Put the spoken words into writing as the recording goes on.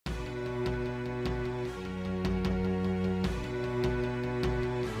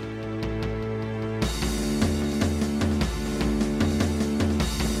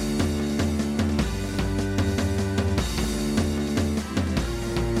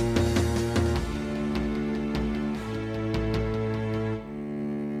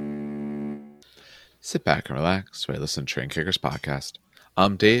Sit back and relax while you listen to Train Kickers podcast.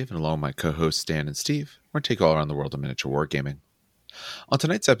 I'm Dave, and along with my co-hosts Dan and Steve, we're going to take you all around the world of miniature wargaming. On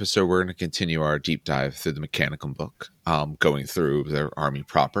tonight's episode, we're going to continue our deep dive through the Mechanicum book, going through their army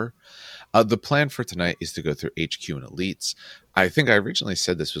proper. The plan for tonight is to go through HQ and Elites. I think I originally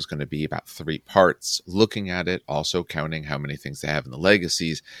said this was going to be about 3 parts. Looking at it, also counting how many things they have in the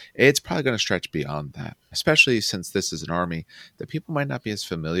legacies, it's probably going to stretch beyond that, especially since this is an army that people might not be as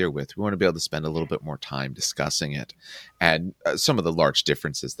familiar with. We want to be able to spend a little bit more time discussing it and some of the large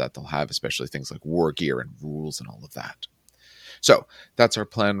differences that they'll have, especially things like war gear and rules and all of that. So that's our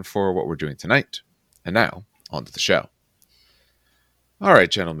plan for what we're doing tonight. And now, on to the show. All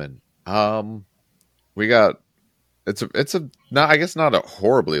right, gentlemen. We got it's a not, I guess not a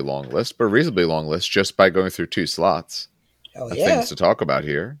horribly long list, but a reasonably long list just by going through 2 slots of things to talk about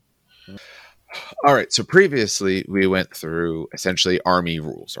here. All right, so previously we went through essentially army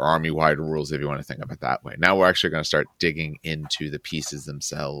rules or army-wide rules, if you want to think of it that way. Now we're actually going to start digging into the pieces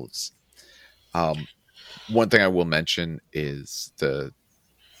themselves. One thing I will mention is the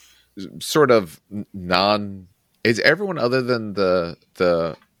sort of is everyone other than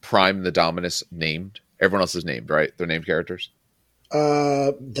the Prime, the Dominus named? Everyone else is named, right? They're named characters.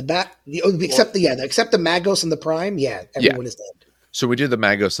 Except the Magos and the Prime. Yeah, everyone is named. So we do the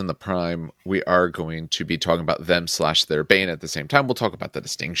Magos and the Prime. We are going to be talking about them / their Bane at the same time. We'll talk about the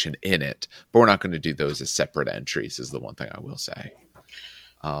distinction in it, but we're not going to do those as separate entries. Is the one thing I will say.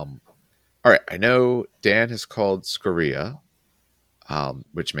 All right, I know Dan has called Scoria,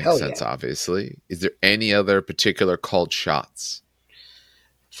 which makes sense, obviously. Is there any other particular called shots?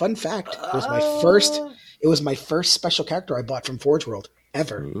 Fun fact: it was my first special character I bought from Forge World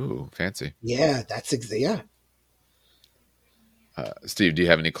ever. Ooh, fancy! Yeah, Steve, do you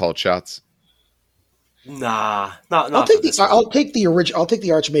have any called shots? Nah, not. I'll take the original. I'll take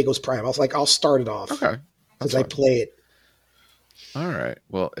the Archmagos Prime. I'll start it off. Okay, as I play it. All right.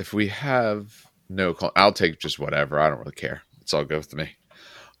 Well, if we have no call, I'll take just whatever. I don't really care. It's all good with me.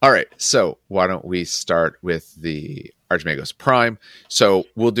 All right. So why don't we start with the Archmagos Prime? So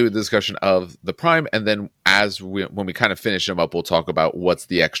we'll do a discussion of the Prime, and then when we kind of finish them up, we'll talk about what's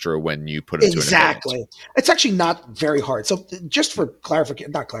the extra when you put it to an event. It's actually not very hard. So just for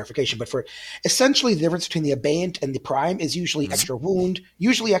not clarification, but for essentially the difference between the Abeyant and the Prime is usually extra wound,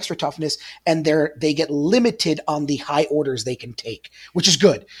 usually extra toughness, and they get limited on the high orders they can take, which is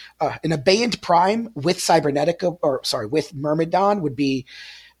good. An Abeyant Prime with with Myrmidon would be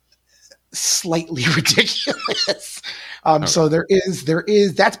slightly ridiculous. So there is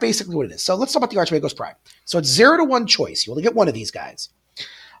that's basically what it is. So let's talk about the Archmagos Prime. So it's 0 to 1 choice. You only get one of these guys.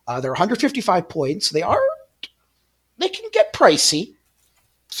 They're 155 points. They can get pricey.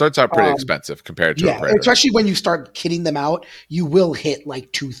 Starts out pretty expensive compared to a Praetor. Especially when you start kitting them out, you will hit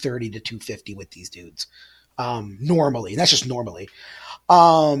like 230 to 250 with these dudes. Normally. That's just normally.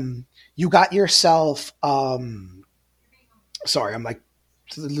 You got yourself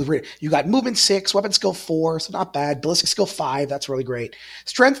you got movement 6, weapon skill 4, so not bad. Ballistic skill 5, that's really great.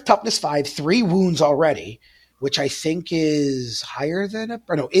 Strength, toughness 5, 3 wounds already, which I think is higher than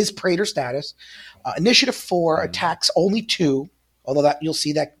is Praetor status. Initiative 4, attacks only 2, although that you'll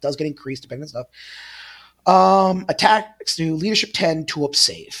see that does get increased depending on stuff. Attacks to leadership 10, 2-up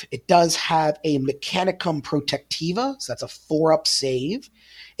save. It does have a Mechanicum Protectiva, so that's a 4-up save.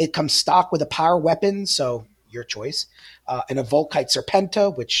 It comes stock with a power weapon, so your choice, and a Volkite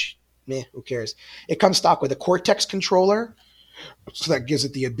Serpenta, which, who cares? It comes stock with a Cortex controller, so that gives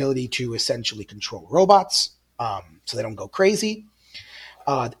it the ability to essentially control robots, so they don't go crazy.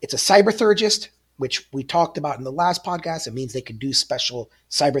 It's a Cyberthurgist, which we talked about in the last podcast. It means they can do special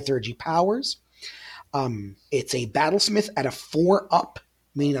Cyberthurgy powers. It's a Battlesmith at a 4-up,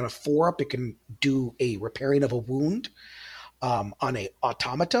 meaning on a 4-up it can do a repairing of a wound on a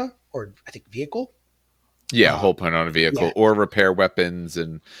automata, or I think vehicle. Yeah, whole point on a vehicle or repair weapons,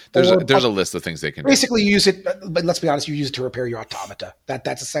 and there's a list of things they can basically use it. But let's be honest, you use it to repair your automata.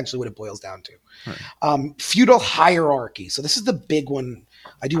 That's essentially what it boils down to. Right. Feudal hierarchy. So this is the big one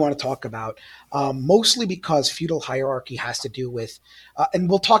I do want to talk about, mostly because feudal hierarchy has to do with, and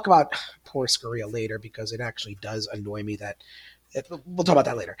we'll talk about poor Scoria later because it actually does annoy me that. We'll talk about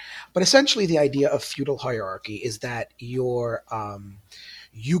that later. But essentially, the idea of feudal hierarchy is that you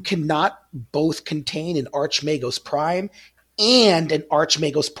cannot both contain an Archmagos Prime and an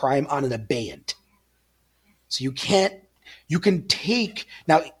Archmagos Prime on an Abeyant. So you can take,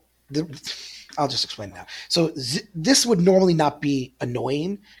 now, I'll just explain now. So this would normally not be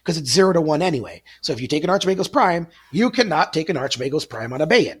annoying because it's 0 to 1 anyway. So if you take an Archmagos Prime, you cannot take an Archmagos Prime on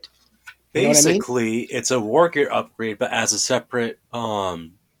Abeyant. Basically, it's a war gear upgrade, but as a separate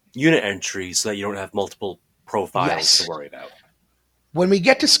unit entry so that you don't have multiple profiles Yes. to worry about. When we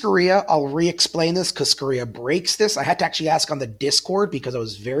get to Skaria, I'll re-explain this because Skaria breaks this. I had to actually ask on the Discord because I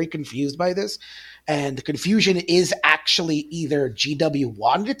was very confused by this. And the confusion is actually either GW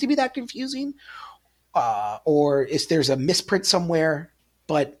wanted it to be that confusing or there's a misprint somewhere.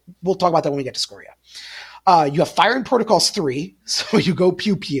 But we'll talk about that when we get to Skaria. You have Fire and Protocols 3, so you go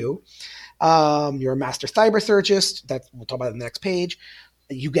pew-pew. You're a Master Cybersurgist. That we'll talk about in the next page.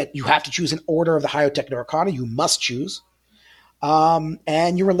 You have to choose an order of the Hyotech Arcana. You must choose.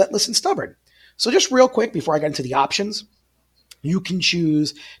 And you're relentless and stubborn. So just real quick before I get into the options, you can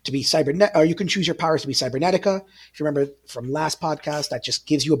choose to be or you can choose your powers to be Cybernetica. If you remember from last podcast, that just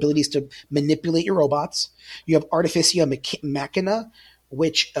gives you abilities to manipulate your robots. You have Artificia Machina,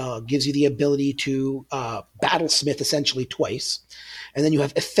 which gives you the ability to battlesmith essentially twice. And then you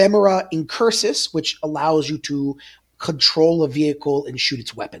have Ephemera Incursus, which allows you to control a vehicle and shoot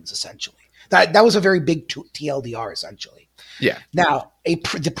its weapons essentially. That was a very big TLDR essentially. Yeah. Now,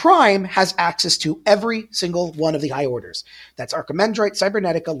 the Prime has access to every single one of the high orders. That's Archimandrite,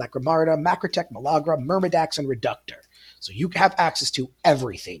 Cybernetica, Lacrimarda, Macrotech, Malagra, Myrmidax, and Reductor. So you have access to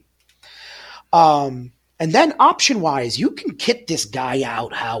everything. And then option-wise, you can kit this guy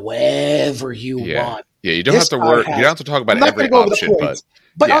out however you want. Yeah, you don't have to work. You don't have to talk about every option,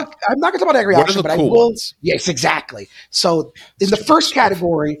 but I'm not going to talk about every option. What are the cool ones? Yes, exactly. So in the first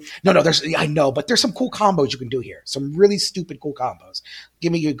category, I know, but there's some cool combos you can do here. Some really stupid cool combos.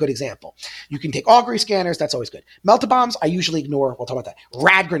 Give me a good example. You can take augury scanners. That's always good. Melta-bombs, I usually ignore. We'll talk about that.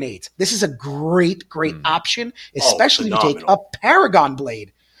 Rad grenades. This is a great option, especially if you take a Paragon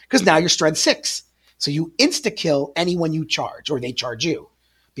Blade, because now you're strength 6. So you insta-kill anyone you charge, or they charge you,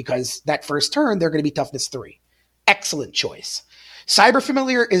 because that first turn, they're going to be toughness 3. Excellent choice. Cyber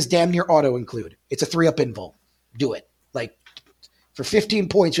Familiar is damn near auto-include. It's a 3-up invul. Do it. Like, for 15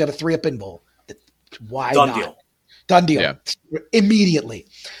 points, you have a 3-up invul. Why not? Deal. Done deal. Yeah. Immediately.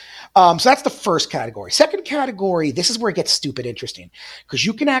 So that's the first category. Second category, this is where it gets stupid interesting. Because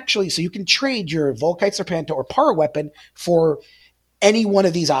you can you can trade your Volkite Serpenta or Power Weapon for any one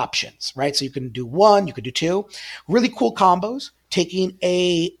of these options, right? So you can do 1, you can do 2. Really cool combos. Taking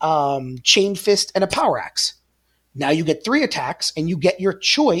a Chain Fist and a Power Axe. Now you get 3 attacks, and you get your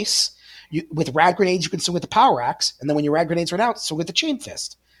choice. With Rad Grenades, you can swing with the Power Axe, and then when your Rad Grenades run out, swing with the Chain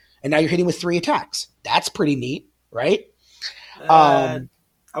Fist. And now you're hitting with 3 attacks. That's pretty neat, right? I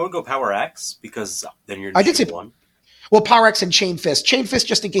would go Power Axe, because then you're I did say 1. Well, Power Axe and Chain Fist. Chain Fist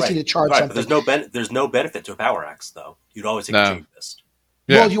just in case you need to charge something. But there's no benefit to a Power Axe, though. You'd always take a Chain Fist.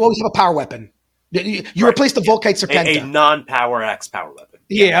 Yeah. Well, you always have a power weapon. You replace the Volkite Serpenta. A non-Power Axe power weapon.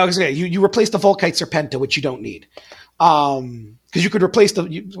 Yeah, I was going to say, you replace the Volkite Serpenta, which you don't need. Because you could replace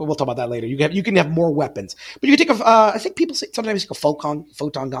we'll talk about that later. You can have more weapons. But you can take I think people sometimes take a Photon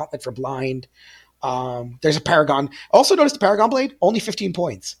Gauntlet for blind. There's a Paragon. Also notice the Paragon Blade, only 15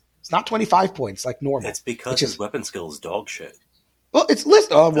 points. It's not 25 points like normal. It's because his weapon skill is dog shit. Well, it's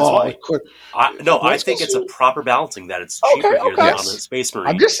listed. Oh, well, I think it's a proper balancing that it's cheaper here than on the Space Marine.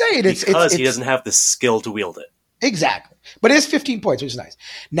 I'm just saying because he doesn't have the skill to wield it. Exactly. But it is 15 points, which is nice.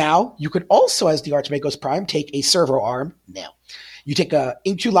 Now, you could also, as the Archmagos Prime, take a Servo Arm. Now, you take a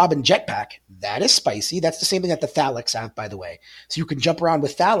Inculabin Jetpack. That is spicy. That's the same thing that the Thalax have, by the way. So you can jump around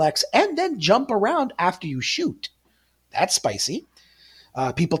with Thalax and then jump around after you shoot. That's spicy.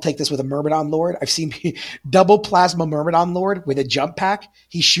 People take this with a Myrmidon Lord. I've seen double plasma Myrmidon Lord with a jump pack.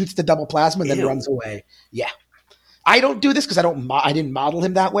 He shoots the double plasma and then runs away. Yeah. I don't do this because I didn't model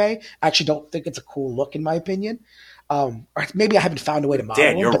him that way. I actually don't think it's a cool look in my opinion. Or maybe I haven't found a way to model him.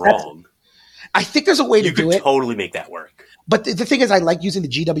 Dan, you're wrong. I think there's a way to do it. You could totally make that work. But the thing is, I like using the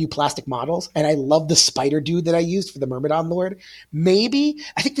GW plastic models, and I love the spider dude that I used for the Myrmidon Lord. Maybe,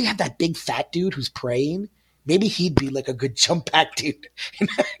 I think they have that big fat dude who's praying. Maybe he'd be like a good jump pack dude.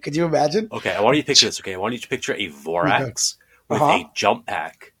 Could you imagine? Okay, I want you to picture this. Okay, I want you to picture a Vorax with a jump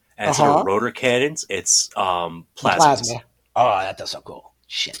pack. And instead of rotor cannons, it's plasma. Oh, that does so cool.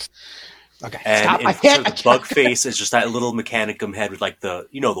 Shit. Okay, and the bug face is just that little Mechanicum head with like the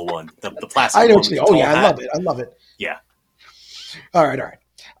one, the plastic. I know. Oh yeah, I love it. Yeah. All right.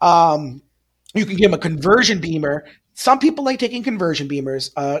 You can give him a conversion beamer. Some people like taking conversion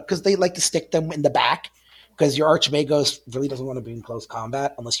beamers because they like to stick them in the back. Because your Archmagos really doesn't want to be in close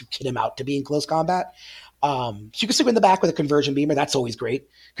combat unless you kit him out to be in close combat. So you can stick him in the back with a conversion beamer. That's always great.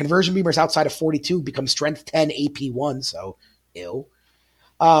 Conversion beamers outside of 42 become strength 10 AP 1. So, ew.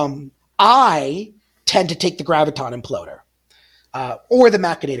 I tend to take the Graviton Imploder or the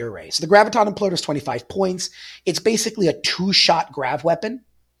Machinator Array. So the Graviton Imploder is 25 points. It's basically a 2-shot grav weapon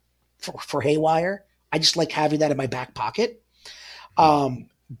for Haywire. I just like having that in my back pocket.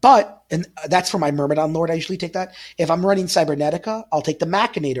 But, and that's for my Myrmidon Lord, I usually take that. If I'm running Cybernetica, I'll take the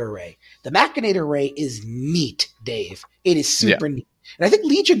Machinator Array. The Machinator Array is neat, Dave. It is super neat. And I think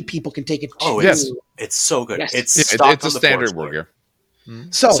Legion people can take it too. Oh, it's so good. Yes. It's a standard warrior.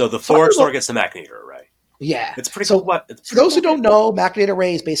 So the Forge Lord gets the Machinator Array. Yeah. It's pretty cool. For those who don't know, Machinator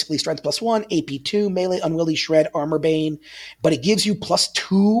Array is basically strength +1, AP 2, melee, unwieldy, shred, armor bane, but it gives you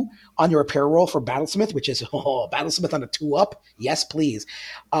 +2 on your repair roll for Battlesmith, which is, Battlesmith on a 2-up? Yes, please.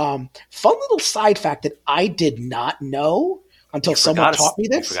 Fun little side fact that I did not know until someone taught me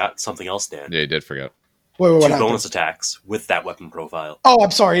this. You forgot something else, Dan. Yeah, you did forget. Wait, 2 bonus attacks with that weapon profile. Oh,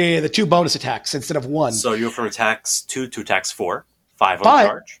 I'm sorry. Yeah, the 2 bonus attacks instead of 1. So you go from attacks 2 to attacks 4. 5 on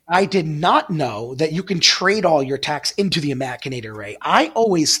charge. I did not know that you can trade all your attacks into the Machinator Array. I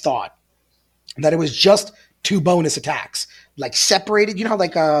always thought that it was just 2 bonus attacks, like separated. You know how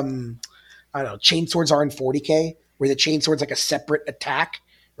like I don't know, chainswords are in 40K, where the chainsword's like a separate attack,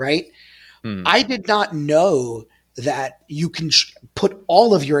 right? I did not know that you can put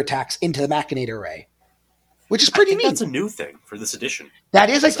all of your attacks into the Machinator Array, which is pretty neat. That's a new thing for this edition. That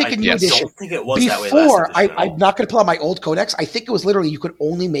is, I think, a new edition. I don't think it was Before, that way last edition. I'm not going to pull out my old codex. I think it was literally you could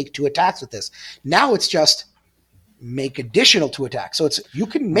only make 2 attacks with this. Now it's just make additional 2 attacks. So you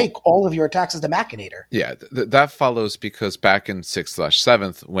can make all of your attacks as the Machinator. Yeah, that follows because back in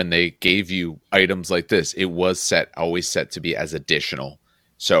 6/7th, when they gave you items like this, it was always set to be as additional.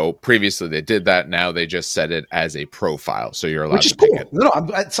 So previously they did that. Now they just set it as a profile. So you're allowed to pick it. No,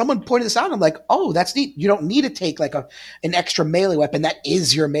 someone pointed this out. I'm like, oh, that's neat. You don't need to take like an extra melee weapon. That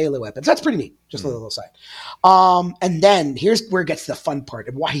is your melee weapon. So that's pretty neat. Just a little side. And then here's where it gets the fun part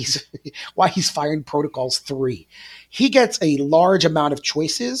and why he's firing Protocols 3. He gets a large amount of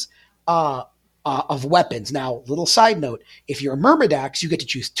choices of weapons. Now, little side note, if you're a Myrmidax, you get to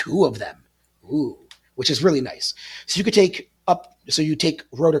choose 2 of them. Ooh, which is really nice. So you could take you take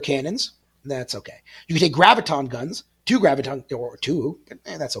rotor cannons. That's okay. You can take graviton guns, 2 graviton or 2.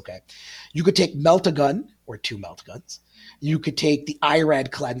 That's okay. You could take melt-a-gun or 2 melt-guns. You could take the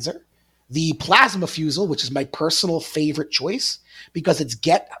IRAD cleanser, the plasma fusel, which is my personal favorite choice because it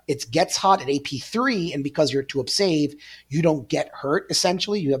gets hot at AP 3, and because you're 2-up save, you don't get hurt.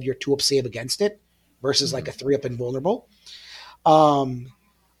 Essentially, you have your 2-up save against it versus like a 3-up invulnerable.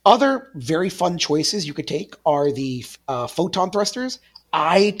 Other very fun choices you could take are the photon thrusters.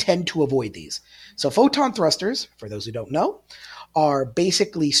 I tend to avoid these. So photon thrusters, for those who don't know, are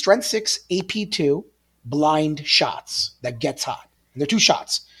basically strength 6, AP 2, blind shots that gets hot. And they're 2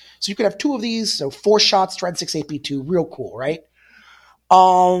 shots. So you could have 2 of these. So 4 shots, strength 6, AP 2, real cool, right?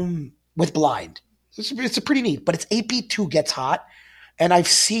 With blind. It's a pretty neat, but it's AP 2 gets hot. And I've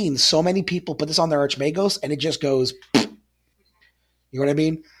seen so many people put this on their Archmagos and it just goes... You know what I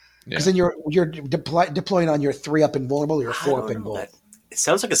mean? Because then you're deploying on your 3-up invulnerable or your 4-up invulnerable. It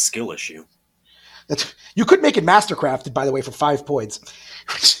sounds like a skill issue. You could make it mastercrafted, by the way, for 5 points.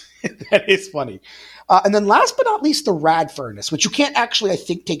 That is funny. And then last but not least, the Rad Furnace, which you can't actually, I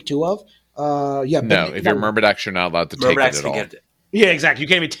think, take 2 of. If you're Myrmidax, you're not allowed to take it at all. Yeah, exactly. You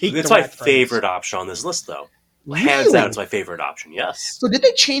can't even take It's my favorite option on this list, though. Really? Hands down, it's my favorite option, yes. So did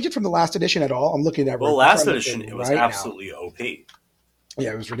they change it from the last edition at all? I'm looking at last edition, it was absolutely OP.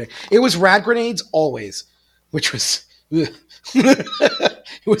 Yeah, it was ridiculous. It was rad grenades always, which was it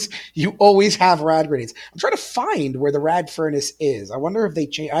was you always have rad grenades. I'm trying to find where the Rad Furnace is. I wonder if they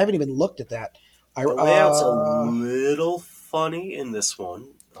changed. I haven't even looked at that. The layout's a little funny in this one.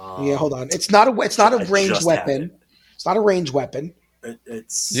 Yeah, hold on. It's not a ranged weapon. It's not a ranged weapon.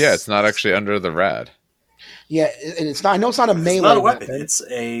 It's not actually under the rad. Yeah, and it's not. I know it's not a melee. It's not a weapon. It's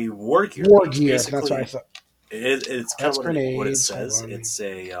a war gear. War gear. That's what I thought. It's kind of what it says. It's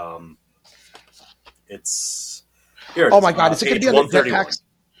a it's here. Oh my god! Is it going to be on the jetpacks?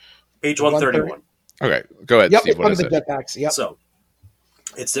 Page 131. Okay, go ahead. Yep, Steve, it's one of the jetpacks. Yep. So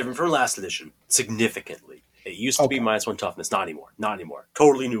it's different from last edition significantly. It used to be -1 toughness, not anymore. Not anymore.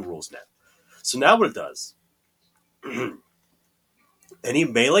 Totally new rules now. So now what it does? Any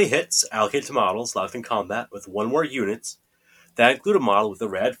melee hits allocated to models locked in combat with 1 more unit that include a model with a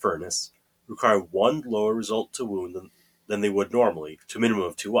Rad Furnace require 1 lower result to wound than they would normally, to a minimum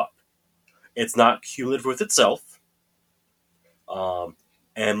of 2 up. It's not cumulative with itself,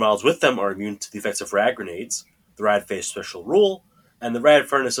 and models with them are immune to the effects of rad grenades, the Rad Phase special rule, and the Rad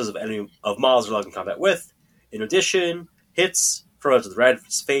Furnaces of any of models they're locked in combat with. In addition, hits from the Rad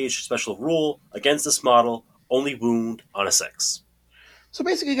Phase special rule against this model only wound on a 6. So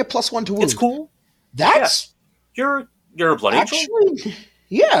basically, you get +1 to wound. It's cool. That's you're a blood angel.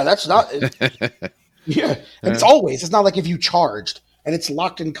 Yeah, that's not. Yeah, and it's not like if you charged and it's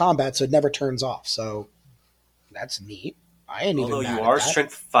locked in combat, so it never turns off. So that's neat. I ain't even Although mad you at are that.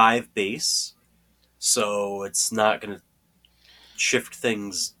 strength 5 base, so it's not going to shift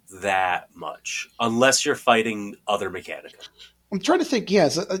things that much unless you're fighting other Mechanica. I'm trying to think,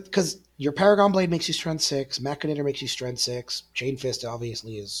 yes, because your Paragon Blade makes you strength 6, Machinator makes you strength 6, Chain Fist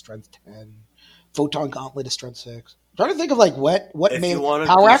obviously is strength 10, Photon Gauntlet is strength 6. I'm trying to think of like what If may you want to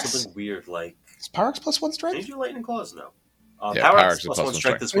Power do Axe something weird like is Power Axe plus 1 can you strength? do Lightning Claws? No. Yeah, Power Power Axe Axe is plus plus 1 1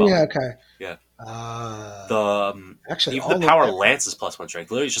 strength strength. as well. Yeah, okay. Yeah. Uh, Actually, all even the of Power that- Lance is plus 1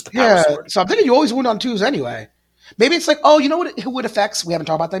 strength. Literally just the Power Yeah, Sword. so I'm thinking you always wound on 2s anyway. Maybe it's like, oh, you know what affects? We haven't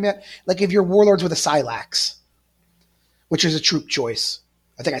talked about them yet. Like if you're Warlords with a Silax, which is a troop choice.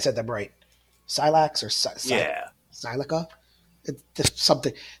 I think I said them right. Silax or Silica? It's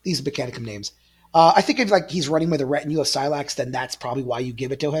something. These Mechanicum names. I think if like he's running with a retinue of Silax, then that's probably why you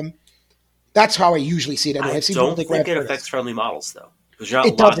give it to him. That's how I usually see it anyway. I I've seen don't people think Red it Furnace. affects friendly models, though. Because you're not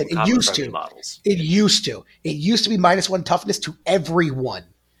It locked doesn't. in It combat used friendly to. models. It used to. It used to be -1 toughness to everyone,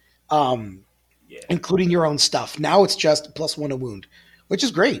 Yeah. including your own stuff. Now it's just +1 a wound, which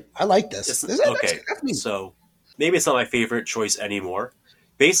is great. I like this. Okay, That's neat. so maybe it's not my favorite choice anymore.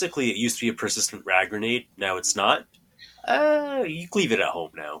 Basically, it used to be a persistent rag grenade. Now it's not. You can leave it at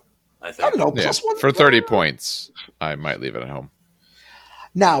home now, I I think. don't know. Yeah. +1 For 30 points, I might leave it at home.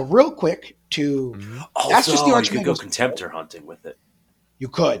 Now, real quick, to that's just the Also, you could go Archmagos. Contemptor hunting with it. You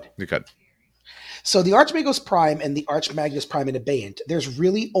could. You could. So the Archmagos Prime and the Archmagnus Prime in Abeyant, there's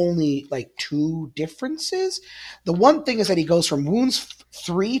really only like 2 differences. The one thing is that he goes from wounds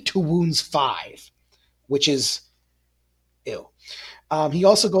 3 to wounds 5, which is ew. He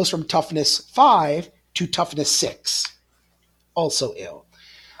also goes from toughness 5 to toughness 6, also ill.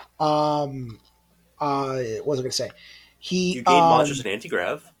 What was I going to say? You gain monsters and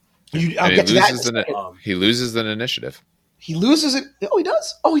anti-grav. I'll And get to that. he loses an initiative. He loses it. Oh, he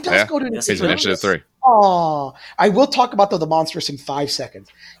does. Oh, he does Yeah. go to Yes, He's he initiative 3. Oh, I will talk about the monstrous in 5 seconds.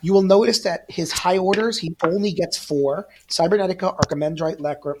 You will notice that his high orders, he only gets 4: Cybernetica, Archimandrite,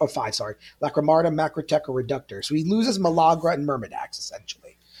 Lacrimarda, Macroteca, Reductor. So he loses Malagra and Myrmidax,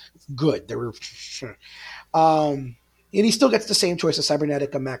 essentially. Good. And he still gets the same choice of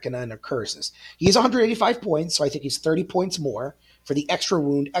Cybernetica, Machina, and Curses. He's 185 points, so I think he's 30 points more for the extra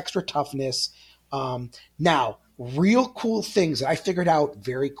wound, extra toughness. Now, real cool things that I figured out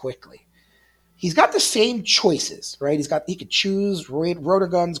very quickly. He's got the same choices, right? He could choose rotor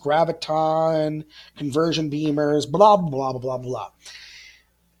guns, graviton, conversion beamers, blah blah blah blah blah.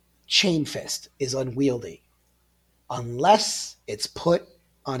 Chain Fist is unwieldy unless it's put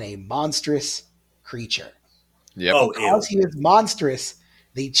on a monstrous creature. Yep. Oh, Because he is monstrous,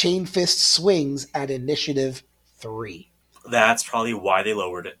 the Chain Fist swings at initiative 3. That's probably why they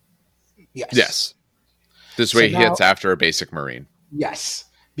lowered it. Yes. This way he hits after a basic Marine. Yes.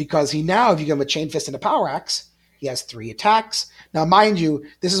 Because if you give him a Chain Fist and a Power Axe, he has 3 attacks. Now, mind you,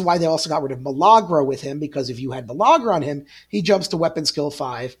 this is why they also got rid of Malagra with him, because if you had Malagra on him, he jumps to Weapon Skill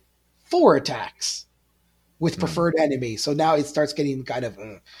 5, 4 attacks with Preferred Enemy. So now it starts getting kind of...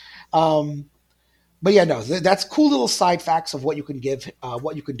 but yeah, no, that's cool little side facts of what you can give,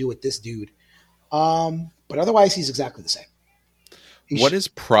 what you can do with this dude. But otherwise, he's exactly the same. What does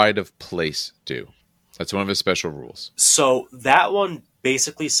Pride of Place do? That's one of his special rules. So that one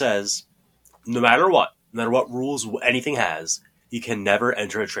basically says, no matter what rules anything has, you can never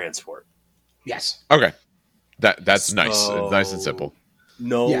enter a transport. Yes. Okay. That's nice. It's nice and simple.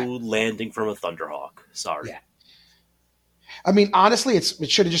 No landing from a Thunderhawk. Sorry. Yeah. I mean, honestly, it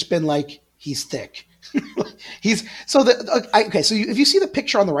should have just been like, he's thick. So if you see the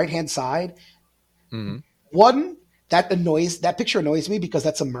picture on the right hand side, that picture annoys me because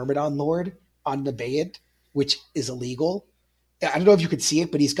that's a Myrmidon Lord on the Bayard, which is illegal. I don't know if you could see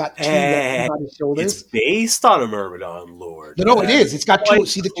it, but he's got 2 weapons on his shoulders. It's based on a Myrmidon Lord. No, it is. It's got 2.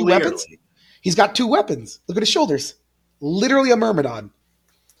 See the 2 clearly. weapons? He's got 2 weapons. Look at his shoulders. Literally a Myrmidon.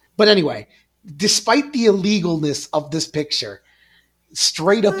 But anyway, despite the illegalness of this picture,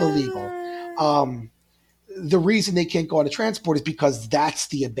 straight up illegal, the reason they can't go on a transport is because that's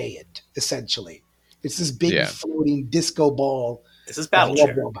the Abeyant, essentially. It's this big floating disco ball. This is Battle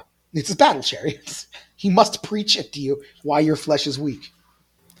Chair. It's his battle chair. He must preach it to you why your flesh is weak.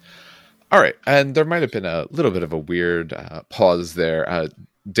 All right. And there might have been a little bit of a weird pause there.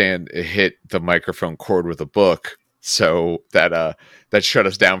 Dan hit the microphone cord with a book, so that shut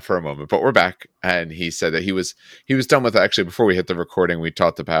us down for a moment. But we're back, and he said that he was done with it. Actually, before we hit the recording, we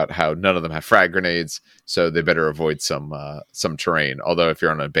talked about how none of them have frag grenades, so they better avoid some terrain. Although if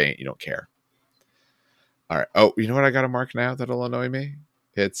you're on a Abeyant, you don't care. All right. Oh, you know what I got to mark now that'll annoy me?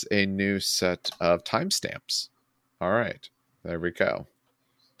 It's a new set of timestamps. All right. There we go.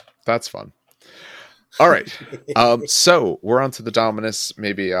 That's fun. All right. So we're on to the Dominus.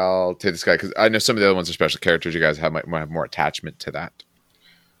 Maybe I'll take this guy because I know some of the other ones are special characters. You guys might have more attachment to that.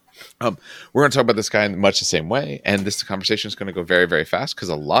 We're going to talk about this guy in much the same way, and this conversation is going to go very, very fast because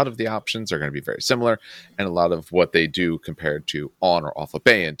a lot of the options are going to be very similar, and a lot of what they do compared to on or off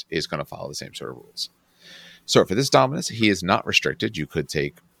Abeyant is going to follow the same sort of rules. So for this Dominus, he is not restricted. You could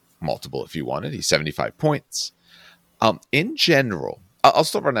take multiple if you wanted. He's 75 points. In general, I'll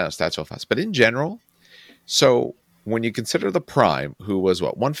still run out of stats real fast, but in general, so when you consider the Prime, who was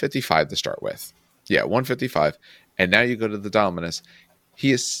 155 to start with, 155, and now you go to the Dominus,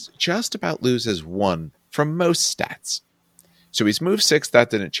 he is just about loses 1 from most stats. So he's moved 6, that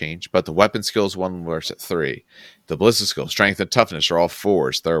didn't change, but the weapon skills 1 worse at 3. The ballistic skill, strength, and toughness are all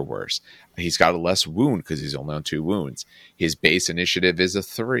 4s, they're worse. He's got a less wound because he's only on 2 wounds. His base initiative is a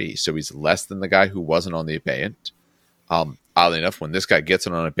 3, so he's less than the guy who wasn't on the Abeyant. Oddly enough, when this guy gets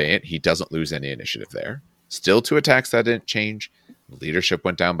on Abeyant, he doesn't lose any initiative there. Still 2 attacks, that didn't change. Leadership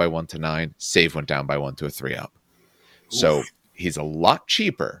went down by 1 to 9. Save went down by 1 to a 3 up. So he's a lot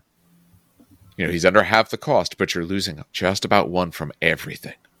cheaper. He's under half the cost, but you're losing just about 1 from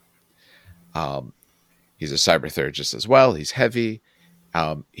everything. He's a Cybertheurgist as well. He's heavy.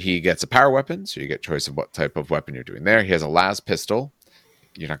 He gets a power weapon, so you get choice of what type of weapon you're doing there. He has a las pistol.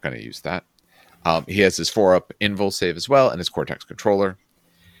 You're not going to use that. He has his 4-up invul save as well, and his Cortex controller.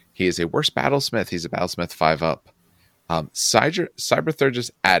 He is a worse battlesmith. He's a battlesmith 5-up.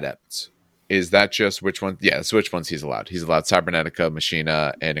 Cybertheurgist adept. Is that just which one? Yeah, that's which ones he's allowed. He's allowed Cybernetica,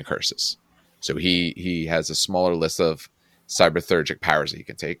 Machina, and Incursus. So he has a smaller list of cybertheurgic powers that he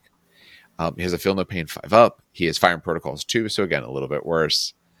can take. He has a Feel No Pain 5-up. He has Fire and Protocols 2, so again, a little bit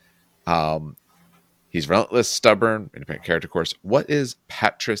worse. He's relentless, stubborn, independent character course. What is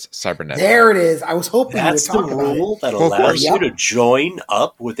Patris Cybernetica? There it is. I was hoping that's you would talk about it. That's the rule that allows you to join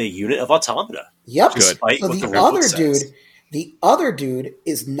up with a unit of automata. Yep. Despite so what the other dude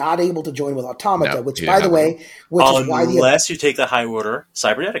is not able to join with automata, which by the way, is why unless you take the high order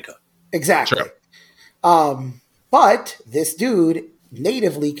Cybernetica. Exactly. Sure. But this dude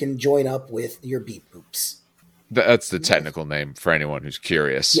natively can join up with your beep boops. That's the technical name for anyone who's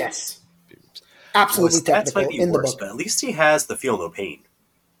curious. Yes. Absolutely technical in the book. But at least he has the Feel No Pain,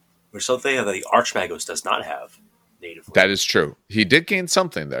 which something that the Archmagos does not have natively. That is true. He did gain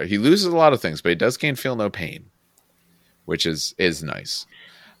something there. He loses a lot of things, but he does gain Feel No Pain, which is nice.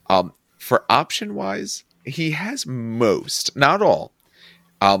 For option-wise, he has most, not all,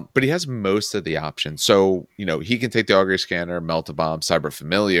 but he has most of the options. So, he can take the Augury Scanner, Melt-A-Bomb, Cyber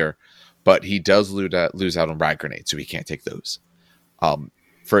Familiar, but he does lose out on Rad Grenade, so he can't take those.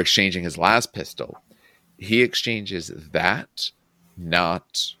 For exchanging his last pistol, he exchanges that,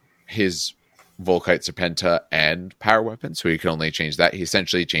 not his Volkite Serpenta and power weapon, so he can only change that. He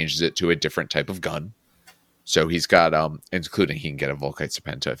essentially changes it to a different type of gun. So he's got, including he can get a Volkite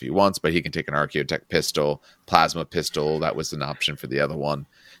Serpenta if he wants, but he can take an Archaeotech pistol, Plasma pistol. That was an option for the other one.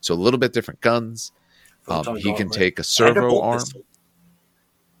 So a little bit different guns. He can take a servo arm. Pistol.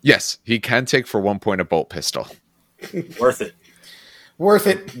 Yes, he can take for 1 point a bolt pistol. Worth it. Worth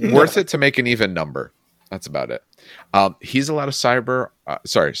it to make an even number. That's about it. He's allowed a servo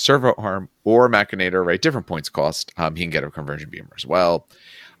arm or Machinator, right? Different points cost. He can get a conversion beamer as well.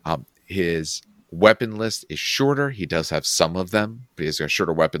 His weapon list is shorter. He does have some of them, but he's got a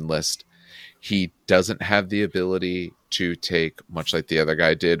shorter weapon list. He doesn't have the ability to take, much like the other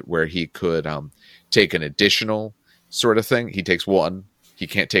guy did, where he could take an additional sort of thing. He takes 1. He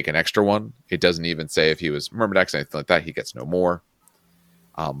can't take an extra one. It doesn't even say if he was Myrmidex or anything like that. He gets no more.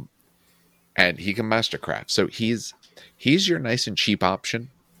 And he can Mastercraft. So he's your nice and cheap option.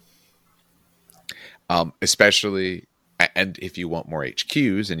 Especially, and if you want more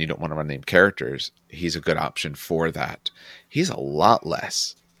HQs and you don't want to run named characters, he's a good option for that. He's a lot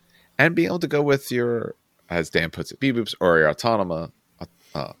less. And being able to go with your, as Dan puts it, B-Boops or your Automata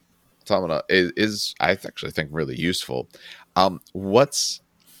is I actually think really useful. I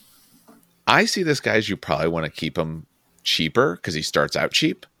see this guy as you probably want to keep him cheaper because he starts out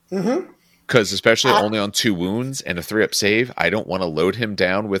cheap. Mm-hmm. Because especially only on 2 wounds and a 3-up save, I don't want to load him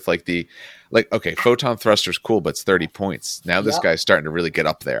down with okay, Photon Thruster's cool, but it's 30 points. Now this guy's starting to really get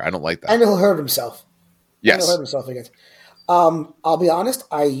up there. I don't like that. And he'll hurt himself. Yes. And he'll hurt himself again. I'll be honest,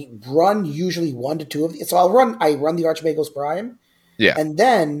 I run usually 1 to 2 of these. So I run the Archmagos Prime. Yeah. And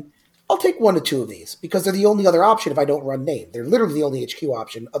then I'll take 1 to 2 of these because they're the only other option if I don't run named. They're literally the only HQ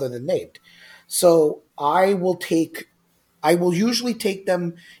option other than named. So I will usually take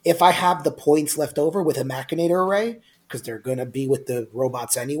them if I have the points left over with a Machinator array, because they're going to be with the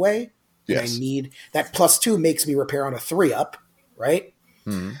robots anyway. Yes. And I need that +2 makes me repair on a 3-up, right?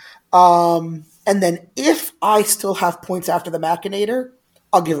 Mm-hmm. And then if I still have points after the Machinator,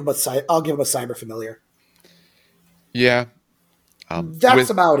 I'll give him a Cyber Familiar. Yeah. That's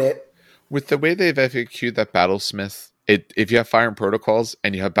about it. With the way they've FAQ'd that Battlesmith, if you have Fire and Protocols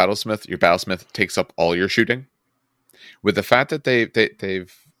and you have Battlesmith, your Battlesmith takes up all your shooting. With the fact that they've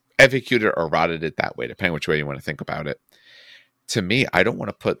FAQ'd it or rotted it that way, depending which way you want to think about it. To me, I don't want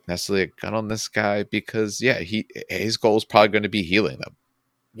to put necessarily a gun on this guy because, his goal is probably going to be healing them.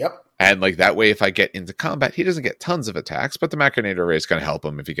 Yep. And like that way, if I get into combat, he doesn't get tons of attacks, but the Machinator Array is going to help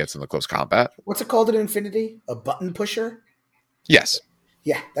him if he gets into close combat. What's it called in Infinity? A button pusher? Yes.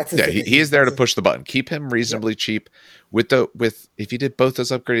 Yeah, that's he is there to push the button. Keep him reasonably cheap. With if you did both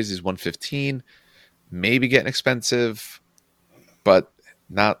those upgrades, he's 115. Maybe getting expensive, but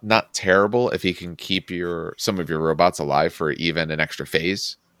not terrible if he can keep some of your robots alive for even an extra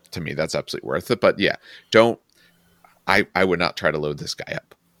phase. To me, that's absolutely worth it. But yeah, I would not try to load this guy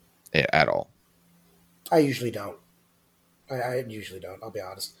up at all. I usually don't. I usually don't. I'll be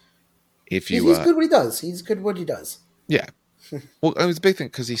honest. He's good what he does. He's good what he does. Yeah. Well, it was a big thing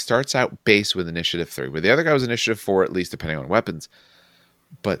because he starts out base with Initiative 3, where the other guy was Initiative 4, at least depending on weapons.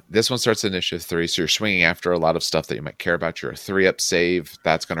 But this one starts Initiative 3, so you're swinging after a lot of stuff that you might care about. You're a 3-up save.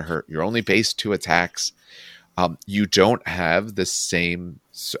 That's going to hurt. You're only base 2 attacks. You don't have the same...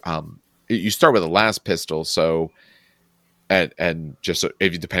 you start with a last pistol, so... And just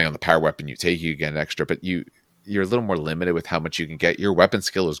if you depending on the power weapon you take, you get an extra, but you're a little more limited with how much you can get. Your weapon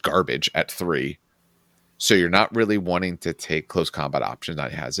skill is garbage at 3. So you're not really wanting to take close combat options.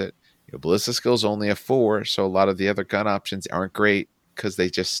 That has it. Your ballista skill is only a 4, so a lot of the other gun options aren't great because they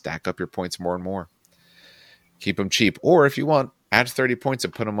just stack up your points more and more. Keep them cheap, or if you want, add 30 points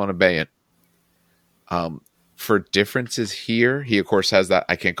and put them on Abeyant. For differences here, he of course has that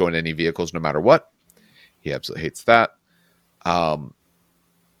I can't go in any vehicles no matter what. He absolutely hates that.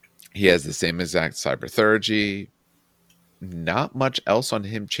 He has the same exact Cyberthurgy. Not much else on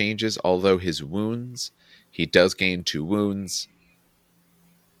him changes, although his wounds, he does gain 2 wounds.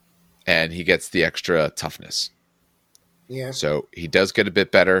 And he gets the extra toughness. Yeah. So he does get a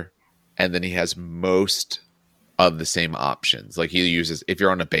bit better. And then he has most of the same options. Like he uses, if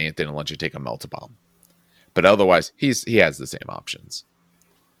you're on Abeyant, they don't let you take a Melt-A-Bomb. But otherwise, he has the same options.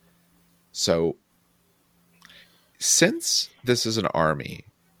 So since this is an army,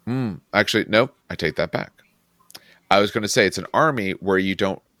 actually, nope, I take that back. I was going to say it's an army where you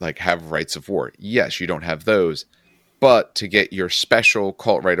don't like have rights of war. Yes, you don't have those, but to get your special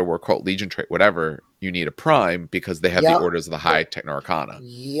cult right of war, cult legion trait, whatever, you need a prime because they have the orders of the high Techno Arcana.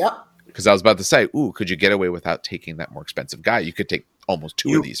 Yep. Because I was about to say, could you get away without taking that more expensive guy? You could take almost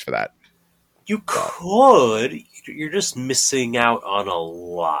 2 of these for that. You could. You're just missing out on a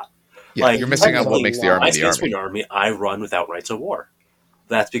lot. Yeah, like, you're missing out what makes the army the army. Army. I run without rights of war.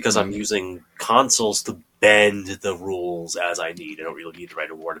 That's because I'm using consoles to bend the rules as I need. I don't really need the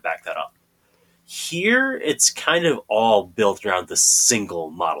right of war to back that up. Here, it's kind of all built around the single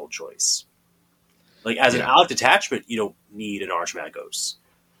model choice. Like, as an allied detachment, you don't need an Archmagos.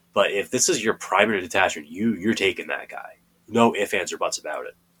 But if this is your primary detachment, you're taking that guy. No ifs, ands, or buts about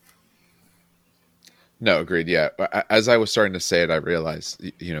it. No, agreed, yeah. As I was starting to say it, I realized,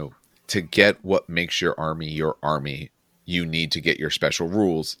 to get what makes your army, you need to get your special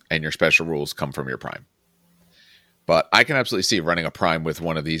rules, and your special rules come from your prime. But I can absolutely see running a prime with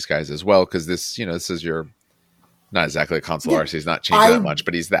one of these guys as well, because this is your, not exactly a Consular, so he's not changing that much,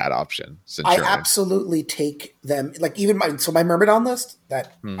 but he's that option. I absolutely take them, like even my Myrmidon list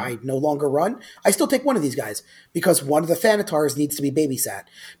that I no longer run, I still take one of these guys, because one of the Thanatars needs to be babysat.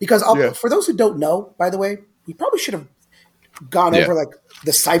 Because for those who don't know, by the way, we probably should have gone over like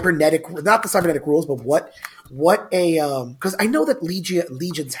the cybernetic, not the cybernetic rules, but what a because I know that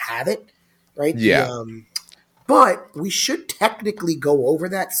legions have it, right? Yeah. But we should technically go over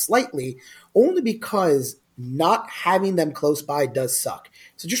that slightly, only because not having them close by does suck.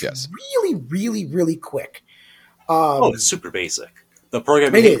 So just really, really, really quick. It's super basic. The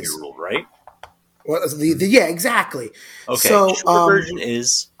program behavior rule, right? Well, exactly. Okay, so short version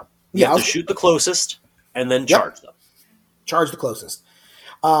is you have to shoot the closest and then charge them. Charge the closest.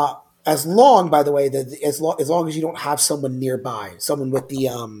 As long, by the way, as long as you don't have someone nearby, someone with the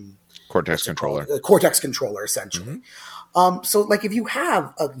Cortex controller. Cortex controller, essentially. Mm-hmm. So, like, if you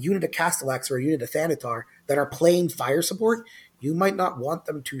have a unit of Castellax or a unit of Thanatar that are playing fire support, you might not want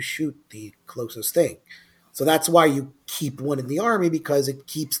them to shoot the closest thing. So that's why you keep one in the army, because it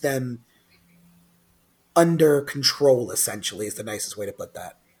keeps them under control, essentially, is the nicest way to put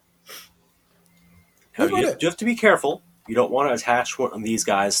that. Now, you have to be careful. You don't want to attach one of these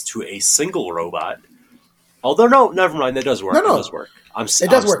guys to a single robot, Although, no, never mind. That does work. No. It does work. It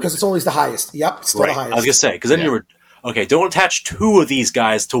does work because it's always the highest. Yep, still the right. highest. I was going to say, because then you were... Okay, don't attach 2 of these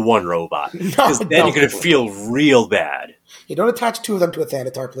guys to one robot. Because then you're going to feel real bad. You don't attach 2 of them to a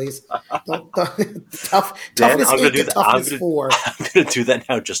Thanatar, please. Toughness Dan, 8 to toughness 4. I'm going to do that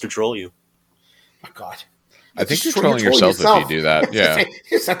now just to troll you. Oh, my God. I think you're trolling yourself if you do that. Yeah.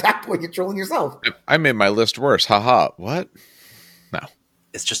 At that point, you're trolling yourself. I made my list worse. Haha. What? No.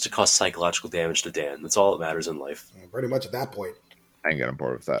 It's just to cause psychological damage to Dan. That's all that matters in life. Pretty much at that point. I ain't getting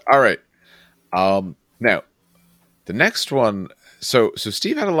bored with that. All right. Now, the next one. So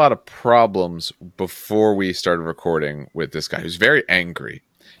Steve had a lot of problems before we started recording with this guy who's very angry.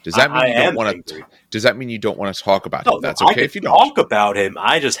 Does that mean you don't want to? Does that mean you don't want to talk about him? That's okay if you don't talk about him.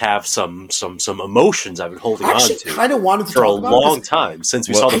 I just have some emotions I've been holding on to. Kind of wanted to for talk a about long time since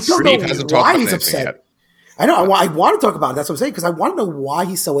we saw the. Steve hasn't talked about anything yet. I know. I want to talk about it. That's what I'm saying because I want to know why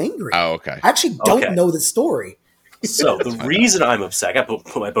he's so angry. Oh, okay. I actually don't know the story. So the reason I'm upset, I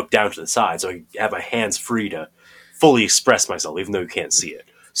put my book down to the side so I have my hands free to fully express myself, even though you can't see it.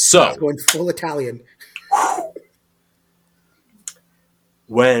 So it's going full Italian.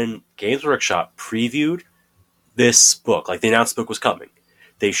 When Games Workshop previewed this book, like they announced the book was coming,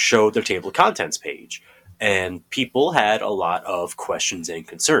 they showed their table of contents page, and people had a lot of questions and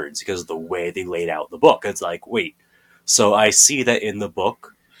concerns because of the way they laid out the book. It's like, wait, so I see that in the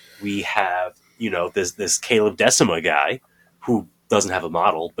book we have, this Caleb Decima guy who doesn't have a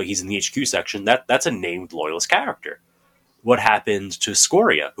model, but he's in the HQ section. That's a named loyalist character. What happened to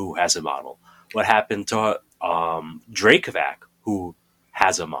Scoria, who has a model? What happened to Dracovac, who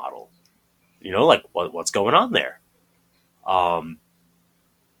has a model? What's going on there?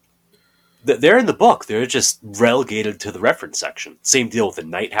 They're in the book. They're just relegated to the reference section. Same deal with the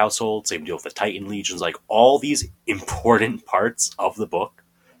Knight household. Same deal with the Titan legions. Like all these important parts of the book,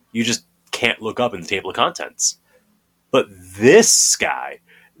 you just can't look up in the table of contents. But this guy,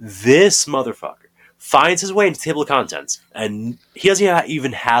 this motherfucker, finds his way into the table of contents, and he doesn't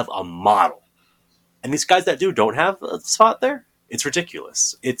even have a model. And these guys that don't have a spot there, it's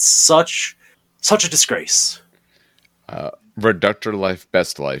ridiculous. It's such a disgrace. Reductor life,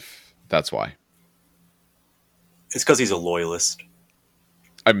 best life. That's why. It's because he's a loyalist.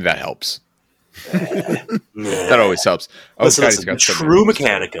 I mean, that helps. That always helps. Oh, listen, the true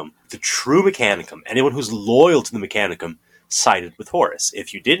Mechanicum, anyone who's loyal to the Mechanicum sided with Horus.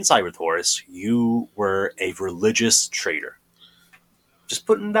 If you didn't side with Horus, you were a religious traitor. Just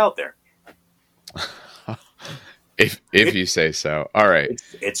putting it out there. If you say so. All right.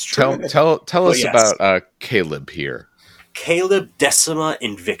 It's true. Tell us about Caleb here. Caleb Decima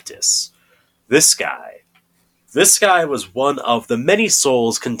Invictus. This guy was one of the many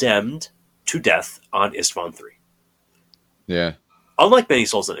souls condemned to death on Istvan 3. Yeah. Unlike many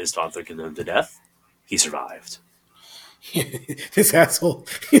souls on Istvan 3 condemned to death, he survived. This asshole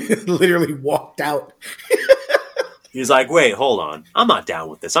literally walked out. He's like, wait, hold on. I'm not down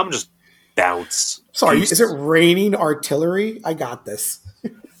with this. I'm just bounce. Sorry, is it raining artillery? I got this.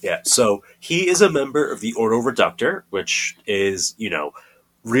 Yeah, so he is a member of the Ordo Reductor, which is,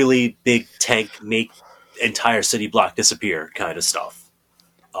 really big tank, make entire city block disappear kind of stuff.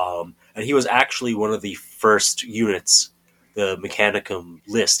 And he was actually one of the first units the Mechanicum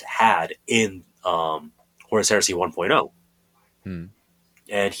list had in Horus Heresy 1.0.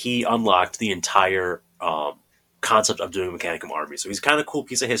 And he unlocked the entire concept of doing a Mechanicum army. So he's kind of cool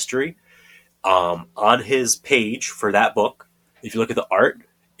piece of history. On his page for that book, if you look at the art,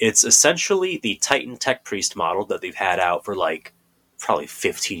 it's essentially the Titan Tech Priest model that they've had out for probably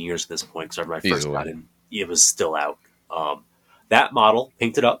 15 years at this point, because when I first got in, it was still out. That model,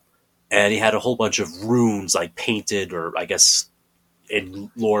 painted up, and he had a whole bunch of runes painted, or I guess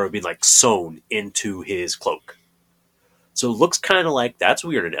in lore being sewn into his cloak. So it looks kind of like, that's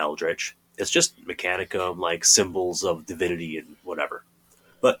weird in Eldritch. It's just Mechanicum, symbols of divinity and whatever.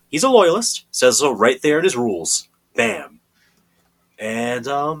 But he's a loyalist, says so right there in his rules. Bam. And,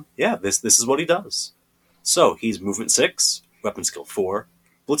 this is what he does. So, he's movement 6, weapon skill 4,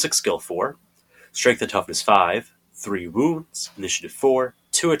 blitzing skill 4, strength and toughness 5, 3 wounds, initiative 4,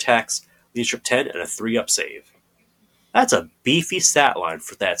 2 attacks, leadership 10, and a 3-up save. That's a beefy stat line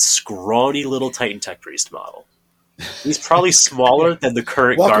for that scrawny little Titan Tech Priest model. He's probably smaller than the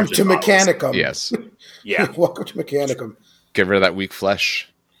current Welcome Guardian to models. Mechanicum. Yes. Yeah. Welcome to Mechanicum. Get rid of that weak flesh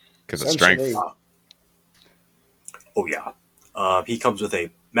because of strength. Oh, yeah. He comes with a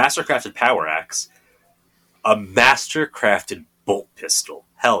master-crafted power axe, a master-crafted bolt pistol.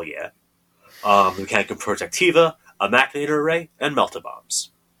 Hell yeah. Mechanicum Protectiva, a Machinator Array, and Melta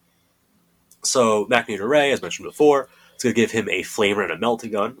Bombs. So, Machinator Array, as mentioned before, it's going to give him a flamer and a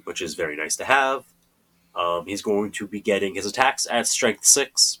melting gun, which is very nice to have. He's going to be getting his attacks at Strength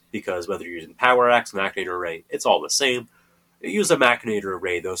 6, because whether you're using Power Axe, Machinator Array, it's all the same. You use a Machinator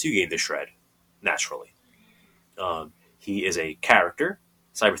Array, though, so you gain the Shred, naturally. He is a character,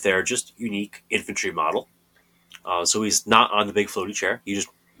 Cybertheragist, unique infantry model. So he's not on the big floaty chair. He just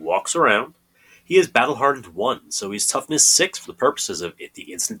walks around. He is Battle Hardened 1, so he's Toughness 6 for the purposes of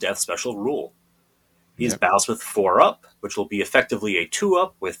the Instant Death special rule. He is Battlesmith 4 up, which will be effectively a 2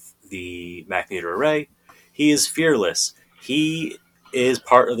 up with the Machinator Array. He is Fearless. He is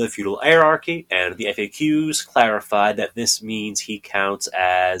part of the feudal hierarchy, and the FAQs clarified that this means he counts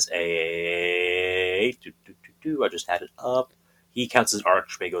as a... I just had it up. He counts as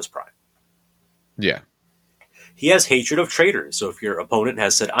Archmagos Prime. Yeah. He has hatred of traitors, so if your opponent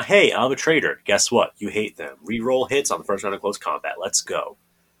has said, hey, I'm a traitor, guess what? You hate them. Reroll hits on the first round of close combat. Let's go.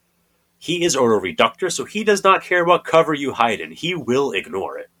 He is Ordo Reductor, so he does not care what cover you hide in. He will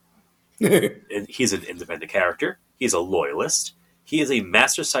ignore it. And he's an independent character. He's a loyalist. He is a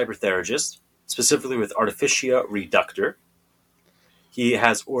Master Cybertheragist, specifically with Artificia Reductor. He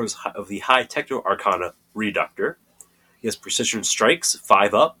has Orders of the High Techno Arcana Reductor. He has Precision Strikes,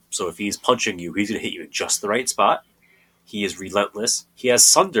 5 up, so if he's punching you, he's going to hit you in just the right spot. He is Relentless. He has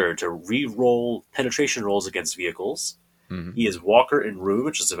Sunder to re-roll penetration rolls against vehicles. Mm-hmm. He is Walker in Rune,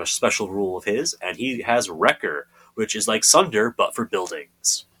 which is a special rule of his, and he has Wrecker, which is like Sunder, but for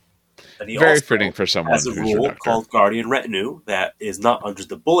buildings. And he very fitting for someone has a rule reductor. Called Guardian Retinue that is not under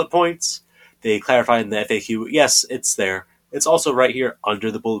the bullet points. They clarified in the FAQ, yes, it's there. It's also right here under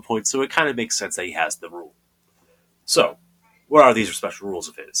the bullet points, so it kind of makes sense that he has the rule. So, what are these special rules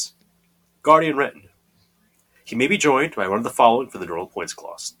of his? Guardian Retinue. He may be joined by one of the following for the normal points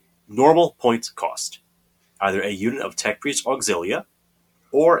cost. Normal points cost. Either a unit of Tech Priest Auxilia,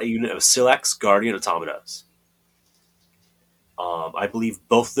 or a unit of Silax Guardian Automatas. I believe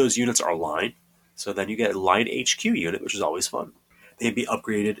both of those units are line, so then you get a line HQ unit, which is always fun. They'd be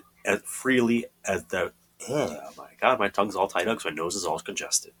upgraded as freely as the... Oh my god, my tongue's all tied up because my nose is all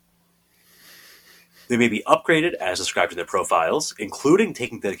congested. They may be upgraded as described in their profiles, including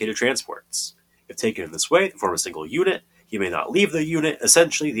taking dedicated transports. If taken in this way, they form a single unit. You may not leave the unit.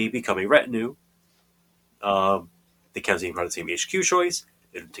 Essentially, they become a retinue. They can't even run the same HQ choice.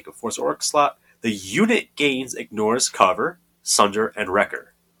 They don't take a Force Orc slot. The unit gains ignores cover, Sunder, and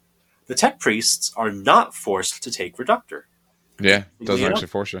Wrecker. The Tech Priests are not forced to take Reductor. Yeah, it doesn't actually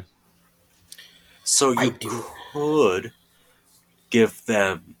force you. So you could give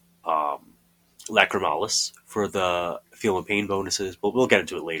them Lacrimalis for the Feel and Pain bonuses, but we'll get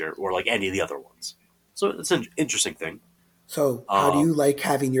into it later, or like any of the other ones. So it's an interesting thing. So how do you like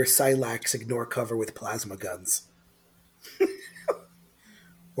having your Silax ignore cover with plasma guns?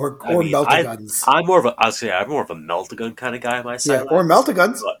 or Meltaguns? I'm more of a Meltagun kind of guy myself. Yeah, or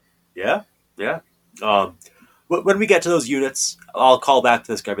Meltaguns. Yeah. When we get to those units, I'll call back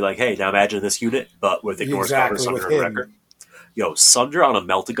to this guy and be like, hey, now imagine this unit, but with ignore cover, Sunder, and Wrecker. Yo, Sunder on a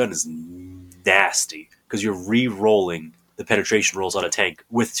Meltagun is nasty, because you're re-rolling the penetration rolls on a tank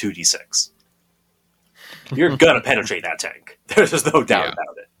with 2d6. You're going to penetrate that tank. There's just no doubt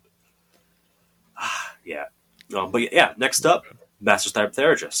about it. Yeah. Next up, Master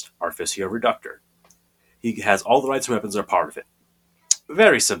Cybertheragist, Artificia Reductor. He has all the rights and weapons that are part of it.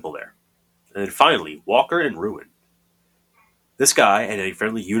 Very simple there. And then finally, Walker in Ruin. This guy and any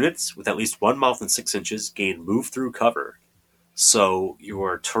friendly units with at least 1 mile within 6 inches gain move through cover, so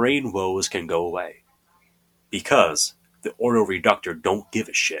your terrain woes can go away. Because the Ordo Reductor don't give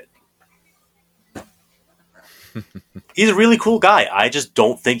a shit. He's a really cool guy. I just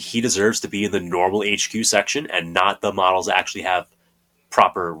don't think he deserves to be in the normal HQ section and not the models that actually have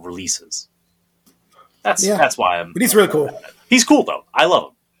proper releases. That's why I'm... But he's really cool. He's cool, though. I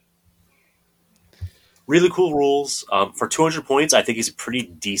love him. Really cool rules. For 200 points, I think he's a pretty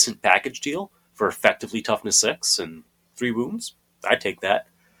decent package deal for effectively toughness 6 and 3 wounds. I'd take that.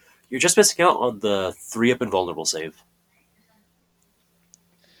 You're just missing out on the 3-up invulnerable save.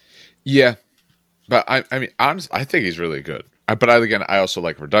 Yeah. But I mean, honestly, I think he's really good. But I also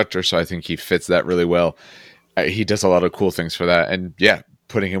like Reductor, so I think he fits that really well. He does a lot of cool things for that. And yeah,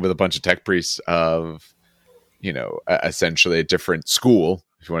 putting him with a bunch of Tech Priests of, essentially a different school,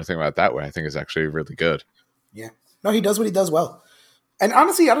 if you want to think about it that way, I think is actually really good. Yeah. No, he does what he does well. And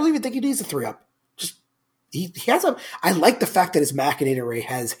honestly, I don't even think he needs a 3-up. Just he has I like the fact that his Machinator Array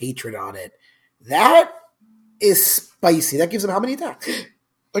has hatred on it. That is spicy. That gives him how many attacks?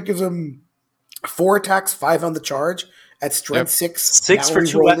 That gives him 4 attacks, 5 on the charge at strength 6. 6 for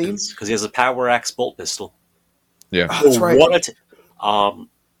 2 weapons, because he has a Power Axe bolt pistol. Yeah. Oh, that's right.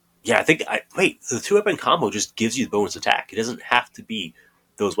 I think the 2-weapon combo just gives you the bonus attack. It doesn't have to be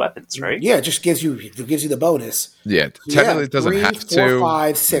those weapons, right? Yeah, it just gives you the bonus. Yeah, technically it doesn't 3, have 4, to.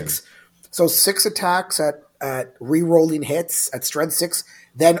 5, 6. So 6 attacks at re-rolling hits at strength 6,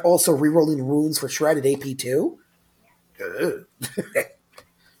 then also re-rolling wounds for shred at AP 2.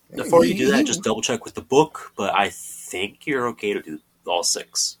 Before you do that, just double check with the book, but I think you're okay to do all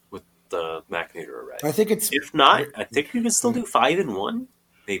 6 with the Machinator Array. I think it's... If not, I think you can still do 5 in 1.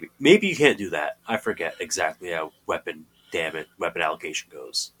 Maybe you can't do that. I forget exactly how weapon allocation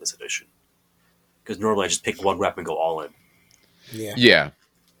goes this edition. Because normally I just pick one weapon and go all in. Yeah.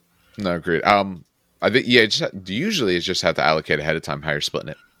 No, agreed. I think usually it's just have to allocate ahead of time how you're splitting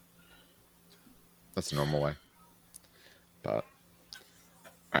it. That's the normal way. But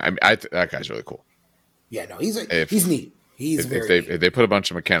that guy's really cool. Yeah, no, he's neat. He's very neat. If they put a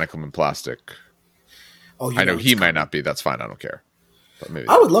bunch of Mechanicum in plastic, I know he might not be. That's fine. I don't care. But maybe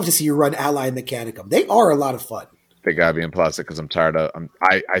I would love to see you run Ally Mechanicum. They are a lot of fun. They gotta be in plastic because I'm tired of.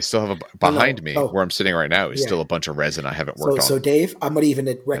 I still have behind me where I'm sitting right now is still a bunch of resin I haven't worked on. So Dave, I'm gonna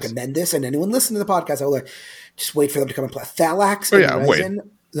even recommend this, and anyone listening to the podcast, I will just wait for them to come in. Thalax and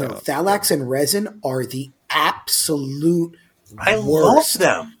resin. Thalax and resin are the absolute. I love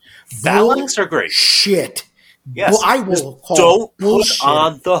them. Thalax are great. Shit. Yes. Well, I will call don't bullshit. Put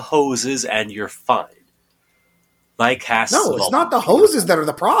on the hoses and you're fine. Mike has No, it's not the hoses that are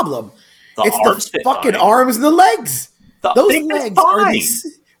the problem. It's the fucking arms and the legs. Those legs are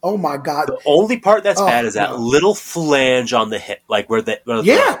these. Oh my god! The only part that's bad is that little flange on the hip, like where the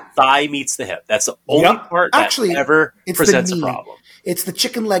thigh meets the hip. That's the only part that ever presents a problem. It's the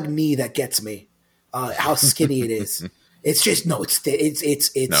chicken leg knee that gets me. How skinny it is. It's just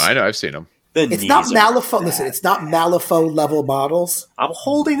it's. No, I know. I've seen them. It's not Malifaux. Listen, it's not Malifaux level models. I'm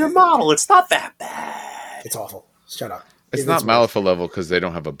holding a model. It's not that bad. It's awful. Shut up. It's not Malifaux level because they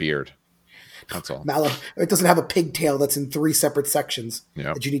don't have a beard. That's all. It doesn't have a pigtail that's in 3 separate sections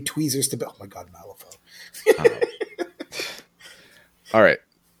that you need tweezers to build. Oh my god, Malifaux. All right.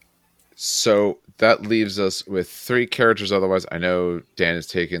 So that leaves us with 3 characters. Otherwise, I know Dan is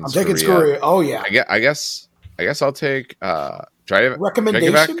taking. I'm taking Skuria. Oh yeah. I guess I'll take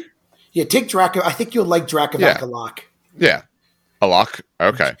recommendation. Dracovac. Yeah, take Draco. I think you'll like Dracovac a lot. Yeah, a lot.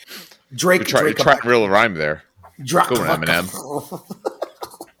 Okay. Drake. You're trying to real rhyme there. Dracovac. Eminem.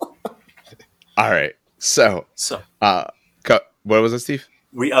 All right. So, what was it, Steve?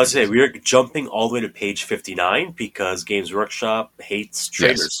 We are jumping all the way to page 59 because Games Workshop hates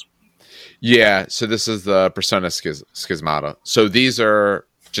traders. Yes. Yeah. So this is the Persona Schismata. So these are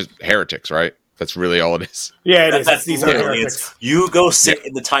just heretics, right? That's really all it is. Yeah, it is. These are heretics. You go sit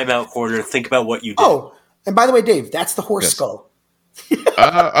in the timeout corner and think about what you did. Oh, and by the way, Dave, that's the horse skull.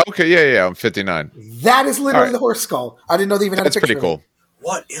 Okay. Yeah. I'm 59. That is literally the horse skull. I didn't know they even had a picture. That's pretty cool.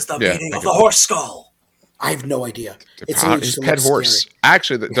 What is the meaning of the horse skull? I have no idea. It's pet horse. Scary.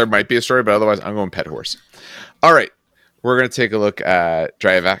 Actually, there might be a story, but otherwise, I'm going pet horse. All right, we're going to take a look at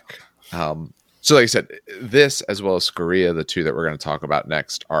Dracovac. So, like I said, this as well as Skuria, the 2 that we're going to talk about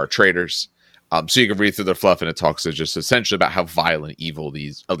next, are traders. So you can read through the fluff, and it talks just essentially about how vile and evil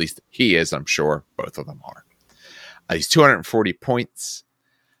these, at least he is. I'm sure both of them are. He's 240 points.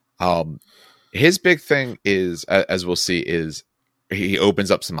 His big thing is, as we'll see, is he opens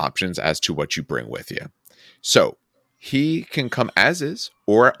up some options as to what you bring with you. So he can come as is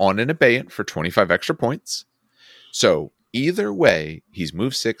or on an abeyant for 25 extra points. So either way, he's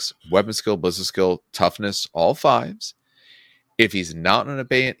move 6, weapon skill, ballistic skill, toughness, all 5s. If he's not on an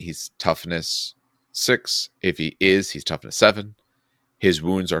abeyant, he's toughness 6. If he is, he's toughness 7. His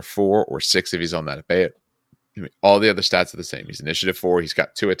wounds are 4 or 6 if he's on that abeyant. All the other stats are the same. He's initiative 4. He's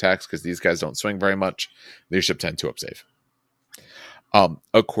got 2 attacks because these guys don't swing very much. Leadership 10, 2 up save.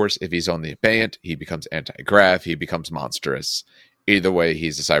 Of course, if he's on the abeyant, he becomes anti-grav, he becomes monstrous. Either way,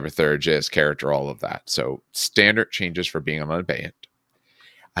 he's a Cybertheurgist character, all of that. So standard changes for being on an abeyant.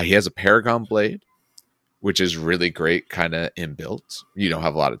 He has a Paragon Blade, which is really great kind of inbuilt. You don't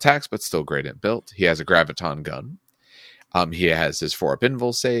have a lot of attacks, but still great inbuilt. He has a Graviton Gun. He has his 4-up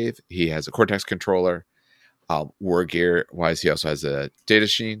invul save. He has a Cortex Controller. War gear wise, he also has a Data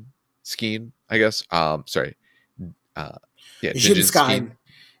Scheme, I guess. Jinskine.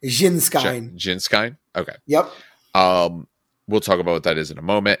 Jinskine? Okay. Yep. We'll talk about what that is in a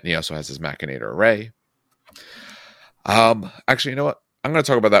moment. And he also has his Machinator Array. Actually, you know what? I'm going to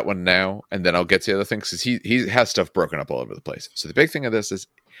talk about that one now, and then I'll get to the other things, because he has stuff broken up all over the place. So the big thing of this is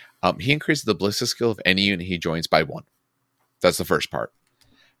he increases the ballistic skill of any unit he joins by 1. That's the first part.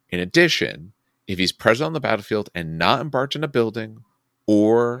 In addition, if he's present on the battlefield and not embarked in a building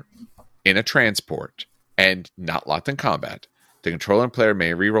or in a transport and not locked in combat, the controller and player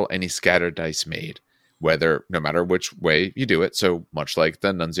may reroll any scattered dice made no matter which way you do it. So much like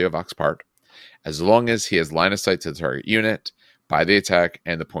the Nunzio Vox part, as long as he has line of sight to the target unit by the attack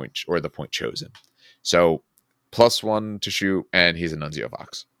and the point chosen. So +1 to shoot, and he's a Nunzio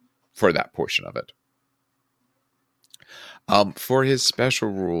Vox for that portion of it. For his special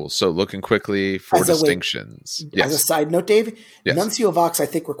rules, so looking quickly for distinctions. As a side note, Dave, Yes. Nunzio Vox, I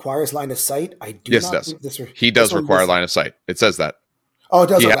think, requires line of sight. I do Yes, not it does. think this He does require line of sight. It says that. Oh, it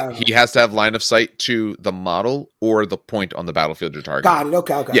does. He has to have line of sight to the model or the point on the battlefield you're targeting. Got it.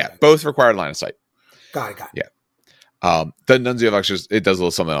 Okay. Yeah, both require line of sight. Got it. Yeah. The Nunzio Vox, it does a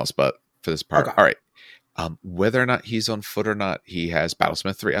little something else, but for this part, all right. Whether or not he's on foot or not, he has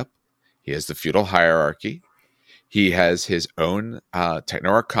Battlesmith 3 up. He has the Feudal Hierarchy. He has his own Techno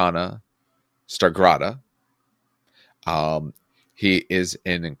Arcana, Stargrada. He is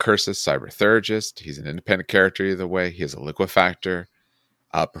an Incursus Cybertheurgist. He's an independent character either way. He has a Liquefactor.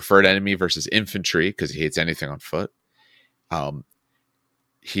 Preferred enemy versus infantry, because he hates anything on foot.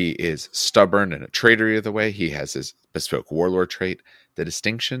 He is stubborn and a traitor either way. He has his bespoke warlord trait. The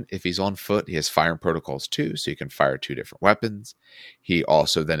distinction, if he's on foot, he has firing protocols too, so you can fire 2 different weapons. He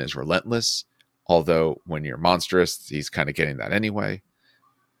also then is relentless, although when you're monstrous, he's kind of getting that anyway.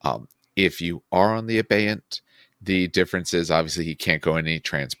 If you are on the Abeyant, the difference is obviously he can't go in any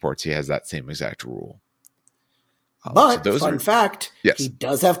transports. He has that same exact rule. But fun fact, yes, he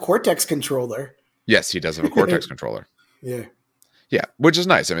does have Cortex controller. Yes, he does have a Cortex controller. Yeah, which is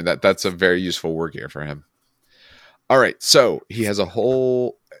nice. I mean, that's a very useful war gear for him. All right, so he has a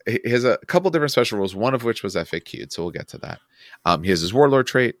couple different special rules, one of which was FAQ'd, so we'll get to that. He has his warlord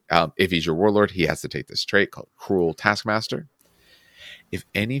trait. If he's your warlord, he has to take this trait called Cruel Taskmaster. If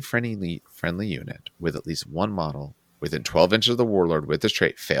any friendly unit with at least one model within 12 inches of the warlord with this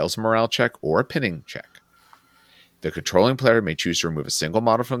trait fails a morale check or a pinning check, the controlling player may choose to remove a single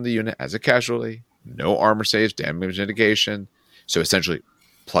model from the unit as a casualty, no armor saves, damage mitigation. So essentially,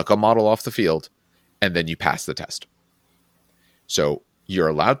 pluck a model off the field, and then you pass the test. So you're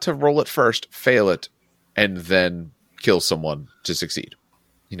allowed to roll it first, fail it, and then kill someone to succeed.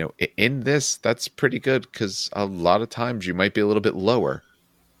 You know, in this, that's pretty good, because a lot of times you might be a little bit lower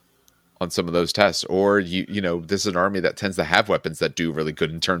on some of those tests, or you know, this is an army that tends to have weapons that do really good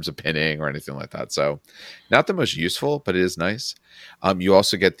in terms of pinning or anything like that. So not the most useful, but it is nice. You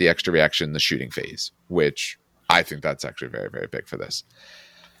also get the extra reaction in the shooting phase, which I think that's actually very, very big for this.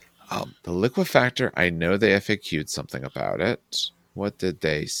 The Liquefactor, I know they FAQ'd something about it. What did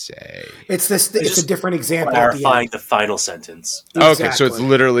they say? It's a different example. Clarifying the final sentence. Exactly. Okay, so it's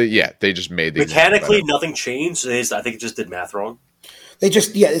literally, they just made the mechanically nothing changed. I think it just did math wrong. They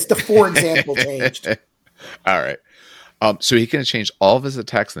just, it's the 4 example changed. All right. So he can change all of his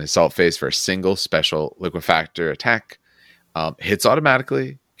attacks in the assault phase for a single special Liquefactor attack. Hits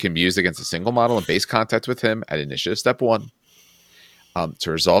automatically, can be used against a single model in base contact with him at initiative step 1.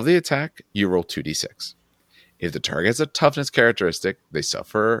 To resolve the attack, you roll 2d6. If the target has a toughness characteristic, they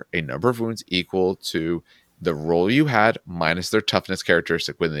suffer a number of wounds equal to the roll you had minus their toughness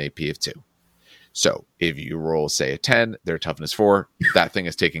characteristic with an AP of 2. So if you roll, say, a 10, their toughness 4, that thing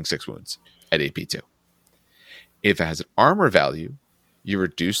is taking 6 wounds at AP 2. If it has an armor value, you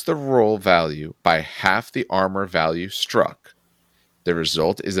reduce the roll value by half the armor value struck. The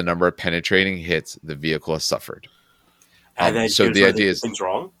result is the number of penetrating hits the vehicle has suffered. And then so the idea is things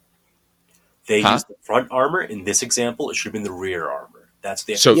wrong. They used the front armor in this example. It should have been the rear armor. That's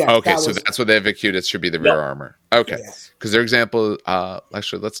the so that's what they've accused. It should be the rear armor. Okay, because their example.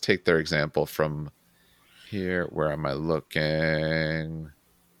 Actually, let's take their example from here. Where am I looking?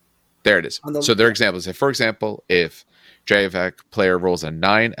 There it is. So their example is, for example, if JVAC player rolls a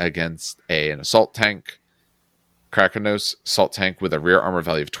 9 against an assault tank, Krakenos assault tank with a rear armor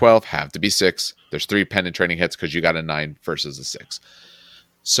value of 12 have to be 6. There's 3 penetrating hits because you got a 9 versus a 6.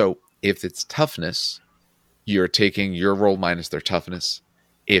 So if it's toughness, you're taking your roll minus their toughness.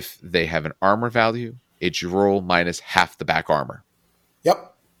 If they have an armor value, it's your roll minus half the back armor.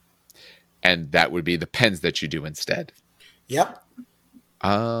 Yep. And that would be the pens that you do instead. Yep.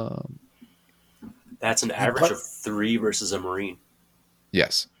 That's an average of 3 versus a Marine.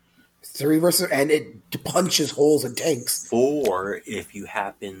 Yes. 3 versus, and it punches holes in tanks. 4 if you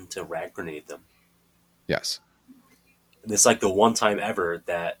happen to rag grenade them. Yes. And it's like the one time ever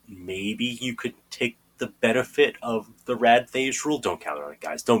that maybe you could take the benefit of the rad phase rule. Don't count on it,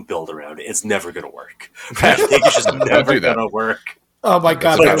 guys. Don't build around it. It's never going to work. Rad phase is just never going to work. Oh my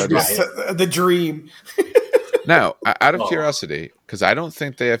God, that would be the dream. Now, out of curiosity, because I don't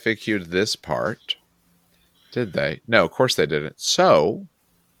think they FAQ'd this part, did they? No, of course they didn't. So,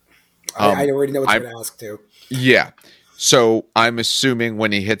 I already know what you're going to ask too. Yeah. So I'm assuming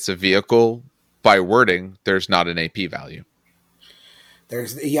when he hits a vehicle, by wording, there's not an AP value.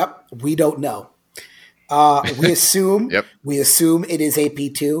 We don't know. We assume it is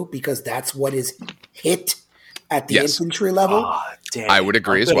AP2 because that's what is hit at the infantry level. I would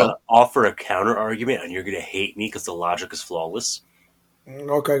agree as well. Offer a counter argument, and you're going to hate me because the logic is flawless.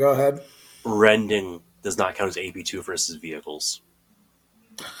 Okay, go ahead. Rending does not count as AP2 versus vehicles.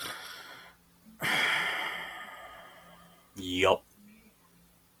 Yup.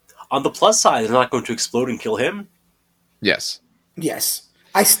 On the plus side, they're not going to explode and kill him. Yes.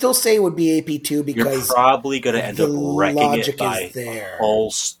 I still say it would be AP2 because you're probably going to end up wrecking it by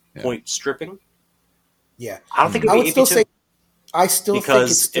hull point stripping. Yeah. I don't think it would be AP2. I still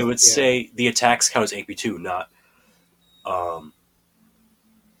because think it would say the attacks count as AP2, not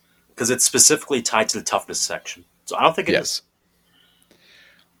because it's specifically tied to the toughness section. So I don't think it is.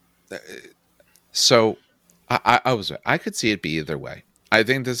 So I could see it be either way. I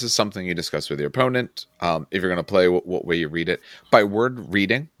think this is something you discuss with your opponent. If you're going to play, what way you read it. By word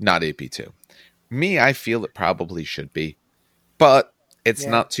reading, not AP2. Me, I feel it probably should be. But it's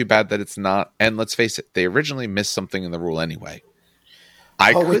not too bad that it's not. And let's face it, they originally missed something in the rule anyway.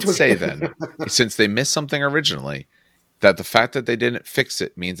 I could say then, since they missed something originally, that the fact that they didn't fix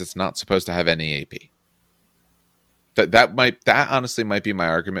it means it's not supposed to have any AP. That honestly might be my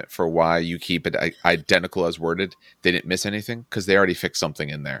argument for why you keep it identical as worded. They didn't miss anything because they already fixed something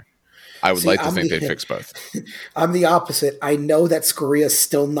in there. I would like to think they fixed both. I'm the opposite. I know that Skoria's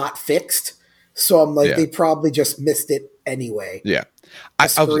still not fixed, so I'm like they probably just missed it anyway. Yeah, I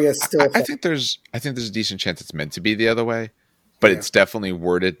think there's a decent chance it's meant to be the other way, but it's definitely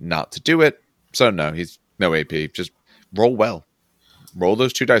worded not to do it. So no, he's no AP. Just roll well, roll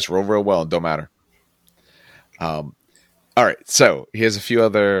those 2 dice, roll real well, and don't matter. All right, so he has a few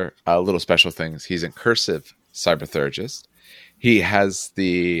other little special things. He's in cursive Cyberthergist. He has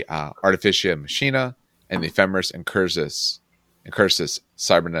the Artificia Machina and the Ephemeris Incursus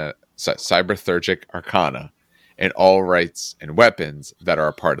Cyberthergic Arcana, and all rights and weapons that are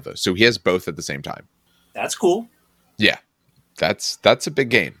a part of those. So he has both at the same time. That's cool. Yeah, that's a big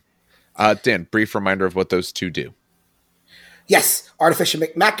game. Dan, brief reminder of what those 2 do. Yes,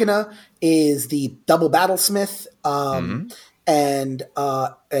 Artificia Machina is the double battlesmith, and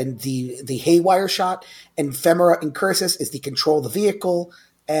the haywire shot. And Ephemera Incursus is the control the vehicle.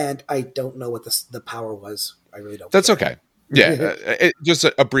 And I don't know what the power was. I really don't. That's okay. Yeah, just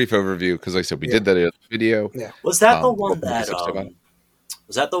a brief overview because, like I said, we did that in the video. Yeah. Was that the one that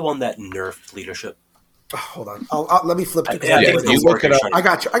nerfed leadership? Oh, hold on. Let me flip it. You look it up. I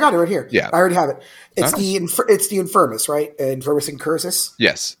got you. I got it right here. Yeah. I already have it. It's the Infirmus, right? Infirmus Incursus.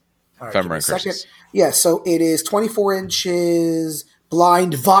 Yes. All right, Incursus. Yeah, so it is 24 inches,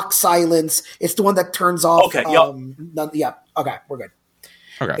 blind, Vox silence. It's the one that turns off. Okay, okay, we're good.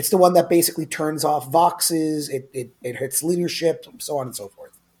 Okay. It's the one that basically turns off Voxes. It hits leadership, so on and so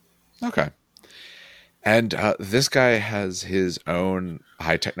forth. Okay. And this guy has his own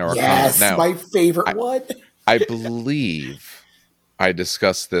high techno arcana. Yes, now, my favorite one. I believe I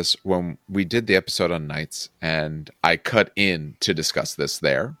discussed this when we did the episode on Knights, and I cut in to discuss this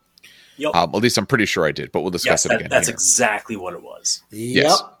there. Yep. At least I'm pretty sure I did, but we'll discuss it again. That's exactly what it was. Yep.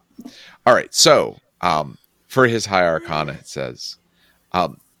 Yes. All right. So for his high arcana, it says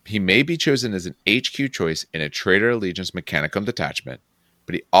he may be chosen as an HQ choice in a Traitor Allegiance Mechanicum detachment,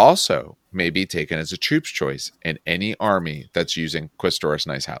 but he also may be taken as a troops choice in any army that's using Questoris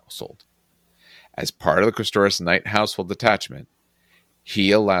Knight household. As part of the Questoris Knight household detachment,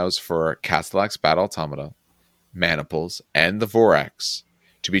 he allows for Castellax Battle Automata, Maniples, and the Vorax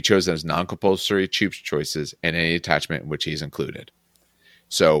to be chosen as non-compulsory troops choices in any attachment in which he's included.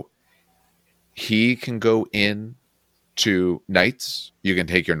 So he can go in to Knights. You can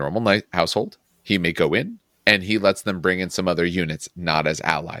take your normal Knight household. He may go in, and he lets them bring in some other units, not as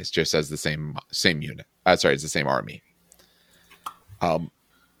allies, just as the same unit. It's the same army. I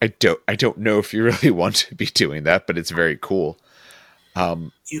don't know if you really want to be doing that, but it's very cool.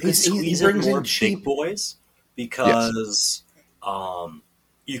 You can squeeze in more big boys because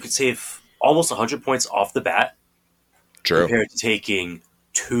you could save almost 100 points off the bat. True. Compared to taking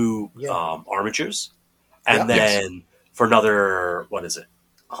 2 armatures, and then for another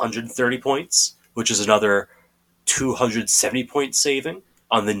 130 points, which is another 270 point saving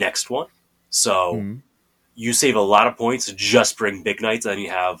on the next one. So you save a lot of points to just bring big knights, and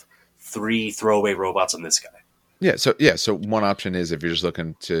you have 3 throwaway robots on this guy. So one option is if you're just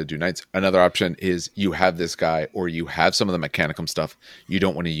looking to do knights. Another option is you have this guy, or you have some of the Mechanicum stuff. You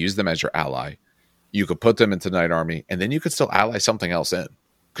don't want to use them as your ally. You could put them into Knight Army, and then you could still ally something else in,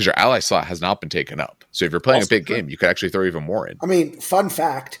 because your ally slot has not been taken up. So if you're playing a big game, you could actually throw even more in. I mean, fun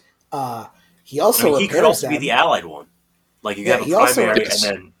fact, He also he could repairs also them. be the allied one. Like you Yeah, have he a also primary repairs-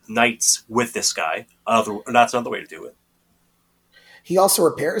 and then knights with this guy. That's another way to do it. He also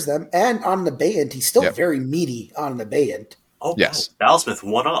repairs them, and on the Bayant, he's still Yep. very meaty on the Bayant. Oh, Yes. wow. Battlesmith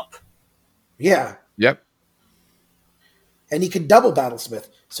 1-up. Yeah, Yep. and he can double Battlesmith,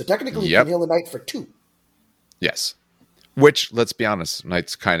 so technically he Yep. can heal a knight for 2. Yes. Which, let's be honest,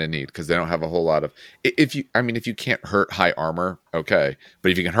 knights kind of need because they don't have a whole lot of. If you can't hurt high armor, okay,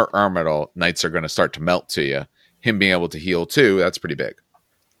 but if you can hurt armor at all, knights are going to start to melt to you. Him being able to heal too, that's pretty big.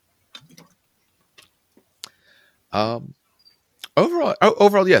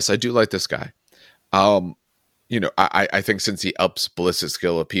 Overall, yes, I do like this guy. I think since he ups ballistic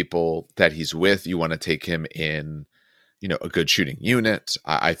skill of people that he's with, you want to take him in, a good shooting unit.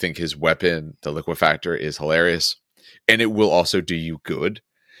 I think his weapon, the Liquefactor, is hilarious, and it will also do you good.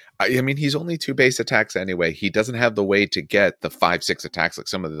 I mean, he's only 2 base attacks anyway. He doesn't have the way to get the 5-6 attacks like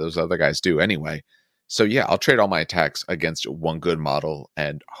some of those other guys do anyway. So yeah, I'll trade all my attacks against one good model,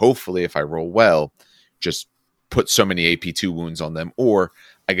 and hopefully, if I roll well, just put so many AP2 wounds on them, or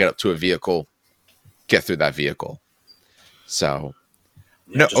I get up to a vehicle, get through that vehicle. So,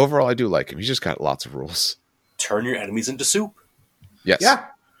 Yeah, overall, I do like him. He's just got lots of rules. turn your enemies into soup. Yes. Yeah,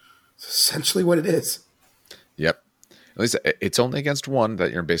 it's essentially what it is. Yep. At least it's only against one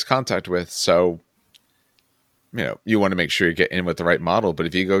that you're in base contact with, so you want to make sure you get in with the right model. But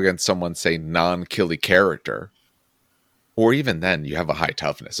if you go against someone, say, non-killy character, or even then, you have a high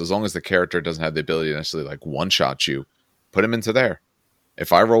toughness. As long as the character doesn't have the ability to necessarily like one-shot you, put him into there.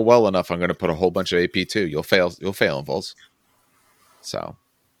 If I roll well enough, I'm going to put a whole bunch of AP too. You'll fail in Vols. So,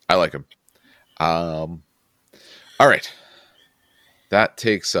 I like him. All right. That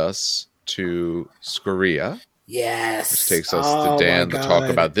takes us to Skoria. Yes. Which takes us Oh to Dan my to talk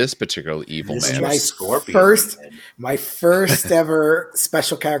God. about this particular evil This is man. my Scorpion. my first ever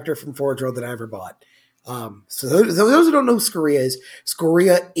special character from Forge World that I ever bought. So those who don't know who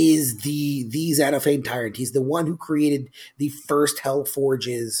Skoria is the Xanafane Tyrant. He's the one who created the first Hell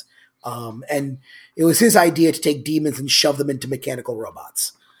Forges. And it was his idea to take demons and shove them into mechanical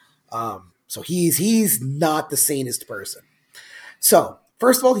robots. So he's not the sanest person. So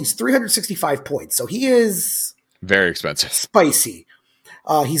first of all, he's 365 points. So he is Very expensive. spicy.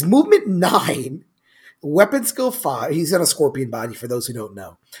 He's movement 9, weapon skill 5. He's in a scorpion body for those who don't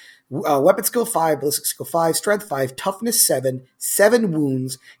know. Weapon skill 5, ballistic skill 5, strength 5, toughness 7, 7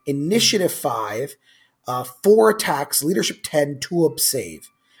 wounds, initiative 5, 4 attacks, leadership 10, 2-up save,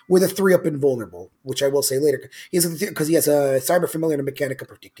 with a 3-up invulnerable, which I will say later because he has a cyber familiar and a mechanica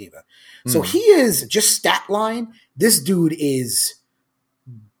protectiva. So he is just stat line. This dude is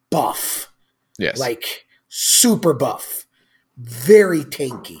buff. Yes. Like super buff, very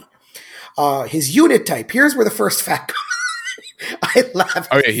tanky. His unit type. Here's where the first fact comes. I laugh.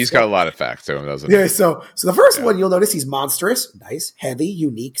 Oh yeah, he's got a lot of facts to him, doesn't he? Yeah. So the first one you'll notice he's monstrous, nice, heavy,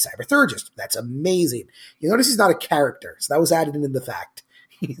 unique, cyberthurgist. That's amazing. You notice he's not a character, so that was added in the fact.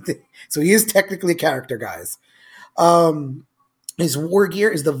 So he is technically a character, guys. His war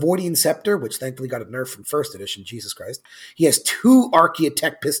gear is the Voidian Scepter, which thankfully got a nerf from first edition. Jesus Christ. He has 2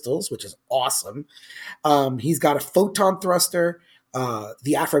 Archaeotech pistols, which is awesome. He's got a photon thruster,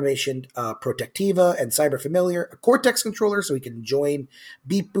 the aforementioned Protectiva and Cyber Familiar, a Cortex controller so he can join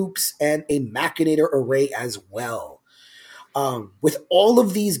beep boops, and a Machinator array as well. With all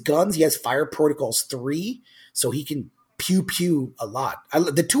of these guns, he has Fire Protocols 3, so he can pew a lot.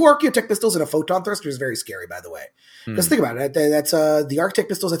 The 2 Archaeotech pistols and a photon thruster is very scary, by the way. Because think about it, that's the Archaeotech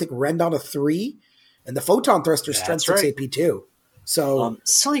pistols I think rend on a 3, and the photon thruster strength 6 right. AP 2. So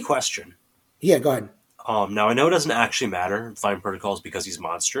Silly question. yeah, go ahead. Now, I know it doesn't actually matter in Fine Protocols because he's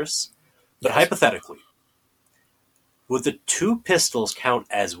monstrous, but hypothetically, would the 2 pistols count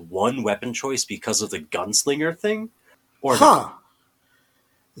as one weapon choice because of the gunslinger thing? Or Huh.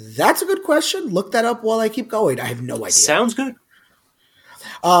 That's a good question. Look that up while I keep going. I have no idea. Sounds good.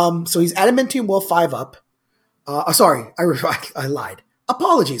 So he's Adamantium Will 5-up. Sorry, I lied.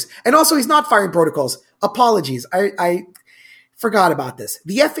 Apologies. And also he's not firing protocols. Apologies. I forgot about this.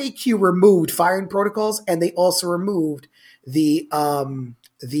 The FAQ removed firing protocols, and they also removed the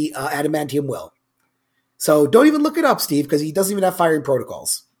Adamantium Will. So don't even look it up, Steve, because he doesn't even have firing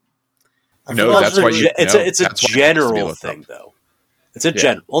protocols. No, that's why you. It's a that's why it has to be general looked thing, up. though. It's a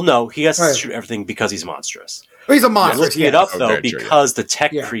general. Well, no, he has to Right. shoot everything because he's monstrous. He's a monster. Looking it up, Oh, though, very true, because the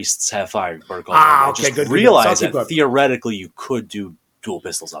tech Yeah. priests have firing protocols. Ah, I okay, just good. realized So I'll keep that going. theoretically you could do dual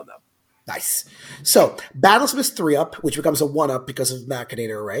pistols on them. Nice. So, Battlesmith 3-up, which becomes a 1-up because of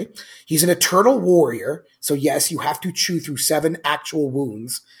Machinator Array. He's an Eternal Warrior. So, yes, you have to chew through 7 actual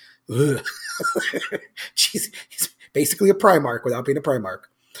wounds. Ugh. Jeez, he's basically a Primarch without being a Primarch.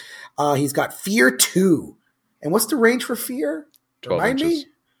 He's got Fear 2. And what's the range for Fear? 12 Remind inches.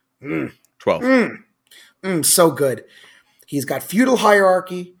 me? 12. So good. He's got Feudal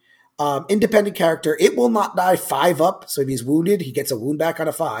Hierarchy, independent character. It will not die 5 up. So if he's wounded, he gets a wound back on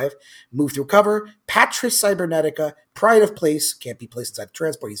a 5. Move through cover. Patris Cybernetica. Pride of Place. Can't be placed inside the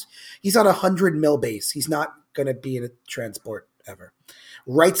transport. He's on a 100 mil base. He's not going to be in a transport ever.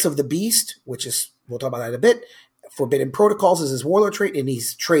 Rights of the Beast, which is, we'll talk about that in a bit. Forbidden Protocols is his warlord trait, and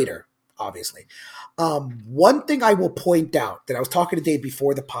he's traitor, obviously. One thing I will point out that I was talking to Dave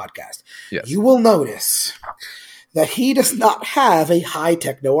before the podcast, Yes. you will notice that he does not have a high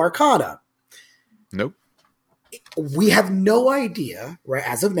techno arcana. Nope. We have no idea, right,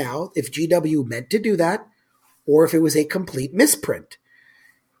 as of now, if GW meant to do that or if it was a complete misprint.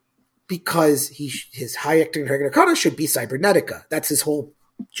 Because his high techno arcana should be Cybernetica. That's his whole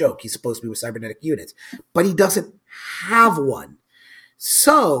joke. He's supposed to be with cybernetic units. But he doesn't have one.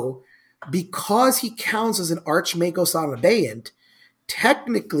 So, because he counts as an Archmagos on Abeyant,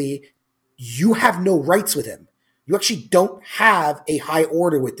 technically, you have no rights with him. You actually don't have a high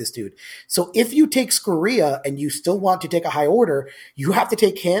order with this dude. So if you take Skoria and you still want to take a high order, you have to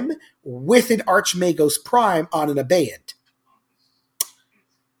take him with an Archmagos Prime on an Abeyant.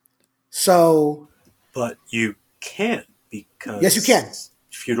 So... But you can't because... Yes, you can.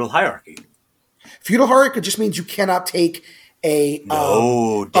 Feudal Hierarchy. Feudal Hierarchy just means you cannot take a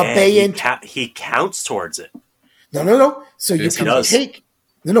Abeyant. He counts towards it. No. So yes, you can take...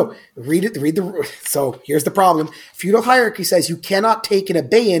 No. Read the... So here's the problem. Feudal Hierarchy says you cannot take an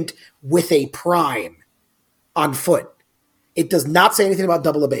Abeyant with a Prime on foot. It does not say anything about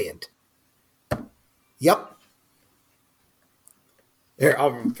double Abeyant. Yep. There,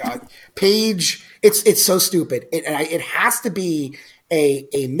 oh God. Page... It's so stupid. It has to be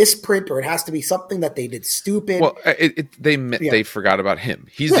a misprint, or it has to be something that they did stupid. Well, they forgot about him.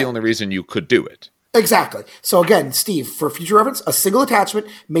 He's the only reason you could do it. Exactly. So again, Steve, for future reference, a single attachment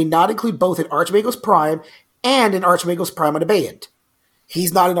may not include both an Archmagos Prime and an Archmagos Prime on Abeyant.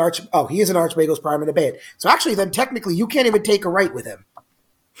 He's not an he is an Archmagos Prime on Abeyant. So actually, then technically, you can't even take a right with him.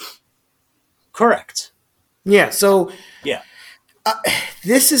 Correct. Yeah. So yeah,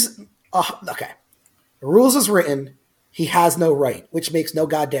 this is okay. The rules is written. He has no right, which makes no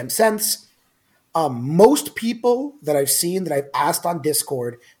goddamn sense. Most people that I've seen, that I've asked on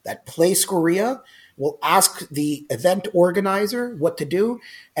Discord that play Skoria, will ask the event organizer what to do,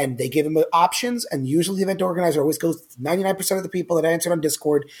 and they give him options, and usually the event organizer always goes, 99% of the people that answered on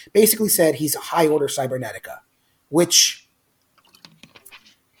Discord basically said he's a high order Cybernetica, which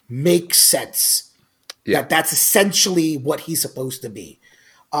makes sense. Yeah. That's essentially what he's supposed to be.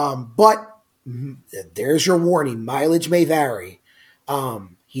 But there's your warning. Mileage may vary.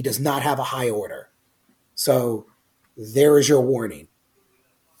 He does not have a high order. So there is your warning.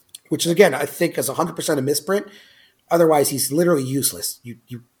 Which is, again, I think is 100% a misprint. Otherwise, he's literally useless.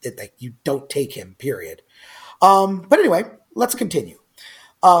 You don't take him, period. But anyway, let's continue.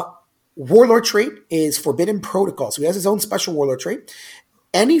 Warlord trait is Forbidden Protocol. So he has his own special Warlord trait.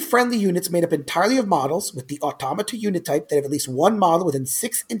 Any friendly units made up entirely of models with the Automata unit type that have at least one model within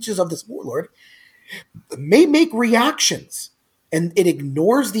 6 inches of this Warlord may make reactions, and it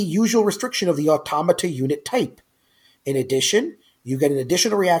ignores the usual restriction of the Automata unit type. In addition, you get an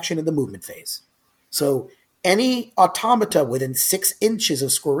additional reaction in the movement phase. So any Automata within 6 inches of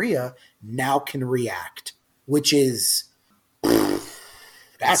Skoria now can react, which is...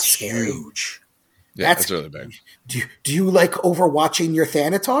 that's scary. Huge. Yeah, that's really big. Do you like overwatching your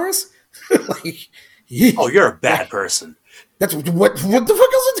Thanatars? Oh, you're a bad person. That's what the fuck is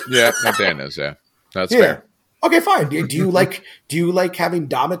it? Yeah, Dan is. Yeah, that's fair. Okay, fine. Do you like having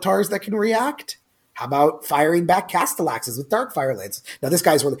Domitars that can react? How about firing back Castellaxes with Dark Fire Lances? Now, this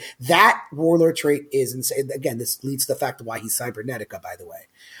guy's that Warlord trait is insane. Again, this leads to the fact of why he's Cybernetica, by the way.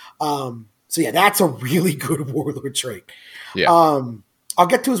 So yeah, that's a really good Warlord trait. Yeah. I'll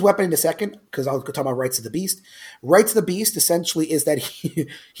get to his weapon in a second because I'll talk about Rights of the Beast. Rights of the Beast essentially is that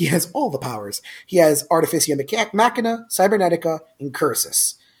he has all the powers. He has Artificia Machina, Cybernetica, and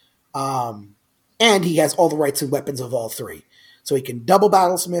Cursus. And he has all the rights and weapons of all three. So he can double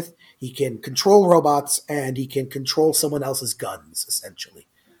Battlesmith, he can control robots, and he can control someone else's guns, essentially,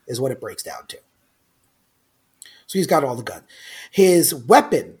 is what it breaks down to. So he's got all the guns. His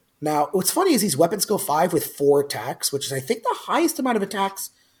weapon... Now, what's funny is these weapons go 5 with 4 attacks, which is, I think, the highest amount of attacks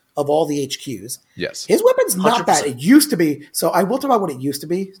of all the HQs. Yes. His weapon's not 100%. bad. It used to be. So I will talk about what it used to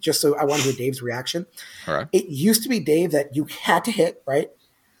be, just so I want to hear Dave's reaction. All right. It used to be, Dave, that you had to hit, right?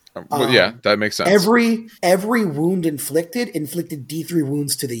 Well, yeah, that makes sense. Every wound inflicted D3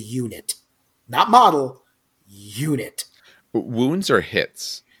 wounds to the unit. Not model, unit. Wounds or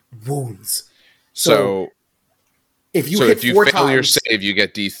hits? wounds. So if you if you four fail your times, save, you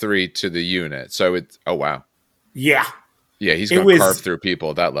get D3 to the unit. So it's wow. Yeah. Yeah, he's going to carve through people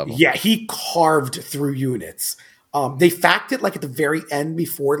at that level. Yeah, he carved through units. They fact it like at the very end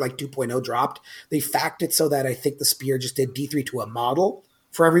before like 2.0 dropped. They fact it so that I think the spear just did D3 to a model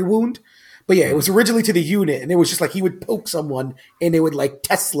for every wound. But yeah, it was originally to the unit, and it was just like he would poke someone and it would like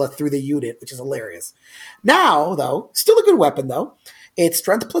Tesla through the unit, which is hilarious. Now, though, still a good weapon, though. It's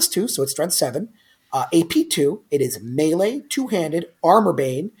strength +2, so it's strength 7. AP 2, it is melee, two-handed, armor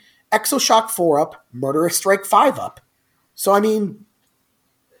bane, exoshock 4 up, murderous strike 5 up. So, I mean,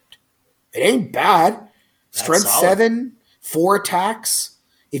 it ain't bad. Strength 7, 4 attacks.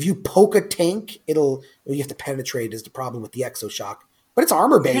 If you poke a tank, you have to penetrate is the problem with the exoshock. But it's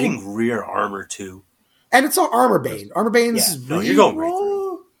armor bane. You're getting rear armor too. And it's all armor bane. Armor bane is you're going right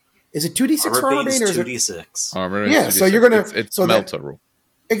through. Is it 2d6 for armor bane? Or is it 2d6? Armor yeah, 2d6. so you're going to... It's Melta rule.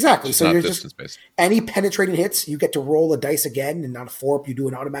 Exactly. It's so you're just based. Any penetrating hits, you get to roll a dice again, and on a 4-up, you do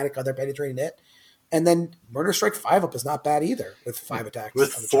an automatic other penetrating hit. And then Murder Strike 5-up is not bad either with 5 attacks.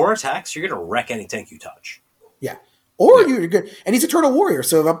 With 4 attacks, you're going to wreck any tank you touch. Yeah. Or you're good. And he's Eternal Warrior.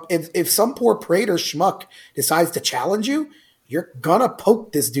 So if some poor Praetor schmuck decides to challenge you, you're going to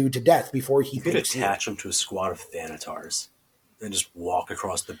poke this dude to death before he You could attach him to a squad of Thanatars and just walk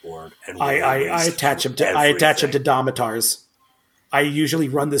across the board. And I attach him to Domitars. I usually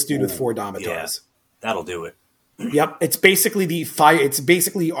run this dude with 4 Domitars. Yeah, that'll do it. Yep, it's basically the fire. It's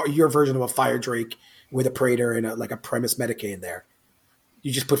basically your version of a Fire Drake with a Praetor and a Premise Medicaid in there.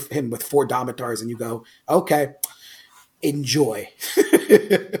 You just put him with 4 Domitars and you go, okay, enjoy.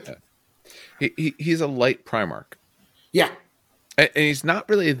 He's a light Primarch. Yeah. And he's not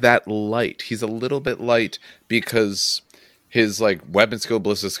really that light. He's a little bit light because his weapon skill,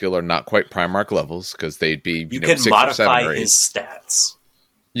 ballistic skill are not quite Primarch levels because they'd be you can 6 modify or 7 his stats.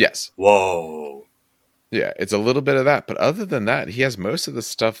 Yes. Whoa. Yeah, it's a little bit of that, but other than that, he has most of the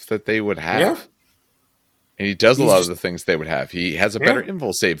stuff that they would have. Yeah. And he does a lot of the things they would have. He has a better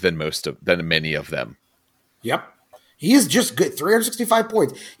invul save than many of them. Yep. He is just good. 365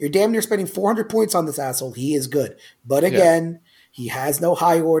 points. You're damn near spending 400 points on this asshole. He is good. But again, he has no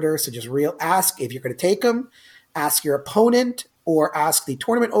high order, so just ask if you're going to take him, ask your opponent, or ask the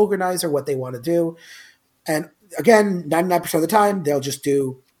tournament organizer what they want to do. And again, 99% of the time, they'll just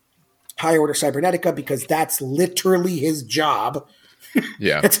do high order Cybernetica because that's literally his job.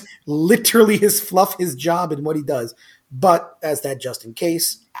 Yeah. That's literally his fluff, his job, and what he does. But as that just in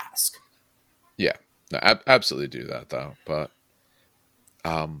case, ask. Yeah. No, absolutely do that, though. But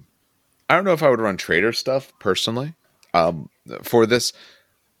I don't know if I would run trader stuff personally for this,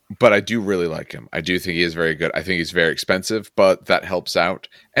 but I do really like him. I do think he is very good. I think he's very expensive, but that helps out.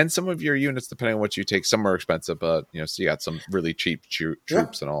 And some of your units, depending on what you take, some are expensive, but so you got some really cheap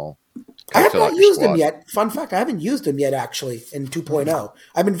troops and all. I have not used him yet. Fun fact, I haven't used him yet, actually, in 2.0.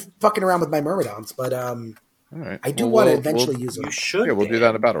 I've been fucking around with my Myrmidons, but all right. I do want to eventually use him. You should. Yeah, we'll do that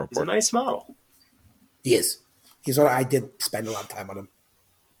in a battle report. He's a nice model. He is. He's what I did spend a lot of time on him.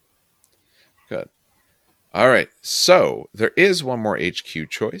 Good. All right. So there is one more HQ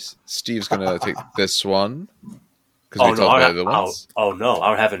choice. Steve's going to take this one. Oh, no. I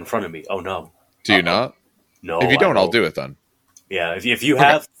don't have it in front of me. Oh, no. Do you not? No. If you don't, I'll do it then. Yeah, if you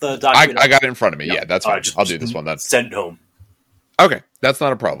have the document. I got it in front of me. Yeah, that's fine. I'll do this one then. Send it home. Okay. That's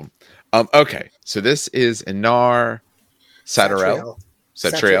not a problem. Okay. So this is Inar Satriel.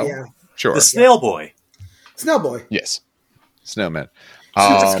 Satriel? Yeah. Sure. The Snail Boy. Snail Boy. Yes. Snowman.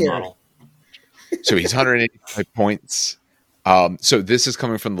 Super scary. So he's 185 points. So this is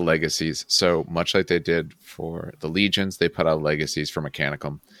coming from the legacies. So much like they did for the Legions, they put out legacies for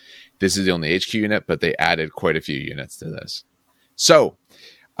Mechanicum. This is the only HQ unit, but they added quite a few units to this. So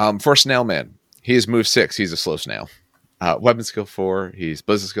for Snailman, he is move 6. He's a slow snail. Weapon skill 4. He's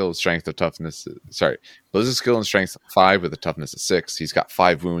Blizzard skill with strength of toughness. Blizzard skill and strength 5 with a toughness of 6. He's got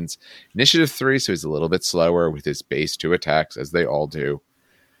 5 wounds. Initiative 3, so he's a little bit slower with his base 2 attacks, as they all do.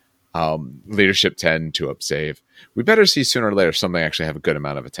 Leadership 10, 2-up save. We better see sooner or later something actually have a good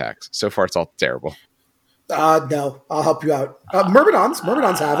amount of attacks. So far, it's all terrible. No, I'll help you out. Myrmidons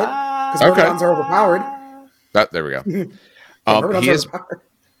have it because Myrmidons are overpowered. There we go.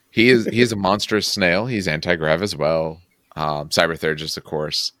 He is a monstrous snail. He's anti-grav as well. Cyberthergist, of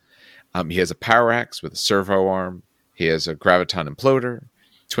course. He has a power axe with a servo arm. He has a graviton imploder,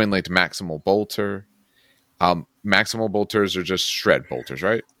 twin-linked maximal bolter. Maximal bolters are just shred bolters,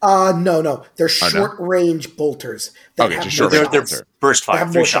 right? No. They're short-range bolters. Okay, just short-range bolter. They're burst fire,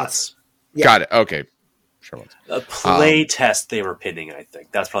 3 shots. Yeah. Got it. Okay. once. A play test they were pinning, I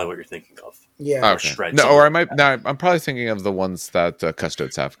think. That's probably what you're thinking of. Yeah. Okay. Shred No, something or I like might. that. No, I'm probably thinking of the ones that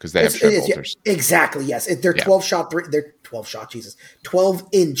Custodes have because they have It shred is, yeah, bolters. exactly, yes. They're Yeah. 12 shot, they're 12 shot, Jesus.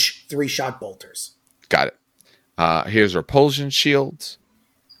 12-inch 3-shot bolters. Got it. Here's Repulsion Shield.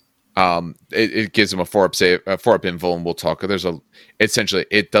 It gives them a 4-up save, a 4-up invul, and we'll talk. Essentially,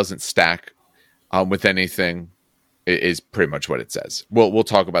 it doesn't stack with anything. It is pretty much what it says. We'll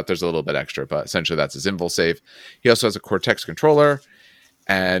talk about. There's a little bit extra, but essentially that's his invul save. He also has a Cortex controller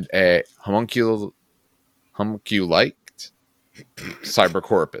and a homunculite cyber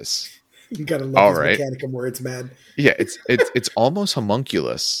corpus. You gotta love All these right. Mechanicum words, man. Yeah, it's almost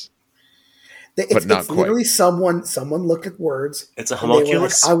homunculus. It's not quite. literally someone looked at words. It's a and they were like,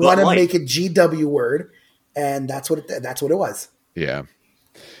 homunculus, I want but to light. make a GW word, and that's what it was. Yeah.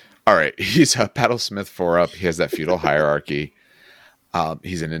 All right. He's a Battlesmith 4-up. He has that feudal hierarchy.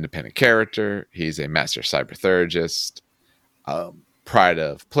 He's an independent character. He's a master cybertheragist. Pride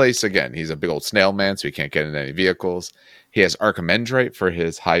of place. Again, he's a big old snail man, so he can't get in any vehicles. He has Archimandrite for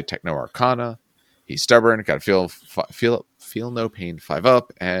his high techno arcana. He's stubborn. Got to feel no pain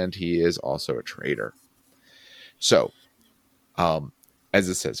 5-up, and he is also a traitor. So, as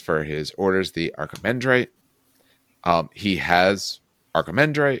it says, for his orders, the Archimandrite, he has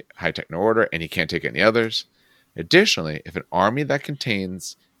Archimandrite, high techno order, and he can't take any others. Additionally, if an army that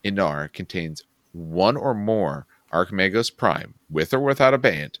contains Inar contains one or more Archimagos Prime, with or without a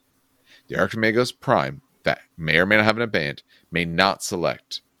band, the Archimagos Prime that may or may not have an abeyant may not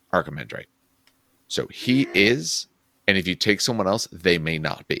select Archimandrite. So he is, and if you take someone else, they may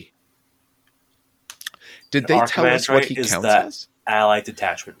not be. Did they tell us what he Archimandrite is counts that as? allied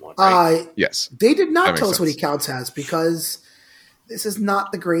detachment one, right? Yes. They did That not makes tell us what he sense. counts as because this is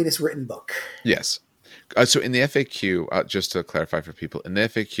not the greatest written book. Yes. So in the FAQ, just to clarify for people, in the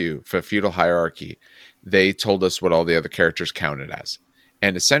FAQ for feudal hierarchy, they told us what all the other characters counted as.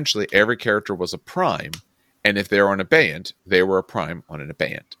 And essentially, every character was a prime. And if they were an abeyant, they were a prime on an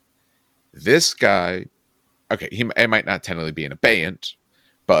abeyant. This guy, okay, he might not technically be an abeyant,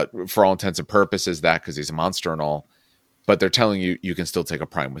 but for all intents and purposes, that because he's a monster and all. But they're telling you you can still take a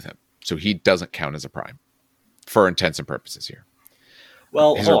prime with him. So he doesn't count as a prime for intents and purposes here.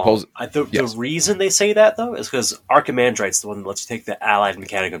 Well, His hold on. Yes. The reason they say that, though, is because Archimandrite's the one that lets you take the allied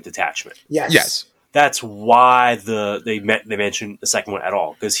Mechanicum detachment. Yes. Yes. That's why they mentioned the second one at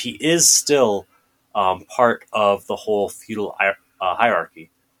all, because he is still part of the whole feudal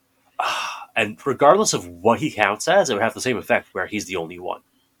hierarchy. And regardless of what he counts as, it would have the same effect where he's the only one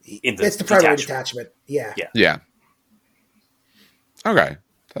in the It's the primary detachment. detachment. Yeah. Yeah. Okay.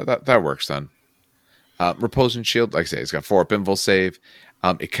 That works then. Repulsion Shield, like I say, it's got 4-up invul save.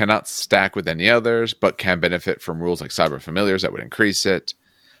 It cannot stack with any others, but can benefit from rules like Cyber Familiars that would increase it.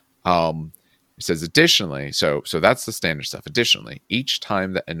 It says additionally, so that's the standard stuff. Additionally, each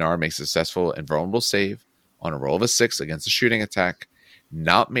time that Inar makes a successful and vulnerable save on a roll of a 6 against a shooting attack,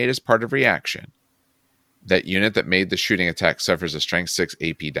 not made as part of reaction, that unit that made the shooting attack suffers a Strength 6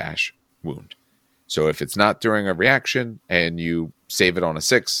 AP dash wound. So if it's not during a reaction and you save it on a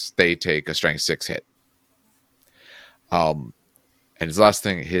 6, they take a Strength 6 hit. And his last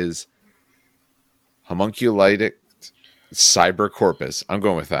thing, his homunculitic cyber corpus. I'm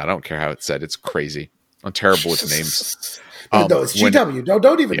going with that. I don't care how it's said. It's crazy. I'm terrible with names. No, it's GW.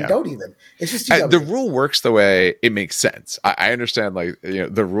 Don't even. It's just GW. The rule works the way it makes sense. I understand, like,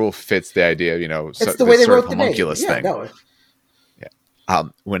 the rule fits the idea. It's the way they wrote the name. homunculus Yeah, thing.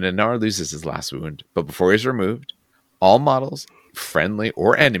 no. When Inar loses his last wound, but before he's removed, all models, friendly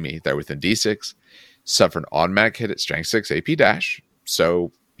or enemy, that are within D6, suffer an automatic hit at Strength 6 AP dash,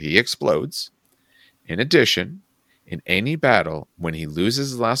 so he explodes. In addition, in any battle, when he loses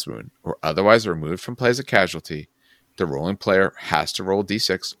his last wound or otherwise removed from play as a casualty, the rolling player has to roll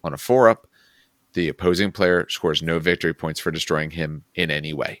D6 on a 4-up. The opposing player scores no victory points for destroying him in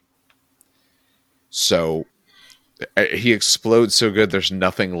any way. So he explodes so good, there's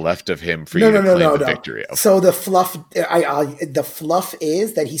nothing left of him for you to claim the victory of. So the fluff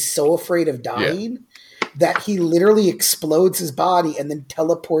is that he's so afraid of dying that he literally explodes his body and then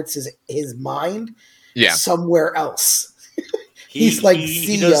teleports his mind somewhere else. He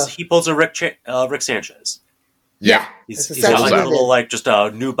pulls a Rick Sanchez. Yeah. He's got like a little just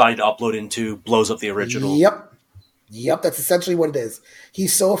a new body to upload into, blows up the original. Yep, that's essentially what it is.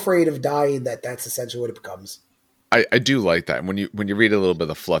 He's so afraid of dying that's essentially what it becomes. I do like that. And when you read a little bit of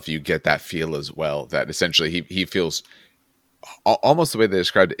the fluff, you get that feel as well, that essentially he feels almost the way they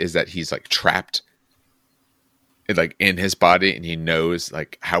described it is that he's like trapped like in his body, and he knows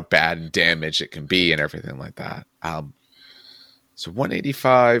like how bad and damaged it can be and everything like that. So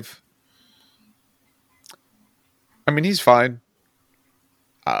 185. I mean, he's fine.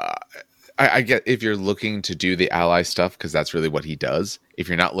 I get if you're looking to do the ally stuff because that's really what he does. If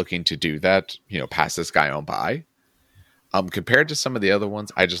you're not looking to do that, pass this guy on by. Compared to some of the other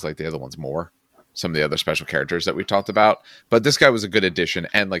ones, I just like the other ones more. Some of the other special characters that we talked about, but this guy was a good addition.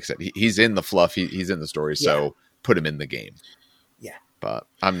 And like I said, he's in the fluff. He's in the story, so put him in the game. Yeah, but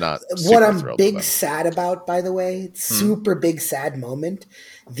I'm not. What I'm big sad about, by the way, super big sad moment.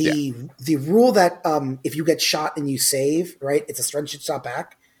 The rule that if you get shot and you save, right, it's a strength shot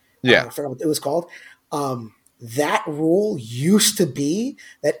back. Yeah, I forgot what it was called. That rule used to be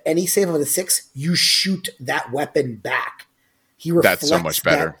that any save of a 6, you shoot that weapon back. That's so much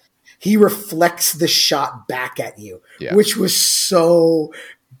better. He reflects the shot back at you, which was so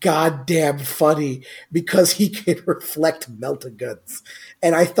goddamn funny because he can reflect melted guns.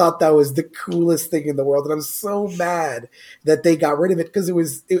 And I thought that was the coolest thing in the world. And I'm so mad that they got rid of it because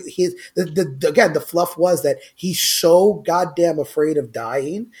again, the fluff was that he's so goddamn afraid of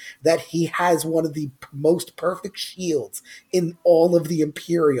dying that he has one of the most perfect shields in all of the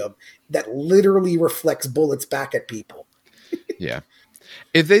Imperium that literally reflects bullets back at people. Yeah.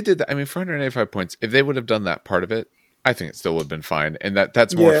 If they did that, I mean, for 185 points, if they would have done that part of it, I think it still would have been fine. And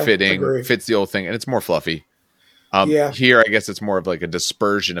that's more fitting, fits the old thing, and it's more fluffy. Here, I guess it's more of like a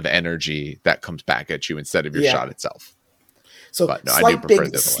dispersion of energy that comes back at you instead of your shot itself. So but no, I do prefer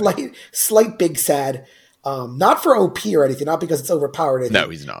the slight big sad. Not for OP or anything, not because it's overpowered. No,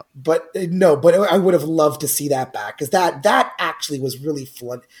 he's not. But I would have loved to see that back because that actually was really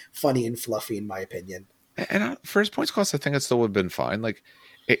funny and fluffy in my opinion. And for his points cost, I think it still would have been fine. Like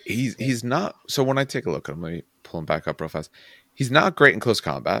he's not. So when I take a look at him, let me pull him back up real fast. He's not great in close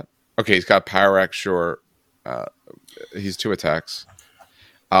combat. Okay, he's got power axe, sure. He's 2 attacks.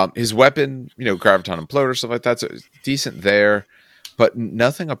 His weapon, graviton imploder, stuff like that's decent there, but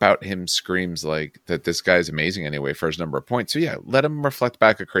nothing about him screams like that. This guy's amazing anyway for his number of points. So yeah, let him reflect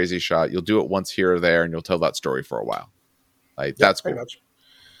back a crazy shot. You'll do it once here or there, and you'll tell that story for a while. Like that's cool. Much.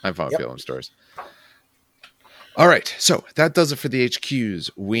 I'm fine with feeling stories. All right, so that does it for the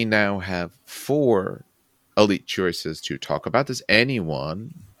HQs. We now have 4 elite choices to talk about. Does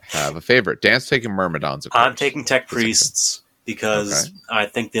anyone have a favorite? Dan's taking Myrmidons. I'm taking Tech Priests because I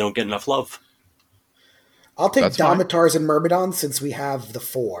think they don't get enough love. I'll take Domitars and Myrmidons since we have the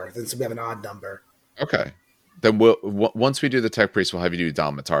 4, since we have an odd number. Okay. Then once we do the Tech Priests, we'll have you do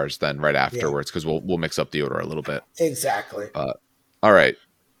Domitars then right afterwards because we'll mix up the order a little bit. Exactly. All right.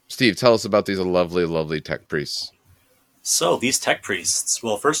 Steve, tell us about these lovely, lovely Tech Priests. So these Tech Priests,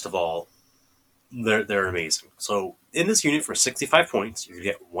 well, first of all, they're amazing. So in this unit for 65 points, you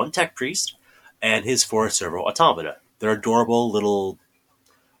get 1 Tech Priest and his 4 Servo Automata. They're adorable, little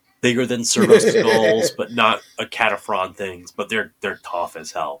bigger than Servo skulls, but not a Cataphren things, but they're tough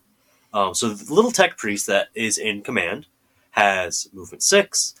as hell. So the little Tech Priest that is in command has movement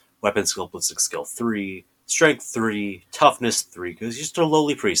 6, weapon skill ballistic skill 3, strength 3, toughness 3, because he's just a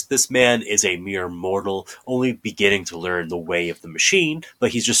lowly priest. This man is a mere mortal, only beginning to learn the way of the machine,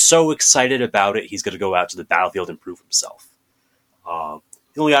 but he's just so excited about it, he's going to go out to the battlefield and prove himself.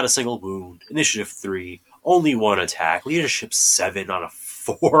 He only got a single wound, initiative 3, only 1 attack, leadership 7 on a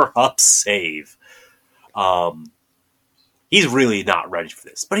 4-up save. He's really not ready for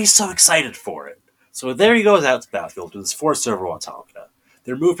this, but he's so excited for it. So there he goes out to the battlefield with his 4 Servo Automata.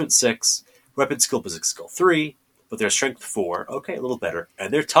 Their movement 6, weapon skill ballistic skill 3, but their strength 4, okay, a little better,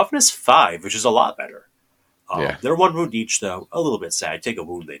 and their toughness 5, which is a lot better. They're 1 wound each, though, a little bit sad. Take a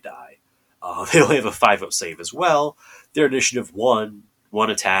wound, they die. They only have a 5-up save as well. Their initiative 1, 1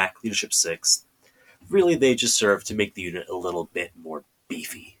 attack, leadership 6. Really, they just serve to make the unit a little bit more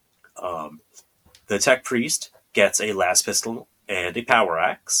beefy. The Tech Priest gets a Las Pistol and a Power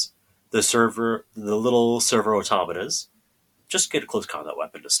Axe. The little Servo Automatas just get a close combat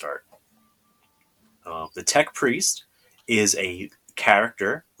weapon to start. The Tech Priest is a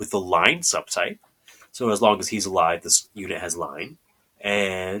character with the line subtype, so as long as he's alive, this unit has line.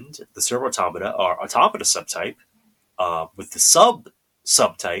 And the Servo Automata are Automata subtype, with the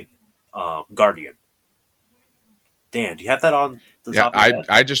subtype Guardian. Dan, do you have that on the top of your head?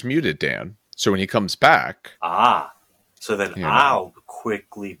 I just muted Dan, so when he comes back... So then I'll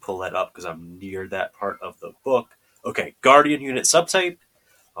quickly pull that up because I'm near that part of the book. Okay, Guardian unit subtype.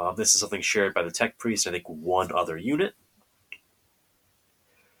 This is something shared by the Tech Priest, I think 1 other unit.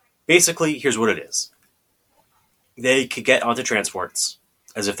 Basically, here's what it is. They could get onto transports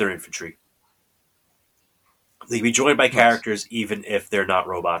as if they're infantry. They can be joined by characters even if they're not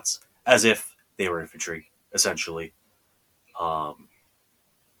robots, as if they were infantry, essentially.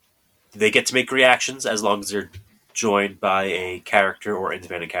 They get to make reactions as long as they're joined by a character or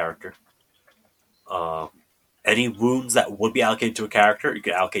independent character. Any wounds that would be allocated to a character, you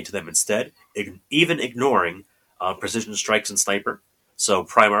can allocate to them instead, even ignoring precision strikes and sniper. So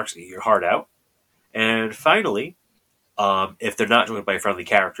Primarchs get your heart out. And finally, if they're not joined by a friendly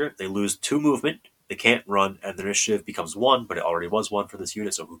character, they lose 2 movement, they can't run, and their initiative becomes 1, but it already was 1 for this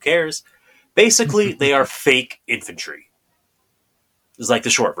unit, so who cares? Basically, they are fake infantry. It's like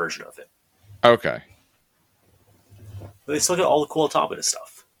the short version of it. Okay. But they still get all the cool automata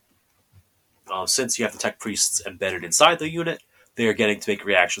stuff. Since you have the tech priests embedded inside the unit, they are getting to make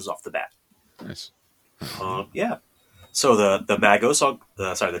reactions off the bat. Nice. Yeah. So the Magos,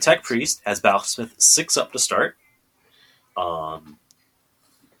 the tech priest has Battlesmith 6 up to start.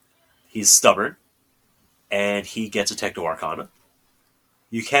 He's stubborn, and he gets a Techno Arcana.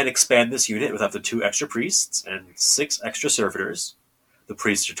 You can expand this unit with up to 2 extra priests and 6 extra servitors. The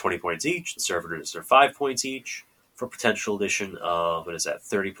priests are 20 points each. The servitors are 5 points each. For potential addition of,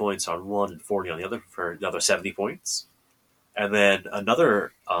 30 points on one and 40 on the other for another 70 points. And then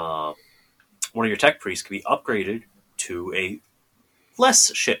another, one of your tech priests can be upgraded to a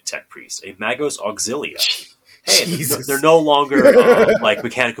less shit tech priest, a Magos Auxilia. Hey, they're no longer like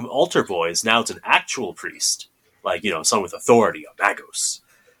Mechanicum Altar Boys. Now it's an actual priest, like, someone with authority, a Magos.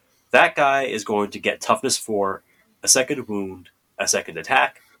 That guy is going to get toughness 4, a second wound, a second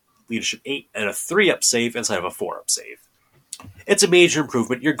attack, leadership 8, and a 3-up save instead of a 4-up save. It's a major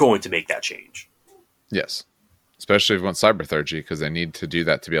improvement. You're going to make that change. Yes. Especially if you want Cybertheurgy, because they need to do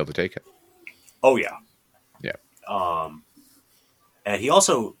that to be able to take it. Oh, yeah. Yeah. And he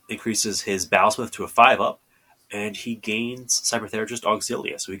also increases his Battlesmith to a 5-up, and he gains Cybertheurgist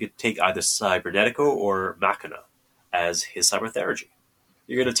Auxilia, so he could take either Cybernetico or Machina as his Cybertheurgy.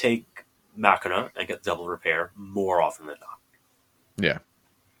 You're going to take Machina and get double repair more often than not. Yeah.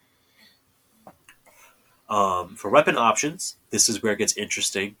 For weapon options, this is where it gets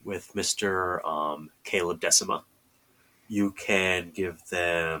interesting with Mr. Caleb Decima. You can give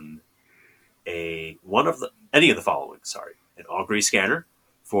them any of the following. An Augury Scanner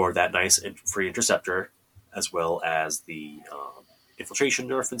for that nice free interceptor, as well as the infiltration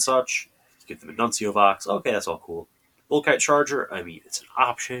nerf and such. Give them a Nuncio Vox. Okay, that's all cool. Volkite Charger. It's an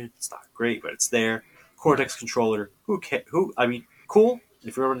option. It's not great, but it's there. Cortex Controller. Cool.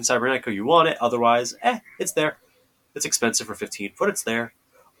 If you're running Cybernetica, you want it. Otherwise, it's there. It's expensive for 15, but it's there.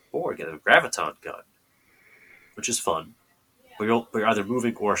 Or get a Graviton gun, which is fun. But you're either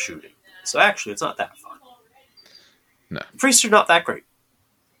moving or shooting. So actually, it's not that fun. No. Priests are not that great.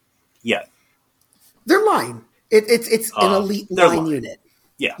 Yet. They're line. It's an elite line unit.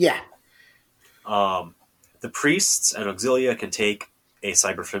 Yeah. Yeah. The priests and Auxilia can take a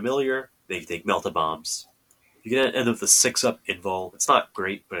Cyber Familiar. They can take Melta Bombs. You can end up with a 6-up invul. It's not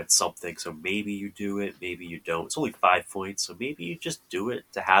great, but it's something. So maybe you do it, maybe you don't. It's only 5 points, so maybe you just do it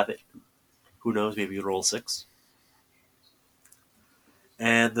to have it. Who knows? Maybe you roll 6.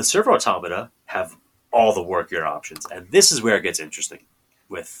 And the Servo Automata have all the wargear options, and this is where it gets interesting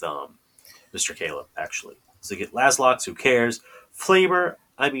with Mr. Caleb, actually. So you get Laslox, who cares? Flamer,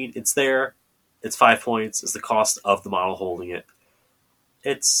 it's there. It's 5 points. It's the cost of the model holding it.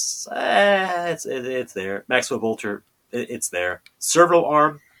 It's there. Maxwell Bolter, it's there. Servo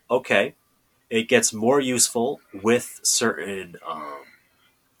Arm, okay. It gets more useful with certain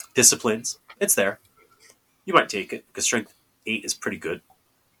disciplines. It's there. You might take it, because Strength 8 is pretty good.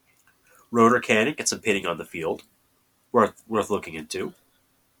 Rotor Cannon gets some pitting on the field. Worth looking into.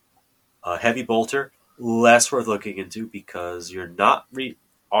 Heavy Bolter, less worth looking into, because you're not...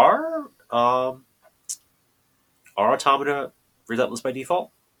 Are Automata Relentless by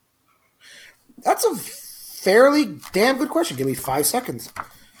default? That's a fairly damn good question. Give me 5 seconds.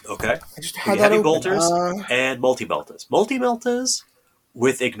 Okay. I just had heavy that bolters and multi-meltas. Multi-meltas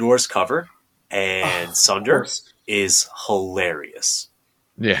with Ignores Cover and Sunder is hilarious.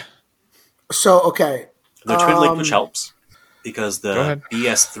 Yeah. So, okay. The Twin Link, which helps, because the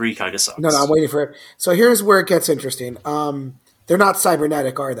BS3 kind of sucks. No, I'm waiting for it. So here's where it gets interesting. They're not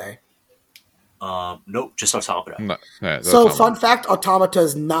cybernetic, are they? Nope, just Automata. No, so, fun fact, Automata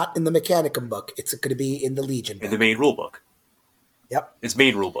is not in the Mechanicum book. It's going to be in the Legion book. In the main rulebook. Yep. It's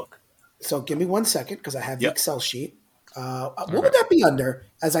main rulebook. So give me 1 second, because I have the Excel sheet. What would that be under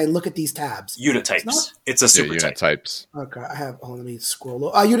as I look at these tabs? Unit types. It's a super unit type. types. Okay, I have. Let me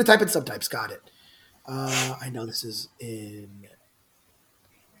scroll. Unit type and subtypes. Got it. I know this is in.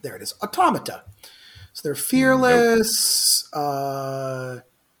 There it is. Automata. So they're fearless. Nope.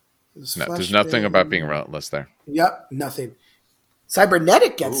 There's nothing about being relentless there. Yep, nothing.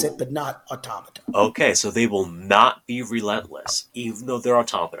 Cybernetic gets it, but not Automata. Okay, so they will not be relentless, even though they're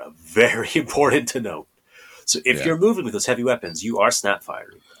Automata. Very important to note. So if you're moving with those heavy weapons, you are snap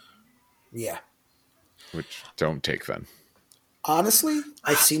firing. Yeah. which don't take then. Honestly,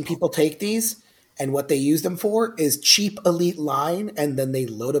 I've seen people take these, and what they use them for is cheap elite line, and then they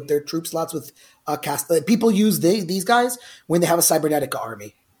load up their troop slots with people use these guys when they have a Cybernetica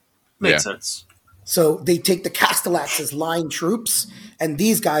army. Makes sense. So they take the Castellax as line troops, and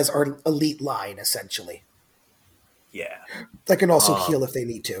these guys are elite line, essentially. Yeah. That can also heal if they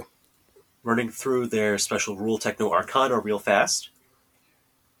need to. Running through their special rule Techno Arcana real fast.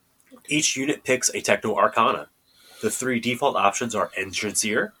 Each unit picks a Techno Arcana. The 3 default options are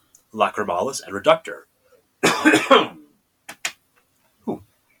Engineer, Lacrimalis, and Reductor.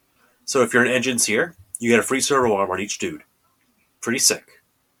 So if you're an Engineer, you get a free servo arm on each dude. Pretty sick.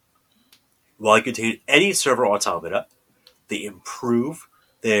 While you contain any servo automata, they improve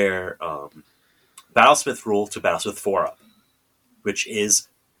their Battlesmith rule to Battlesmith 4-up, which is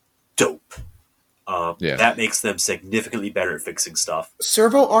dope. That makes them significantly better at fixing stuff.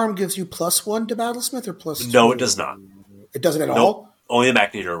 Servo arm gives you +1 to Battlesmith or +2? No, it does not. It doesn't at all? Only the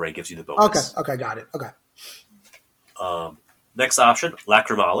Magneto array gives you the bonus. Okay, got it. Okay. Next option,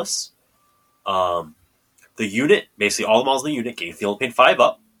 Lacrimalis. The unit, basically all the models in the unit, gain Field Pain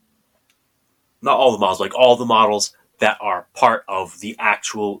 5-up. Not all the models, like all the models that are part of the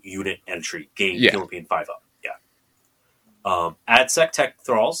actual unit entry gain Field Pain 5-up. Yeah. AdSec Tech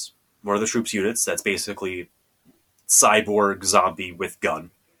Thralls, one of the troops units that's basically cyborg zombie with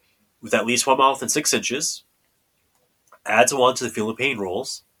gun, with at least 1 mile within 6 inches, adds 1 to the Field of Pain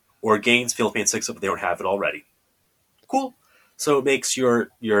rolls, or gains Field Pain 6 up if they don't have it already. Cool. So it makes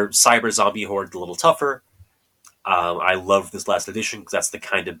your cyber zombie horde a little tougher. I love this last edition because that's the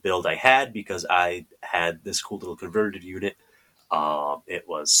kind of build I had, because I had this cool little converted unit. It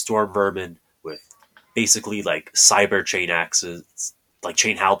was Storm Vermin with basically like cyber chain axes, like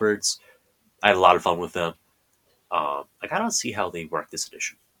chain halberds. I had a lot of fun with them. I gotta see how they work this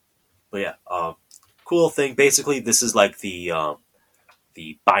edition. But yeah, cool thing. Basically, this is like the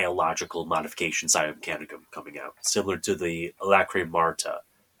biological modification side of Mechanicum coming out, similar to the Lacrimae Marta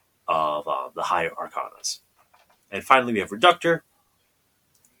of the higher Arcanas. And finally, we have Reductor.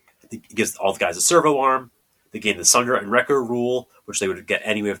 It gives all the guys a servo arm. They gain the Sunder and Wrecker rule, which they would get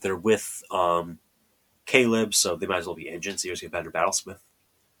anyway if they're with Caleb, so they might as well be engines, so you just get better Battlesmith.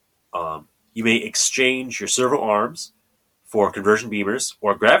 You may exchange your servo arms for conversion beamers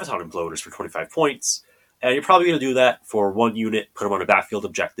or graviton imploders for 25 points, and you're probably going to do that for 1 unit, put them on a backfield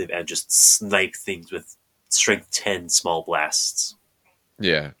objective, and just snipe things with strength 10 small blasts.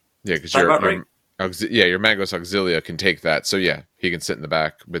 Yeah, because your Magos Auxilia can take that, so yeah, he can sit in the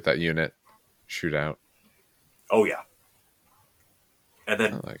back with that unit, shoot out. Oh yeah. And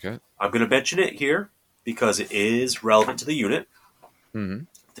then I like it. I'm going to mention it here because it is relevant to the unit. Mm-hmm.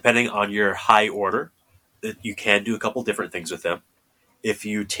 Depending on your high order, you can do a couple different things with them. If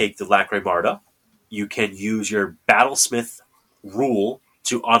you take the Lacrimae Marta, you can use your Battlesmith rule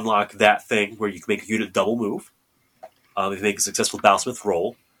to unlock that thing where you can make a unit double move. If you make a successful Battlesmith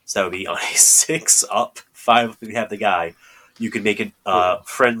roll, so that would be on a 6-up, 5 if you have the guy, you can make a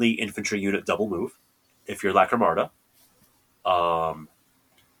friendly infantry unit double move if you're Lacrimae Marta.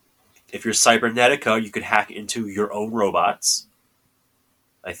 If you're Cybernetica, you could hack into your own robots.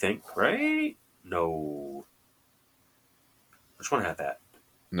 I think, right? No. Which one had that?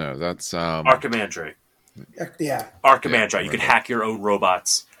 No, that's Archimandrite. Yeah. Archimandrite. You can hack your own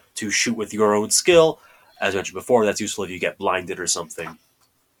robots to shoot with your own skill. As I mentioned before, that's useful if you get blinded or something.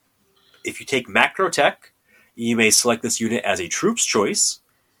 If you take Macrotech, you may select this unit as a troop's choice.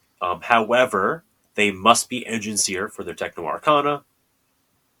 However, they must be Engineer for their Techno Arcana.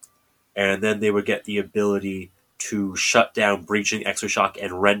 And then they would get the ability to shut down Breaching, Exoshock,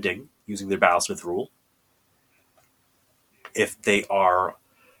 and Rending using their Battlesmith rule. If they are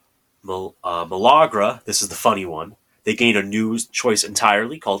Malagra, this is the funny one, they gain a new choice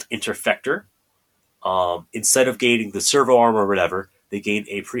entirely called Interfector. Instead of gaining the servo arm or whatever, they gain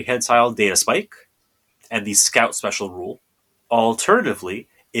a prehensile data spike and the Scout special rule. Alternatively,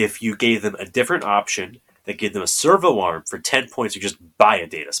 if you gave them a different option that gave them a servo arm for 10 points, you just buy a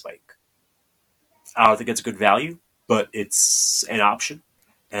data spike. I don't think it's a good value, but it's an option.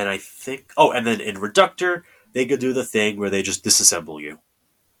 And I think... Oh, and then in Reductor, they could do the thing where they just disassemble you.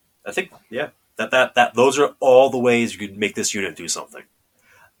 I think, yeah, that those are all the ways you could make this unit do something.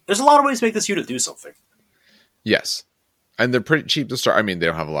 There's a lot of ways to make this unit do something. Yes. And they're pretty cheap to start. I mean, they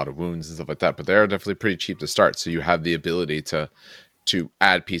don't have a lot of wounds and stuff like that, but they're definitely pretty cheap to start. So you have the ability to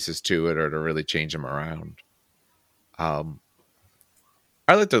add pieces to it or to really change them around.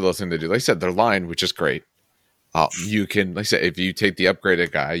 I like their little thing they do. Like I said, their line, which is great. You can, like I said, if you take the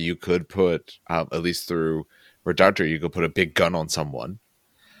upgraded guy, you could put, at least through Reductor, you could put a big gun on someone.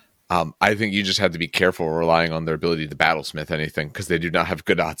 I think you just have to be careful relying on their ability to battlesmith anything because they do not have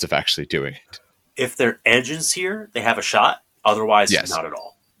good odds of actually doing it. If they're engines here, they have a shot. Otherwise, Yes. not at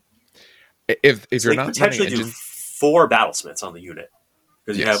all. If So you're they not potentially running do engine, 4 battlesmiths on the unit.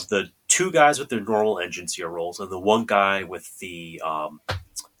 Because you Yes. have the 2 guys with their normal engine seer rolls and the 1 guy with the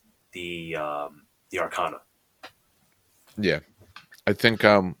Arcana. yeah, I think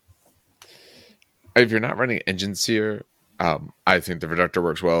if you're not running engine seer, I think the reductor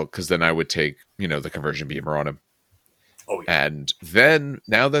works well because then I would take the conversion beamer on him. Oh yeah. And then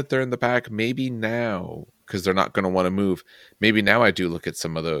now that they're in the pack, maybe now because they're not going to want to move. Maybe now I do look at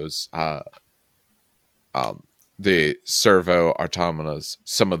some of those the servo automatas,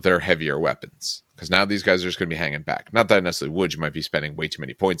 some of their heavier weapons, because now these guys are just going to be hanging back. Not that I necessarily would. You might be spending way too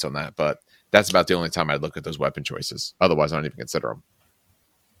many points on that, but that's about the only time I'd look at those weapon choices. Otherwise, I don't even consider them.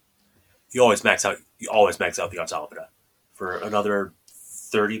 You always max out the automata. For another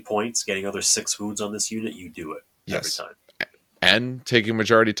 30 points, getting another 6 wounds on this unit, you do it Yes. every time. And taking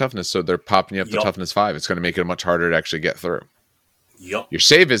majority toughness, so they're popping you up to Yup. toughness 5. It's going to make it much harder to actually get through. Yup. Your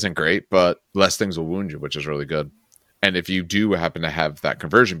save isn't great, but less things will wound you, which is really good. And if you do happen to have that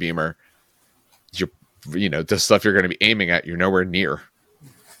conversion beamer, the stuff you're going to be aiming at, you're nowhere near.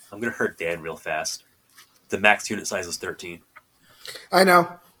 I'm going to hurt Dan real fast. The max unit size is 13. I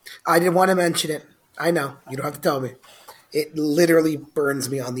know. I didn't want to mention it. I know. You don't have to tell me. It literally burns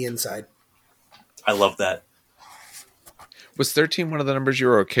me on the inside. I love that. Was 13 one of the numbers you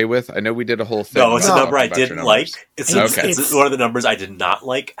were okay with? I know we did a whole thing. No, it's a No. number I about your didn't numbers. like. It's It's- one of the numbers I did not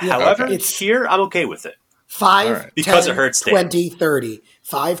like. Yeah, However, okay. here I'm okay with it. 5, All right. Because 10, it hurts Dan. 20, 30.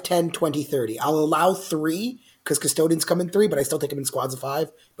 5, 10, 20, 30. I'll allow 3 because custodians come in 3, but I still take them in squads of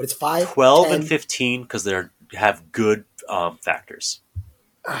 5. But it's 5, 12 10, and 15 because they have good factors.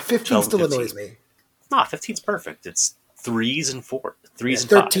 15 12 and still 15. annoys me. Nah, 15's perfect. It's 3s and 3s and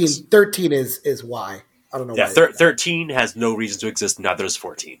 13, 5s. 13 is why. I don't know Yeah, why. 13 has no reason to exist. Neither does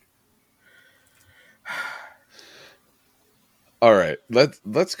 14. All right,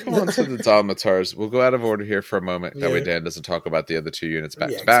 let's go on to the Damatars. We'll go out of order here for a moment. That way Yeah. Dan doesn't talk about the other 2 units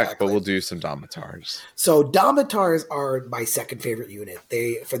back Yeah, to back, exactly. but we'll do some Damatars. So Damatars are my second favorite unit.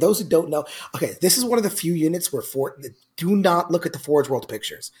 For those who don't know, okay, this is one of the few units where do not look at the Forge World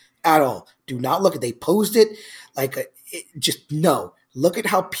pictures at all. Do not look at. They posed it just no. Look at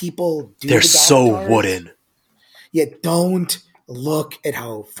how people do. They're the so Damatars. wooden. Yeah, don't look at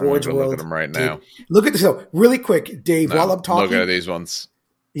how Forge even World. look at them right did- now. Look at this. So really quick, Dave. No, while I'm talking, look at these ones.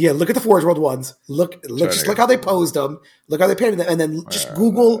 yeah, look at the Forge World ones. Look, to just get look how they posed them. Look how they painted them, and then just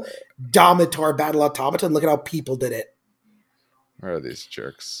Google Damatar Battle Automata and look at how people did it. Where are these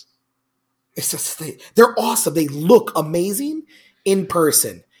jerks? It's just they're awesome. They look amazing in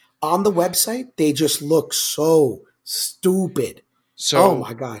person. On the website, they just look so stupid. So, Oh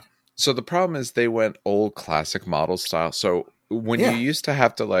my god! so the problem is they went old classic model style. So when Yeah. you used to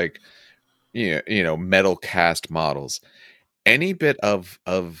have to metal cast models, any bit of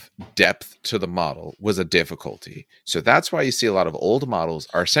depth to the model was a difficulty. So that's why you see a lot of old models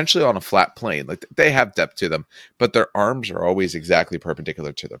are essentially on a flat plane. Like they have depth to them, but their arms are always exactly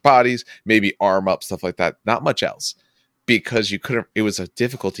perpendicular to their bodies, maybe arm up, stuff like that. Not much else. Because it was a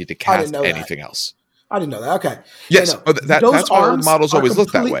difficulty to cast know that. anything else. I didn't know that. Okay. Yes, I know. that's why old models are always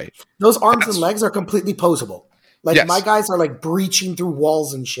look that complete- way. Those arms and legs are completely posable. Like Yes. my guys are like breaching through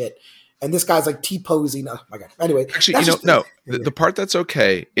walls and shit, and this guy's like T-posing. Oh my god! Anyway, Actually, that's just- the part that's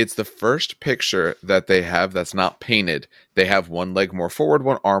okay, it's the first picture that they have that's not painted. They have one leg more forward,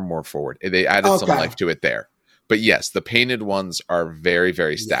 one arm more forward. They added some Okay. life to it there. But yes, the painted ones are very,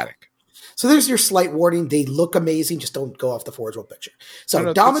 very static. So there's your slight warning. They look amazing. Just don't go off the Forge World picture. So No, no,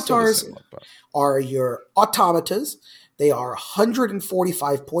 it's still the Damatars same look, but- are your automatas. They are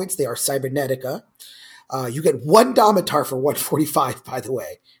 145 points. They are cybernetica. You get one Damatar for 145, by the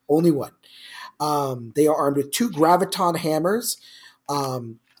way. Only one. They are armed with 2 Graviton hammers.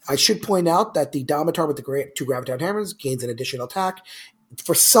 I should point out that the Damatar with the 2 Graviton hammers gains an additional attack.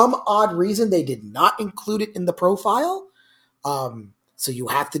 For some odd reason, they did not include it in the profile. So you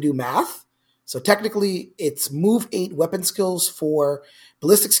have to do math. So technically, it's move 8, weapon skills 4,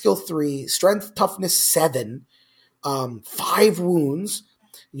 ballistic skill 3, strength toughness 7, 5 wounds.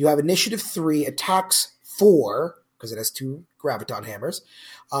 You have initiative 3, attacks 4 because it has 2 graviton hammers,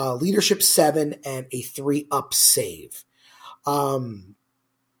 leadership 7, and a 3-up save.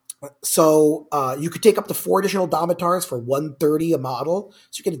 So you could take up to 4 additional Damatars for 130 a model.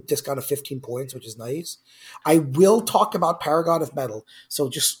 So you get a discount of 15 points, which is nice. I will talk about Paragon of Metal. So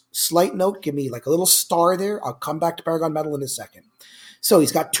just slight note, give me like a little star there. I'll come back to Paragon Metal in a second. So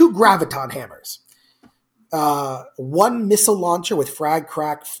he's got 2 Graviton hammers. One missile launcher with frag,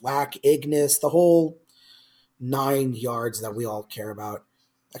 crack, flak, Ignis, the whole 9 yards that we all care about.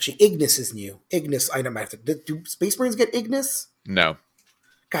 Actually, Ignis is new. Ignis item after. Do Space Marines get Ignis? No.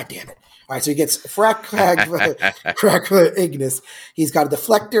 God damn it. All right, so he gets crack, Ignis. He's got a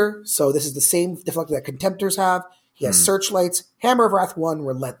deflector, so this is the same deflector that Contemptors have. He has searchlights, Hammer of Wrath 1,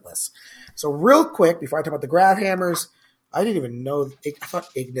 Relentless. So real quick, before I talk about the Grav Hammers, I didn't even know. I thought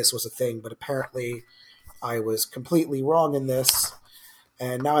Ignis was a thing, but apparently I was completely wrong in this.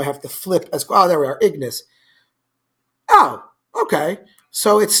 And now I have to flip as well. Oh, there we are, Ignis. Oh, okay.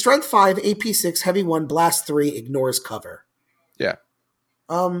 So it's Strength 5, AP 6, Heavy 1, Blast 3, Ignores Cover. Yeah.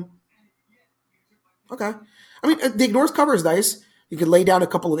 Okay. I mean, the Ignores Cover is nice. You can lay down a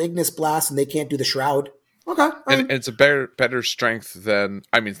couple of Ignis blasts and they can't do the Shroud. Okay. And it's a better strength than,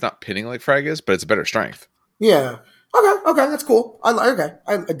 I mean, it's not pinning like Frag is, but it's a better strength. Yeah. Okay, that's cool. I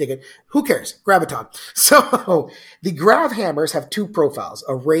dig it. Who cares? Graviton. So the Grav Hammers have 2 profiles,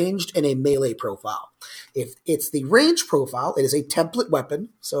 a ranged and a melee profile. If it's the ranged profile, it is a template weapon,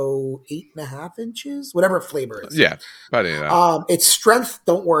 so 8.5 inches, whatever flavor is. Yeah, about 8.5. Its strength,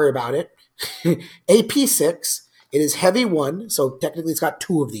 don't worry about it. AP 6. It is heavy 1, so technically it's got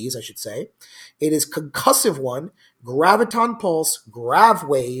 2 of these, I should say. It is concussive 1, Graviton Pulse, Grav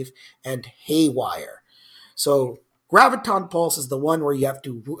Wave, and Haywire. So Graviton Pulse is the one where you have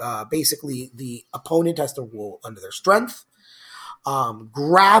to basically the opponent has to roll under their strength.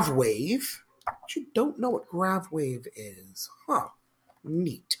 Grav Wave. You don't know what Grav Wave is, huh?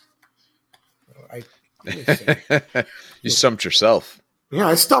 Neat. You stumped yourself. Yeah,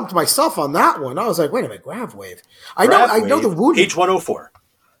 I stumped myself on that one. I was like, wait a minute, Grav Wave. I know the wound. Page 104.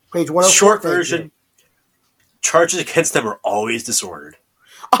 Page 104. Short version. Charges against them are always disordered.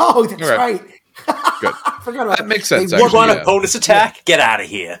 Oh, that's right. Good. I forgot about that. Makes sense. You want opponent's attack? Get out of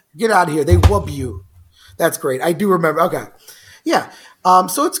here. Get out of here. They whoop you. That's great. I do remember. Okay. Yeah.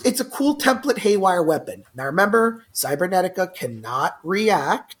 So it's a cool template Haywire weapon. Now remember, Cybernetica cannot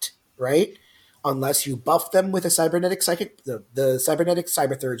react, right? Unless you buff them with a cybernetic psychic, the cybernetic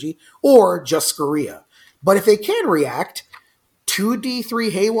cyberthurgy, or just Skoria. But if they can react,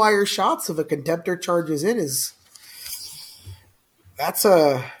 2d3 Haywire shots if a Contemptor charges in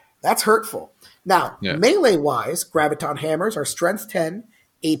that's hurtful. Now, melee-wise, Graviton Hammers are Strength 10,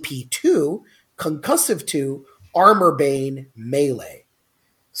 AP 2, Concussive 2, Armor Bane, Melee.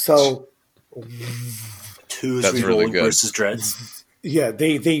 So 2's rerolling versus Dreads. Yeah,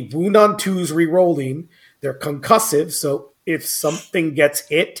 they wound on 2s rerolling. They're concussive, so if something gets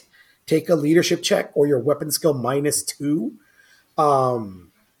hit, take a leadership check or your weapon skill -2.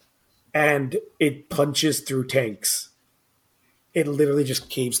 And it punches through tanks. It literally just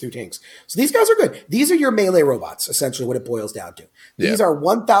caves through tanks. So these guys are good. These are your melee robots, essentially what it boils down to. These are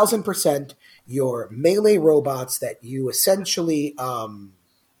 1,000% your melee robots that you essentially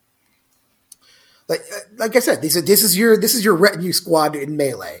like I said, this is your retinue squad in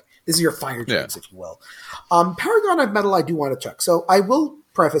melee. This is your fire trains, if you will. Paragon of Metal I do want to check. So I will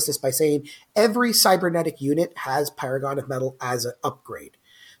preface this by saying every cybernetic unit has Paragon of Metal as an upgrade.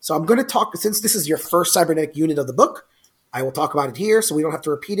 So I'm going to talk, since this is your first cybernetic unit of the book, I will talk about it here so we don't have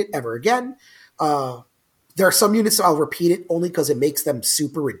to repeat it ever again. There are some units I'll repeat it only because it makes them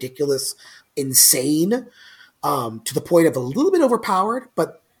super ridiculous, insane, to the point of a little bit overpowered,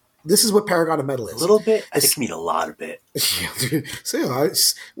 but this is what Paragon of Metal is. A little bit? I think you mean a lot of bit. So,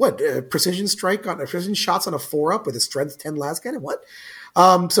 precision strike on precision shots on a 4-up with a strength 10 last cannon? What?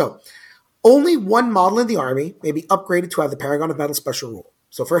 So only one model in the army may be upgraded to have the Paragon of Metal special rule.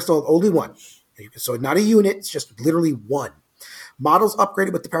 So first of all, only one. So not a unit, it's just literally one. Models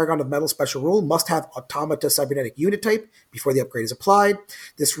upgraded with the Paragon of Metal special rule must have Automata cybernetic unit type before the upgrade is applied.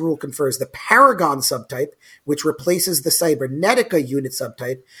 This rule confers the Paragon subtype, which replaces the Cybernetica unit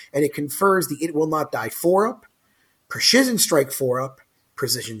subtype, and it confers the It Will Not Die 4-up, Precision Strike 4-up,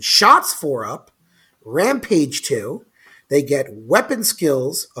 Precision Shots 4-up, Rampage 2. They get weapon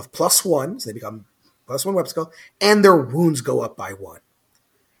skills of +1, so they become +1 weapon skill, and their wounds go up by 1.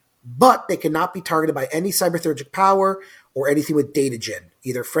 But they cannot be targeted by any cyberthurgic power or anything with data gen,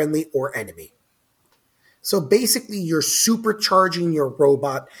 either friendly or enemy. So basically, you're supercharging your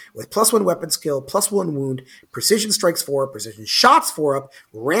robot with +1 weapon skill, +1 wound, precision strikes 4, precision shots 4-up,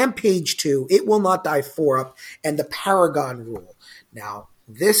 rampage 2, it will not die 4-up, and the Paragon rule. Now,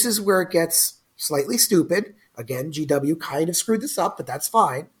 this is where it gets slightly stupid. Again, GW kind of screwed this up, but that's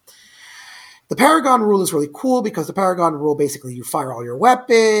fine. The Paragon rule is really cool because the Paragon rule, basically you fire all your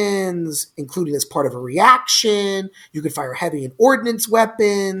weapons, including as part of a reaction. You can fire heavy and ordnance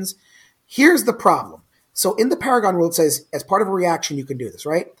weapons. Here's the problem. So in the Paragon rule, it says as part of a reaction, you can do this,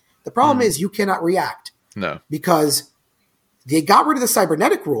 right? The problem is you cannot react. No. because they got rid of the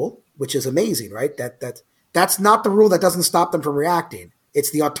cybernetic rule, which is amazing, right? That's not the rule that doesn't stop them from reacting.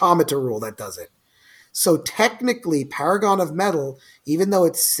 It's the automata rule that does it. So technically, Paragon of Metal, even though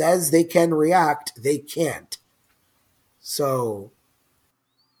it says they can react, they can't. So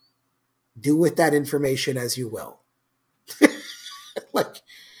do with that information as you will. Like,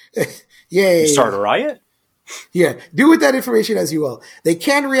 yay. You start a riot? Yeah, do with that information as you will. They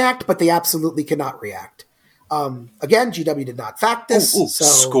can react, but they absolutely cannot react. Again, GW did not fact this. So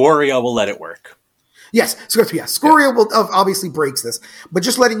Scoria will let it work. yes, Scoria will obviously breaks this, but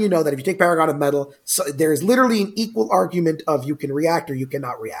just letting you know that if you take Paragon of Metal, so there's literally an equal argument of you can react or you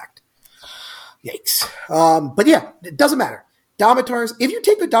cannot react. Yikes! But yeah, it doesn't matter. Domitars. If you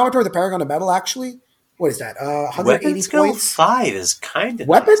take the Domitar, the Paragon of Metal, actually, what is that? 180 Weapon skill points. 5 is kind of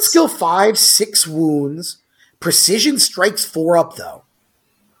Weapon nice. skill 5, 6 wounds. Precision strikes 4 up though.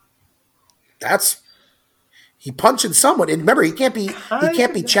 That's he punching someone, and remember he can't be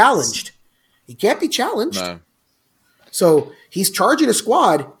Nice. challenged. He can't be challenged. No. So he's charging a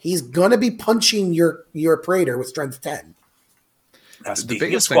squad. He's gonna be punching your Praetor with strength 10. Now, The speaking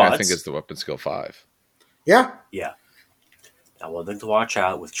biggest of thing squads, I think is the weapon skill 5. Yeah. yeah. Now, one thing to watch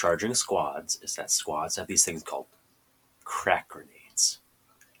out with charging squads is that squads have these things called crack grenades.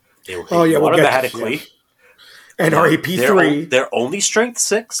 They will hit Oh, yeah, you we'll get automatically. this, And RAP 3. They're only strength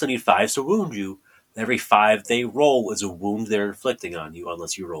 6. They need 5s to wound you. Every 5 they roll is a wound they're inflicting on you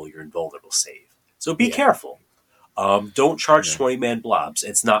unless you roll your invulnerable save. So be careful. Don't charge 20-man blobs.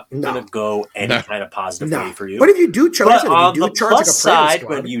 It's not going to go any kind of positive way for you. But if you do charge, But on the charge plus like a Praetor side,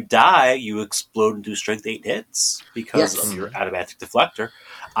 squad, when you die, you explode and do strength 8 hits because Yes. of your automatic deflector.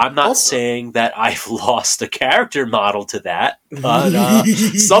 I'm not Also- saying that I've lost a character model to that, but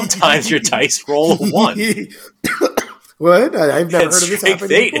sometimes your dice roll a 1. What? I've never And heard of this strength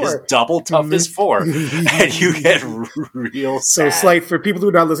happening 8 before. is double toughness 4, and you get real So, sad. Slight, for people who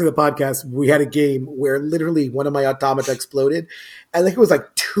are not listening to the podcast, we had a game where literally one of my automata exploded. I think it was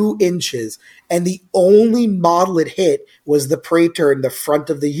like 2 inches, and the only model it hit was the Praetor in the front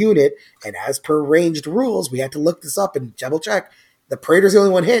of the unit. And as per ranged rules, we had to look this up and double check. The Praetor's the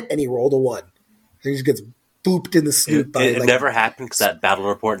only one hit, and he rolled a 1. So he just gets booped in the snoot by It like, never happened because that battle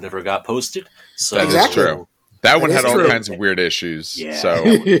report never got posted. So That is Exactly. true. That one is had all true. kinds of weird issues. Yeah. So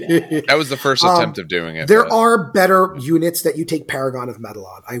that was the first attempt of doing it. There but- are better units that you take Paragon of Metal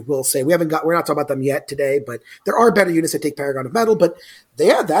on. I will say we're not talking about them yet today, but there are better units that take Paragon of Metal. But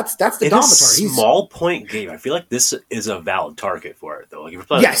yeah, that's the in a Domitar. He's small point game, I feel like this is a valid target for it, though. Like if you're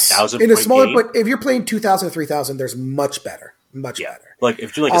playing yes, like 1,000 in a point smaller. game, But if you're playing 2,000 or 3,000, there's much better. yeah. Like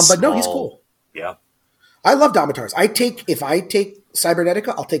if you're like a But small, no, he's cool. Yeah, I love Domitars. If I take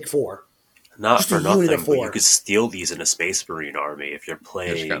Cybernetica, I'll take 4. not Just for a unit nothing, of but you 4. could steal these in a Space Marine army if you're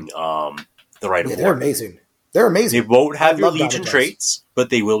playing can. the Right Yeah, of they're War. amazing. They're amazing. They won't have I your love Legion Domitars. traits, but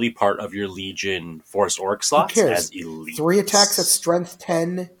they will be part of your Legion Force Orc slots cares? as elite. 3 attacks at Strength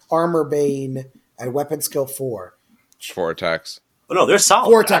 10, Armor Bane, and Weapon Skill 4. 4 attacks. Oh, no, they're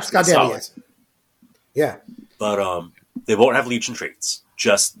solid. 4 attacks, They're goddamn solid. yes. Yeah. But they won't have Legion traits.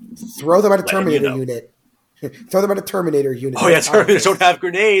 Just Throw them at a Letting you Terminator know. unit. Throw them at a Terminator unit. oh that yeah, has power Terminators fists. don't have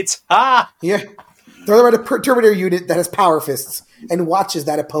grenades. Ah, Yeah. Throw them at a Terminator unit that has power fists and watches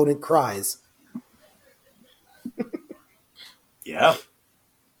that opponent cries. yeah.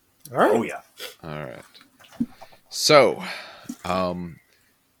 All right. Oh yeah. All right. So,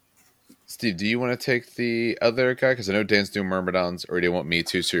 Steve, do you want to take the other guy? Because I know Dan's doing Myrmidons, or do you want me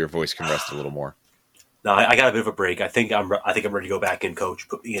to so your voice can rest a little more? No, I got a bit of a break. I think I'm ready to go back in, Coach.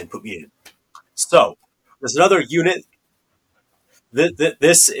 Put me in. So there's another unit.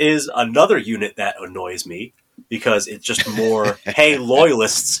 This is another unit that annoys me because it's just more. Hey,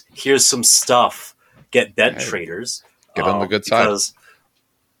 loyalists, here's some stuff. Get bed Hey, traders. get on the good side. Because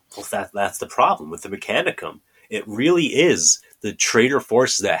well, that's the problem with the Mechanicum. It really is the trader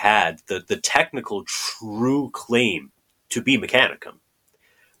forces that had the technical true claim to be Mechanicum.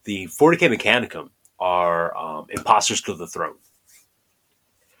 The 40k Mechanicum are imposters to the throne.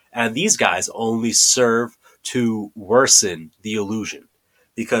 And these guys only serve to worsen the illusion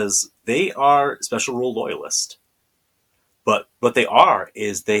because they are special rule loyalist. But what they are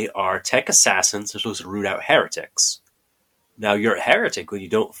is they are tech assassins. They're supposed to root out heretics. Now, you're a heretic when you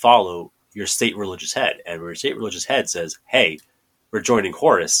don't follow your state religious head. And when your state religious head says, hey, we're joining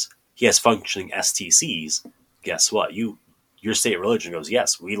Horus, he has functioning STCs, guess what? Your state religion goes,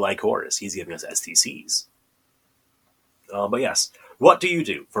 yes, we like Horus. He's giving us STCs. But yes, what do you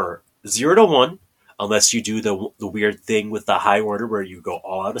do? For 0 to 1, unless you do the weird thing with the high order where you go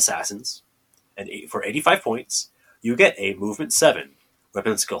all out assassins, and for 85 points, you get a movement 7,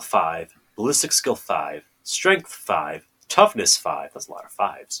 weapon skill 5, ballistic skill 5, strength 5, toughness 5. That's a lot of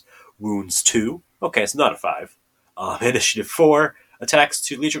 5s. Wounds 2. Okay, it's not a 5. Initiative 4. Attacks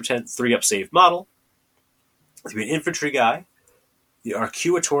to leadership 10, 3-up save model. To be an infantry guy, the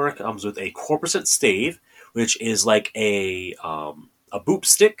Arcuator comes with a 4% stave, which is like a boop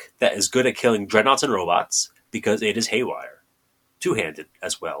stick that is good at killing dreadnoughts and robots because it is haywire. Two-handed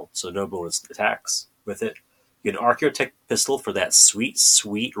as well, so no bonus attacks with it. You get an Archaeotech pistol for that sweet,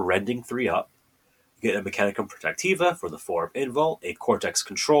 sweet rending 3-up. You get a Mechanicum Protectiva for the 4-up invul, a Cortex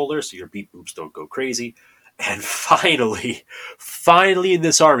controller so your beat boops don't go crazy. And finally in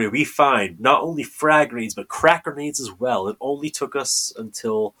this army, we find not only frag grenades, but crack grenades as well. It only took us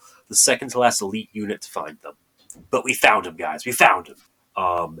until the second to last elite unit to find them. But we found him, guys. We found him.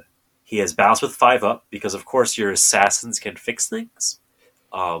 He has Balance with 5-up, because of course your assassins can fix things.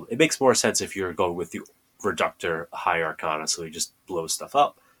 It makes more sense if you're going with the Reductor High Arcana, so he just blows stuff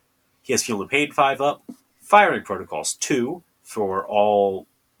up. He has Fuel and Pain 5-up. Firing Protocols 2 for all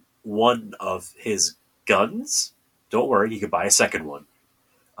one of his guns. Don't worry, you can buy a second one.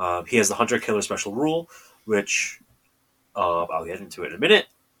 He has the Hunter-Killer special rule, which I'll get into it in a minute.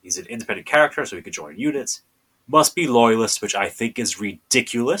 He's an independent character, so he can join units. Must be Loyalist, which I think is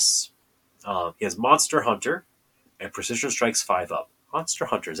ridiculous. He has Monster Hunter and Precision Strikes 5-up. Monster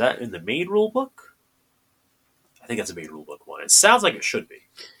Hunter, is that in the main rulebook? I think that's a main rulebook one. It sounds like it should be.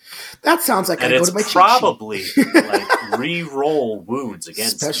 That sounds like and I go to my it's probably like re-roll wounds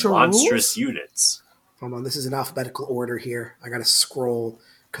against Special monstrous rules? Units. Hold on, this is in alphabetical order here. I gotta scroll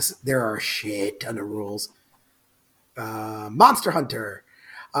because there are a shit ton of rules. Monster Hunter.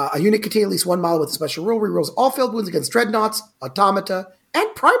 A unit containing at least one model with a special rule rerolls all failed wounds against dreadnoughts, automata, and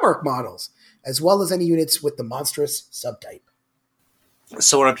Primarch models, as well as any units with the monstrous subtype.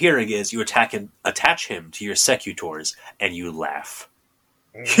 So what I'm hearing is you attach him to your Secutors, and you laugh.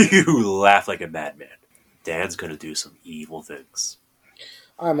 You laugh like a madman. Dan's gonna do some evil things.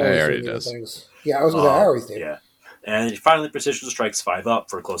 I'm always doing evil things. Yeah, I was going to always do. Yeah. And finally, Precision Strikes 5-up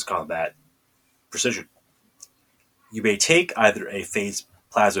for close combat precision. You may take either a phase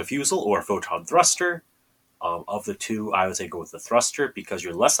plasma fusel or a photon thruster. Of the two, I would say go with the thruster because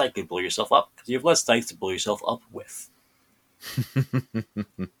you're less likely to blow yourself up because you have less dice to blow yourself up with.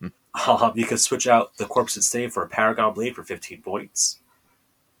 You can switch out the Corpse and Stave for a Paragon Blade for 15 points.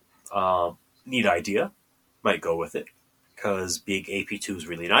 Neat idea. Might go with it because being AP2 is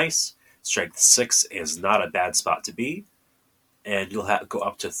really nice. Strength 6 is not a bad spot to be. And you'll go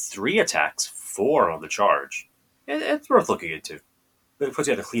up to 3 attacks, 4 on the charge. It's worth looking into. It puts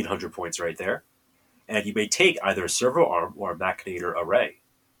you at a clean 100 points right there. And you may take either a servo arm or a Machinator array.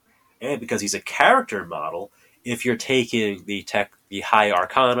 And because he's a character model, if you're taking the high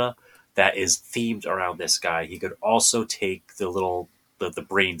arcana that is themed around this guy, he could also take the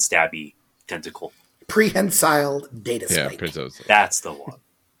brain stabby tentacle. Prehensile data spike. Yeah, that's the one.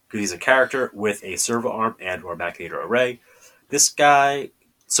 Because he's a character with a servo arm and or Machinator array. This guy,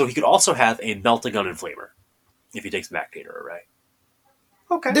 so he could also have a melting gun and flamer if he takes the Machinator array.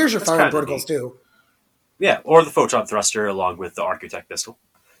 Okay, there's your firing protocols too. Yeah, or the photon thruster along with the Archaeotech pistol.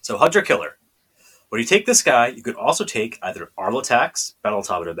 So Hunter Killer. When you take this guy, you could also take either Arlatax, Battle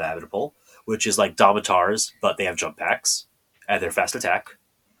Automata Maniple, which is like Domitars, but they have jump packs, and they're fast attack.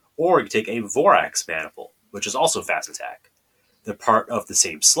 Or you can take a Vorax Maniple, which is also fast attack. They're part of the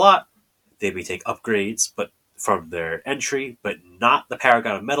same slot. They may take upgrades but from their entry, but not the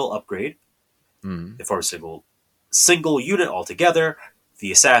Paragon of Metal upgrade. They form a single unit altogether.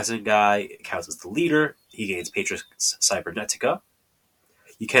 The assassin guy counts as the leader. He gains Patris Cybernetica.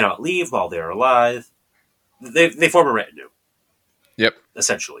 You cannot leave while they're alive. They form a retinue. Yep.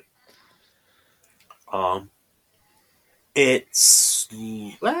 Essentially. It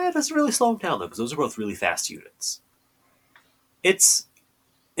doesn't really slow them down, though, because those are both really fast units. It's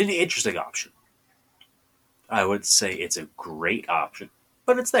an interesting option. I would say it's a great option,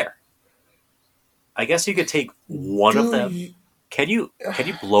 but it's there. I guess you could take one of them. Can you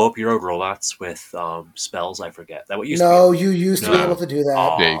blow up your own robots with spells? I forget. That what you used to be able to do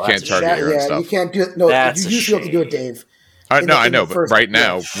that. Yeah, you can't target your own stuff. You can't do it. No, you used to be able to do it, Dave. I know, but right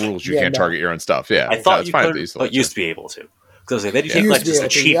now, rules you can't target your own stuff. Yeah, I thought you could, but used to be able to. Because then you take like just a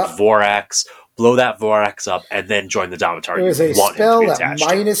cheap Vorax, blow that Vorax up, and then join the Domitar. It was a spell that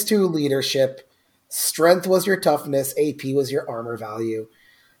 -2 leadership, strength was your toughness, AP was your armor value.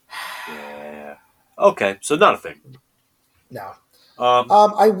 Yeah. Okay, so not a thing. No.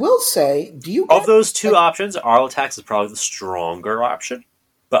 I will say, of those two options, Arlatax is probably the stronger option,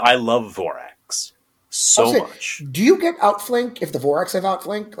 but I love Vorax so much. Do you get outflank if the Vorax have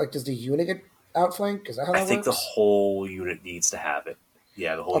outflank? Like, does the unit get outflank? Is that how that works? I think the whole unit needs to have it.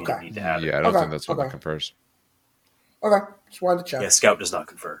 Yeah, the whole Okay. you need to have it. Yeah, I don't Okay, think that's what okay. that confers. Okay, just wanted to check. Yeah, Scout does not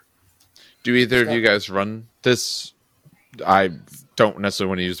confer. Do either of you guys run this? I don't necessarily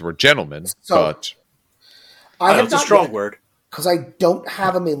want to use the word gentleman, So- but I have It's a not strong yet, word. because I don't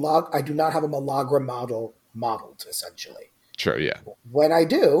have a I do not have a Malagra model modeled essentially. sure, yeah. When I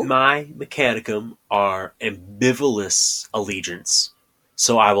do, My Mechanicum are ambivalent allegiance,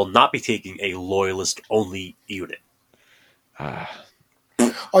 so I will not be taking a loyalist only unit.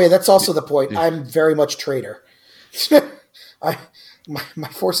 oh yeah, that's also the point. I'm very much traitor. My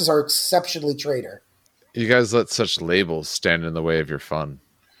forces are exceptionally traitor. You guys let such labels stand in the way of your fun.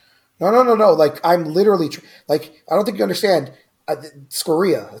 No. Like I'm literally like I don't think you understand.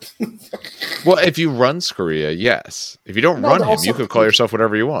 Scoria. Well, if you run Scoria, yes. If you don't No, run they're him, also- you could call yourself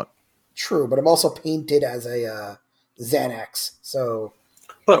whatever you want. True, but I'm also painted as a Xanax. So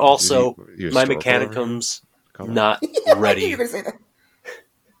But also, You a my store Mechanicum's color? not You're ready. gonna say that.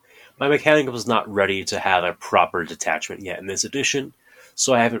 My Mechanicum's not ready to have a proper detachment yet in this edition,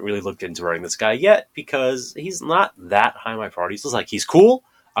 so I haven't really looked into running this guy yet because he's not that high on my priority. He's like he's cool.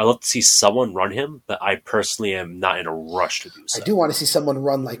 I love to see someone run him, but I personally am not in a rush to do so. I do want to see someone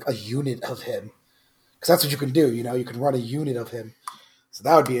run like a unit of him, because that's what you can do. You know, you can run a unit of him. So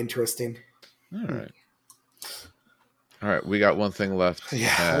that would be interesting. All right, we got one thing left.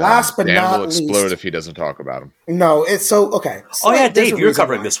 Yeah, last but Dan not will explode least- if he doesn't talk about him. No, it's so okay. So Oh yeah, there's a Dave, you're reason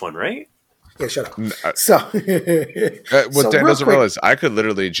covering why. this one, right? Yeah, shut up. Uh, So, What so Dan real doesn't quick- realize, I could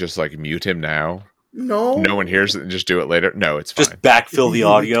literally just like mute him now. No, No one hears it and just do it later. No, it's fine. Just backfill the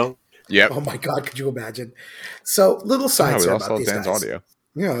audio. Yep. Oh my god, could you imagine? So, little side we story lost about all these Dan's guys. audio.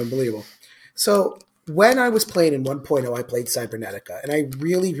 Yeah, unbelievable. So when I was playing in 1.0, I played Cybernetica, and I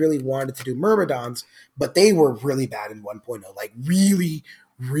really, really wanted to do Myrmidons, but they were really bad in 1.0. Like really,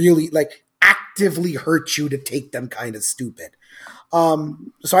 really, like actively hurt you to take them kind of stupid.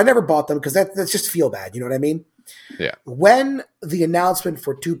 So I never bought them because that's just feel bad. You know what I mean? Yeah. When the announcement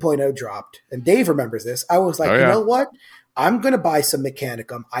for 2.0 dropped, and Dave remembers this, I was like, Oh, you yeah. know what? I'm going to buy some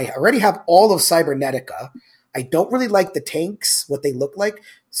Mechanicum. I already have all of Cybernetica. I don't really like the tanks, what they look like.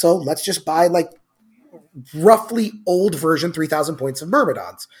 So let's just buy like roughly old version 3,000 points of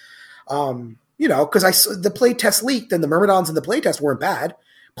Myrmidons. You know, because the playtest leaked and the Myrmidons in the playtest weren't bad.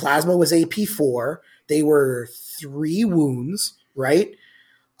 Plasma was AP4. They were 3 wounds, right?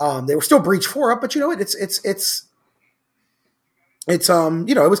 They were still breach 4 up, but you know what? It's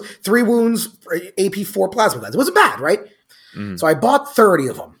you know, it was 3 wounds, AP4 plasma guns. It wasn't bad, right? Mhm. So I bought 30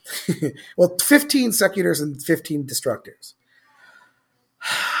 of them. Well, 15 Secutors and 15 Destructors.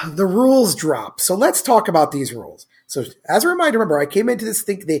 The rules drop. So let's talk about these rules. So as a reminder, remember, I came into this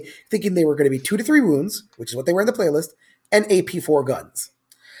thinking they were going to be 2 to 3 wounds, which is what they were in the playlist, and AP4 guns.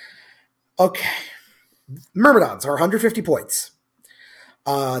 Okay. Myrmidons are 150 points.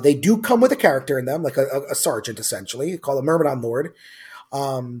 They do come with a character in them, like a sergeant, essentially, called a Myrmidon Lord.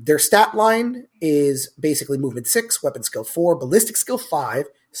 Their stat line is basically movement 6, weapon skill 4, ballistic skill 5,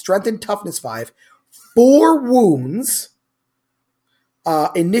 strength and toughness 5, 4 wounds,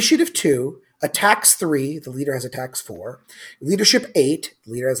 initiative 2, attacks 3, the leader has attacks 4, leadership 8,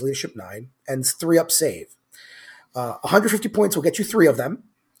 the leader has leadership 9, and 3 up save. 150 points will get you 3 of them.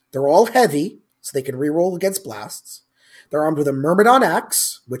 They're all heavy, so they can reroll against blasts. They're armed with a Myrmidon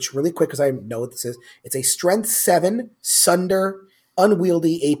Axe, which really quick, because I know what this is. It's a Strength 7 Sunder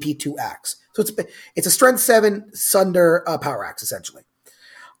unwieldy AP2 axe. So it's a Strength 7 Sunder power axe, essentially.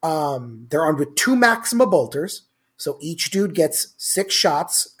 They're armed with 2 Maxima Bolters. So each dude gets 6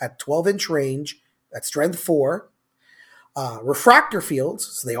 shots at 12-inch range at Strength 4. Refractor fields,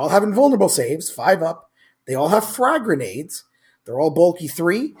 so they all have invulnerable saves, 5 up. They all have frag grenades. They're all bulky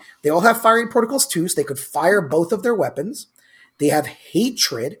 3. They all have firing protocols 2, so they could fire both of their weapons. They have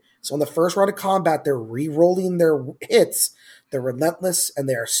hatred, so in the first round of combat, they're re-rolling their hits. They're relentless, and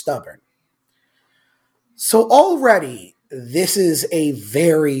they are stubborn. So already, this is a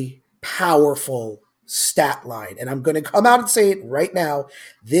very powerful stat line, and I'm going to come out and say it right now.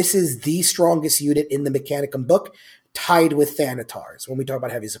 This is the strongest unit in the Mechanicum book, tied with Thanatars when we talk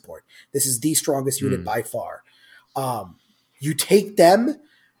about heavy support. This is the strongest unit by far. You take them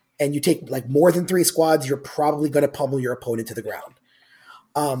and you take like more than 3 squads, you're probably going to pummel your opponent to the ground.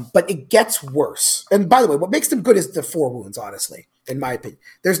 But it gets worse. And by the way, what makes them good is the 4 wounds, honestly, in my opinion.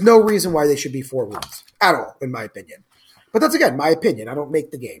 There's no reason why they should be 4 wounds at all, in my opinion. But that's, again, my opinion. I don't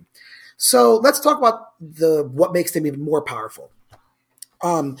make the game. So let's talk about what makes them even more powerful.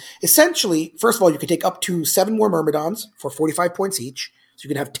 Essentially, first of all, you can take up to 7 more Myrmidons for 45 points each. So you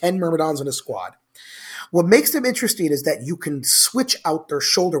can have 10 Myrmidons in a squad. What makes them interesting is that you can switch out their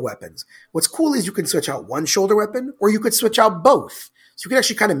shoulder weapons. What's cool is you can switch out one shoulder weapon, or you could switch out both. So you can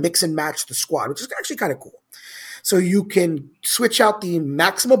actually kind of mix and match the squad, which is actually kind of cool. So you can switch out the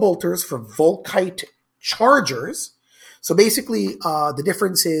Maxima Bolters for Volkite Chargers. So basically, the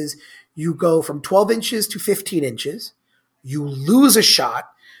difference is you go from 12 inches to 15 inches. You lose a shot.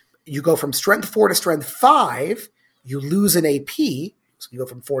 You go from strength 4 to strength 5. You lose an AP. So you go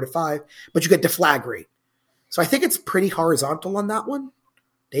from 4 to 5, but you get deflagrate. So I think it's pretty horizontal on that one.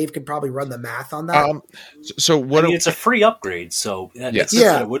 Dave can probably run the math on that. So what? it's a free upgrade, so Yes.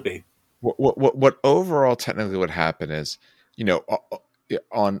 it would be. What overall technically would happen is,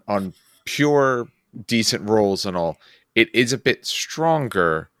 on pure decent rolls and all, it is a bit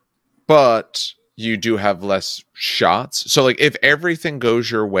stronger, but you do have less shots. So like if everything goes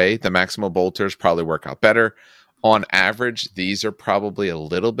your way, the Maxima Bolters probably work out better. On average, these are probably a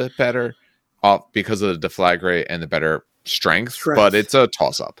little bit better because of the deflagrate and the better strength. But it's a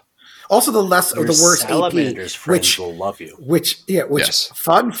toss-up. Also, the less or the worse Salamander's AP, friends will love you. Yes.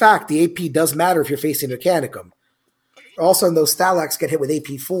 Fun fact, the AP does matter if you're facing Mechanicum. Also, those Thalax get hit with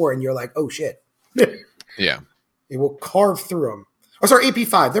AP4, and you're like, oh shit. Yeah. It will carve through them. Oh, sorry,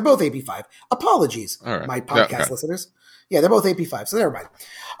 AP5. They're both AP5. Apologies, right. my podcast listeners. Yeah, they're both AP5, so never mind.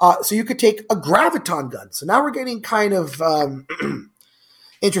 So you could take a Graviton gun. So now we're getting kind of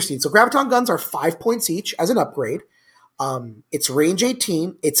interesting. So Graviton guns are 5 points each as an upgrade. It's range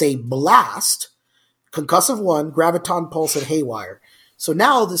 18. It's a blast, concussive 1, Graviton, Pulse, and Haywire. So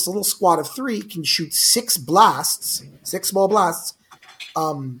now this little squad of 3 can shoot 6 blasts, 6 small blasts,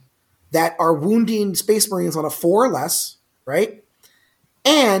 that are wounding Space Marines on a 4 or less, right?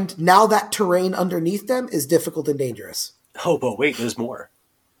 And now that terrain underneath them is difficult and dangerous. Oh, but wait, there's more.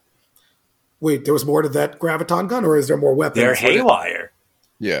 Wait, there was more to that Graviton gun, or is there more weapons? They're Haywire.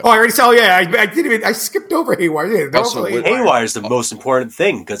 Yeah. Oh, I already saw. Yeah, I didn't even. I skipped over Haywire. Yeah, Also, Haywire is the most important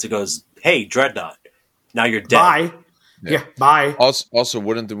thing because it goes, "Hey, Dreadnought, now you're dead." Bye. Yeah, bye. Also,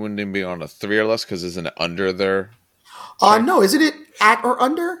 wouldn't the wounding be on a 3 or less because isn't it under there? No, isn't it at or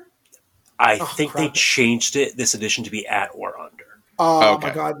under? I think they changed it this edition to be at or under. Oh Okay.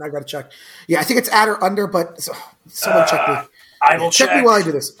 my god, I gotta check. Yeah, I think it's at or under, but someone check me. I will check me while I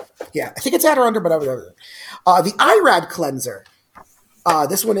do this. Yeah, I think it's at or under, but the IRAD cleanser.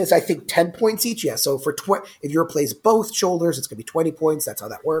 This one is, I think, 10 points each. Yeah, so for if you replace both shoulders, it's gonna be 20 points. That's how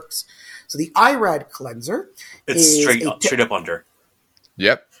that works. So the IRAD cleanser It's is straight up under.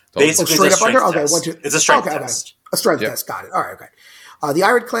 Yep. Basically, straight it's a up under. strength Okay, test. 1, 2. It's a strength okay. test. A strength Yep. test. Got it. All right. Okay. The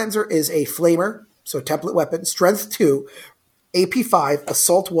IRAD cleanser is a flamer, so template weapon, strength 2, AP5,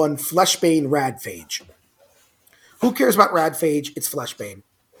 assault 1, Fleshbane, Radphage. Who cares about Radphage? It's Fleshbane.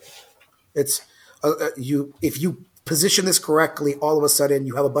 It's if you position this correctly, all of a sudden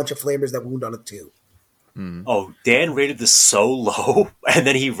you have a bunch of flamers that wound on it too. Oh, Dan rated this so low, and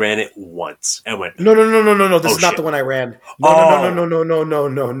then he ran it once and went, No. This is not shit. the one I ran.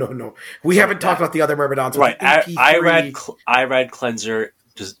 No. We haven't talked about the other Myrmidons. right, AP3. IRAD Cleanser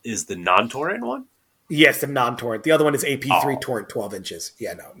is the non-torrent one? Yes, the non-torrent. The other one is AP3 Oh. torrent, 12 inches.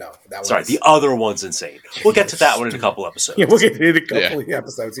 Yeah, no. That one Sorry, is- the other one's insane. We'll get to that one in a couple episodes. Yeah, we'll get to it in a couple of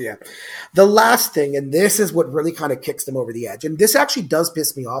episodes, yeah. The last thing, and this is what really kind of kicks them over the edge, and this actually does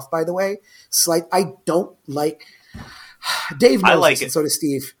piss me off, by the way. I don't like... Dave knows I like this, it. and so does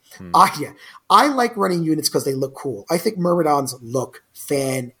Steve. I like running units because they look cool. I think Myrmidons look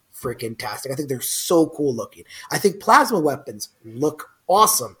fan-freaking-tastic. I think they're so cool looking. I think plasma weapons look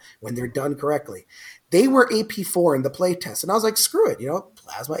awesome when they're done correctly. They were AP4 in the playtest, and I was like, screw it,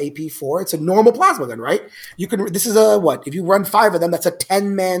 plasma AP4. It's a normal plasma gun, right? This is if you run 5 of them, that's a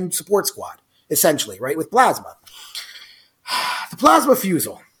 10-man support squad, essentially, right, with plasma. The plasma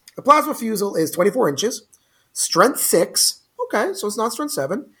fusel. The plasma fusel is 24 inches, strength 6, okay, so it's not strength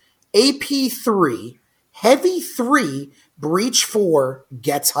 7, AP3, heavy 3, breach 4,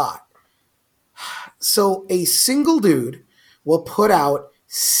 gets hot. So a single dude will put out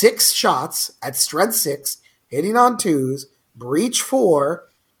 6 shots at strength 6, hitting on 2s, breach 4,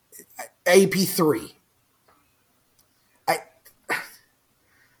 AP3.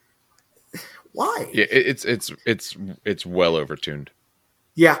 Why? Yeah, it's well overtuned.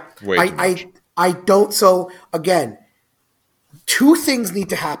 Yeah, Way too much. I don't. So again, 2 things need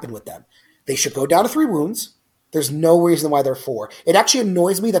to happen with them. They should go down to 3 wounds. There's no reason why they're 4. It actually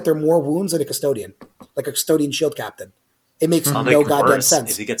annoys me that they're more wounds than a custodian, like a custodian shield captain. It makes I'll no make it goddamn worse.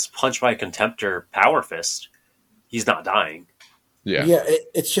 sense. If he gets punched by a Contemptor Power Fist, he's not dying. Yeah. Yeah,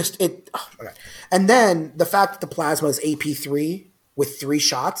 it's just it. Oh my God. And then the fact that the plasma is AP3 with 3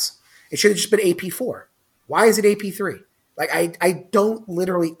 shots, it should have just been AP4. Why is it AP3? Like I don't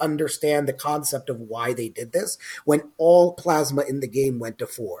literally understand the concept of why they did this when all plasma in the game went to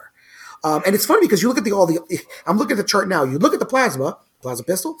 4. And it's funny because you look at I'm looking at the chart now. You look at the plasma, Plasma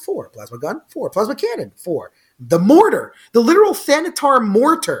pistol, 4. Plasma gun, 4. Plasma cannon, 4. The mortar, the literal Thanatar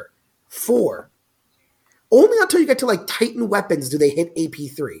mortar, 4. Only until you get to like Titan weapons do they hit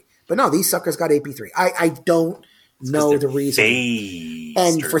AP3. But no, these suckers got AP3. I don't know the reason.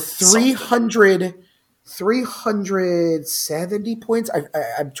 And for 370 points,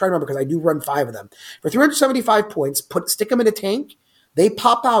 I'm trying to remember because I do run 5 of them. For 375 points, stick them in a tank, they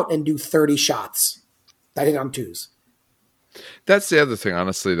pop out and do 30 shots. That hit on 2s. That's the other thing,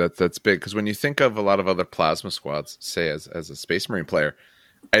 honestly, that's big. Because when you think of a lot of other plasma squads, say as a Space Marine player,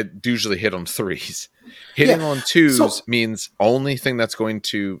 I usually hit on 3s. Hitting on 2s means only thing that's going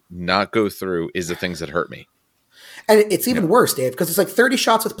to not go through is the things that hurt me. And it's even worse, Dave, because it's like 30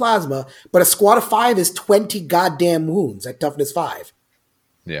 shots with plasma, but a squad of 5 is 20 goddamn wounds at toughness 5.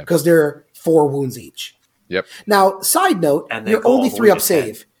 Yeah. Because they're 4 wounds each. Yep. Now, side note, you're only 3 up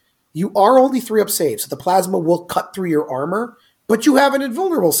save. You are only 3 up save, so the plasma will cut through your armor, but you have an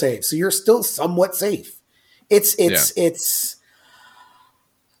invulnerable save, so you're still somewhat safe. Again,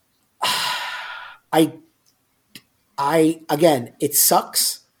 it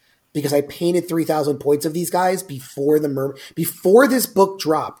sucks because I painted 3,000 points of these guys before this book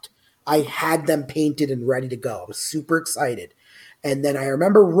dropped. I had them painted and ready to go. I was super excited. And then I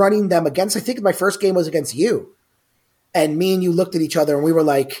remember running them against, I think my first game was against you. And me and you looked at each other and we were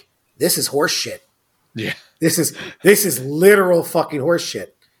like, this is horse shit. Yeah. This is literal fucking horse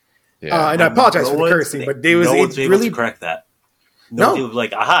shit. Yeah. And I apologize for the cursing, but it was one's really able to correct that. No one was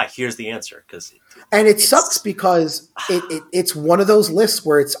like, aha, here's the answer. And it sucks because it's one of those lists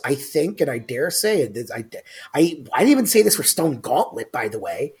where it's, I think, and I dare say it, I didn't even say this for Stone Gauntlet, by the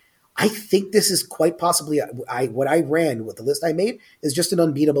way. I think this is quite possibly what I ran with the list I made is just an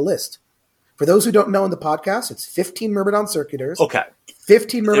unbeatable list. For those who don't know in the podcast, it's 15 Myrmidon Circuitors. Okay.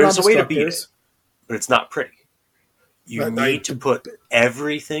 15 Myrmidon There's a way to beat Destructors. it, but it's not pretty. You need to put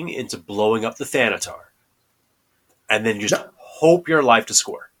everything into blowing up the Thanatar. And then just hope your life to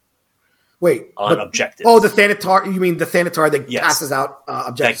score. Wait. On objectives. Oh, the Thanatar, you mean the Thanatar that passes out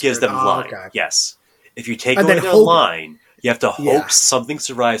objectives? That gives them line. Okay. Yes. If you take away their line, you have to hope something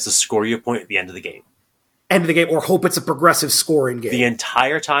survives to score you a point at the end of the game. End of the game, or hope it's a progressive scoring game. The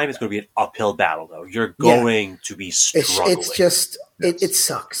entire time it's going to be an uphill battle, though. You're going to be struggling. It's just, it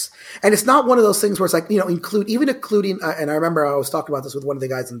sucks. And it's not one of those things where it's like, including, and I remember I was talking about this with one of the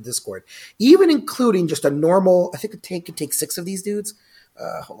guys in the Discord, even including just a normal, I think a tank could take 6 of these dudes.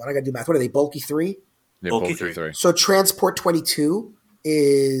 Hold on, I got to do math. What are they, bulky 3? Yeah, bulky 3. So transport 22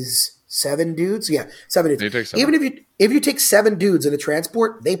 is 7 dudes. Yeah, 7 dudes. Even if you take 7 dudes in a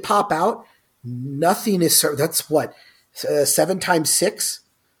transport, they pop out. Nothing is that's what 7 times 6,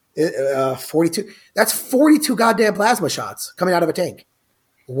 42. That's 42 goddamn plasma shots coming out of a tank.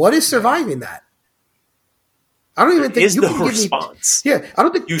 What is surviving that? I don't even think you can response. I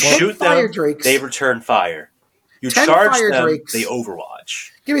don't think you shoot them. Drakes, they return fire. You charge them. Drakes, they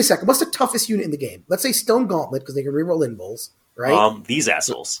overwatch. Give me a second. What's the toughest unit in the game? Let's say Stone Gauntlet because they can reroll invuls, right? These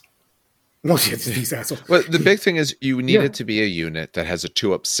assholes. Well, these assholes. Well, the big thing is you need it to be a unit that has a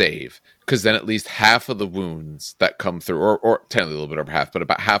 2-up save, because then at least half of the wounds that come through, or technically a little bit over half, but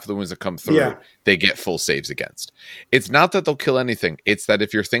about half of the wounds that come through, they get full saves against. It's not that they'll kill anything. It's that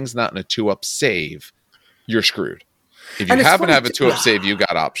if your thing's not in a 2-up save, you're screwed. If you happen to have a 2-up save, you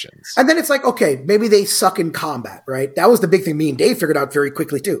got options. And then it's like, okay, maybe they suck in combat, right? That was the big thing me and Dave figured out very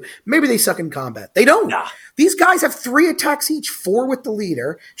quickly, too. Maybe they suck in combat. They don't. Nah. These guys have 3 attacks each, 4 with the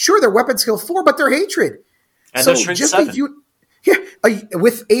leader. Sure, their weapon skill 4, but they're hatred. And they're strength 7.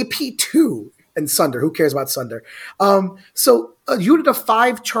 With AP2 and Sunder. Who cares about Sunder? So a unit of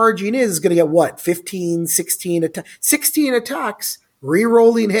 5 charging is going to get what? 15, 16 attacks,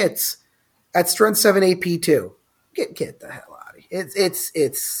 re-rolling hits at strength 7 AP2. Get the hell out of here.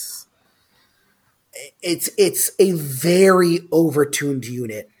 It's a very overtuned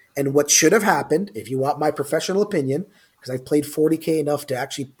unit. And what should have happened, if you want my professional opinion, because I've played 40K enough to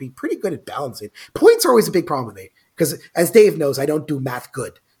actually be pretty good at balancing. Points are always a big problem with me. Because as Dave knows, I don't do math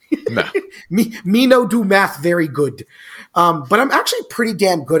good. No. me no do math very good. But I'm actually pretty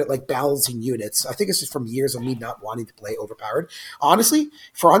damn good at like balancing units. I think it's just from years of me not wanting to play overpowered. Honestly,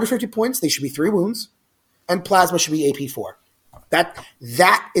 for 150 points, they should be 3 wounds. And plasma should be AP4.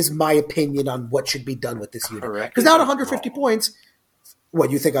 That is my opinion on what should be done with this unit. Because now at 150 points,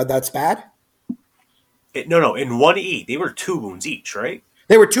 what, you think that's bad? No. In 1E, they were 2 wounds each, right?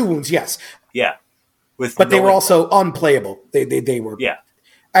 They were 2 wounds, yes. Yeah. But they were also unplayable. They were. Yeah.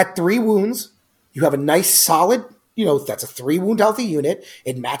 At 3 wounds, you have a nice solid, that's a 3 wound healthy unit.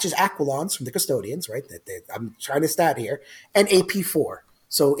 It matches Aquilons from the Custodians, right? I'm trying to stat here. And AP4.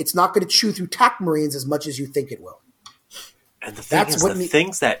 So it's not going to chew through TAC Marines as much as you think it will. And the thing is, the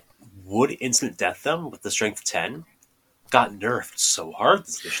things that would instant death them with the strength 10 got nerfed so hard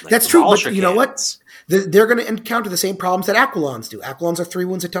this edition. That's true, but you know what? They're going to encounter the same problems that Aquilons do. Aquilons are 3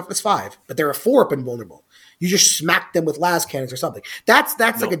 wounds at toughness 5, but they're a 4 up invulnerable. You just smack them with las cannons or something. That's like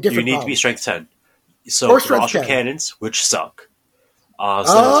a different problem. You need to be strength 10. So Thrasher cannons, which suck.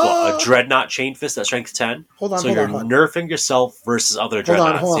 A Dreadnought Chain Fist at strength 10. Hold on. You're nerfing yourself versus other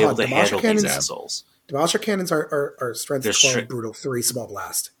Dreadnoughts to be able to handle these assholes. Demolisher cannons are strength 12 brutal 3 small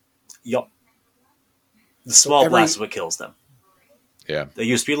blast. Yup. The small blast is what kills them. Yeah. They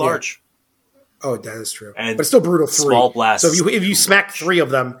used to be large. Yeah. Oh, that is true. But it's still brutal 3. Small blast. So if you smack 3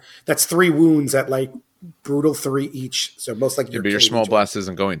 of them, that's 3 wounds at like brutal 3 each. So most likely your small blast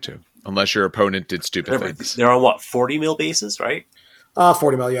isn't going to. Unless your opponent did stupid things. They're on 40 mil bases, right?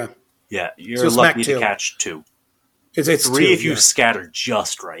 40 mil, yeah. Yeah, you're lucky to catch 2. It's 3 2, if you scatter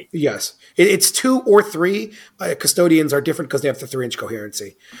just right. Yes. It's 2 or 3. Custodians are different because they have the 3-inch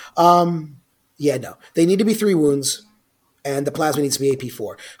coherency. Yeah, no. They need to be 3 wounds, and the plasma needs to be AP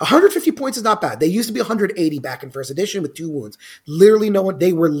 4. 150 points is not bad. They used to be 180 back in first edition with 2 wounds. Literally no one,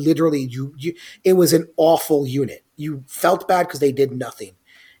 they were literally, it was an awful unit. You felt bad because they did nothing.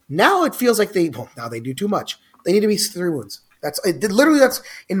 Now it feels like now they do too much. They need to be 3 wounds. That's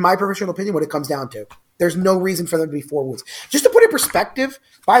in my professional opinion what it comes down to. There's no reason for them to be 4 wounds. Just to put it in perspective,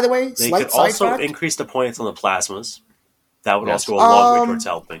 by the way, they could also increase the points on the plasmas. That would also go a long way towards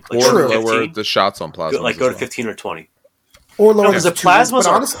helping. Like or lower the shots on plasmas. Go to 15 or 20. Or lower because the plasmas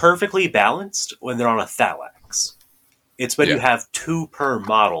are perfectly balanced when they're on a Thalax. It's when you have 2 per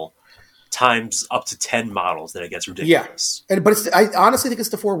model times up to 10 models that it gets ridiculous. Yeah, but I honestly think it's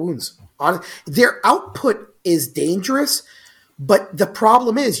the 4 wounds. Their output is dangerous, but the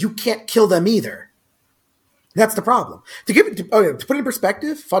problem is you can't kill them either. That's the problem. To put it in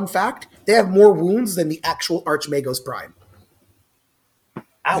perspective, fun fact: they have more wounds than the actual Archmagos Prime.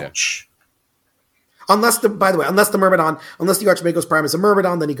 Ouch. Yeah. Unless the Archmagos Prime is a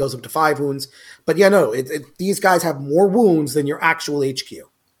Myrmidon, then he goes up to 5 wounds. But yeah, no, these guys have more wounds than your actual HQ.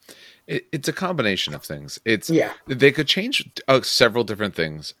 It's a combination of things. They could change several different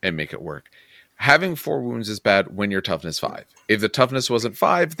things and make it work. Having 4 wounds is bad when you're toughness 5. If the toughness wasn't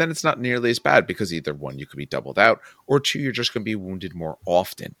 5, then it's not nearly as bad because either 1, you could be doubled out, or 2, you're just going to be wounded more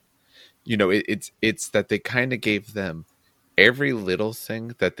often. You know, it's that they kind of gave them every little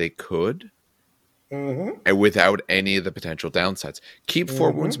thing that they could, and without any of the potential downsides. Keep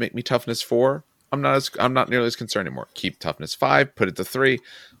 4 wounds, make me toughness 4. I'm not nearly as concerned anymore. Keep toughness 5, put it to 3.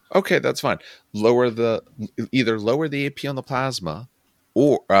 Okay, that's fine. Either lower the AP on the plasma,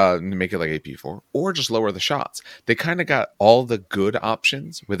 or make it like AP4, or just lower the shots. They kind of got all the good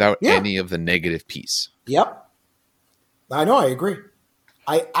options without any of the negative piece. Yep. I know, I agree.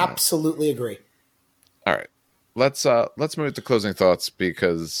 I absolutely agree. All right. Let's move to closing thoughts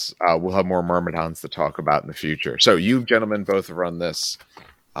because we'll have more Myrmidons to talk about in the future. So you gentlemen both run this.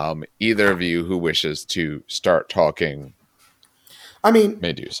 Either of you who wishes to start talking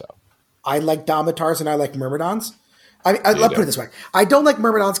may do so. I like Domitars and I like Myrmidons. Let's put it this way. I don't like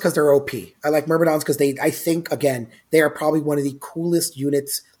Myrmidons because they're OP. I like Myrmidons because I think, again, they are probably one of the coolest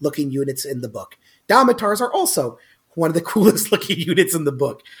looking units in the book. Domitars are also one of the coolest looking units in the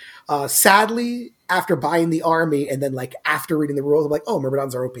book. Sadly, after buying the army and then after reading the rules, I'm like, oh,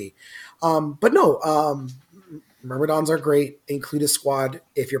 Myrmidons are OP. But no, Myrmidons are great. Include a squad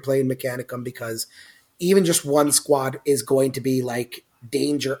if you're playing Mechanicum because even just one squad is going to be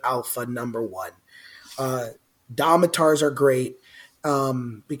danger alpha number 1. Domitars are great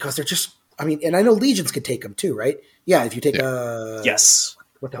because they're just, and I know legions could take them too, right? Yeah, if you take yes.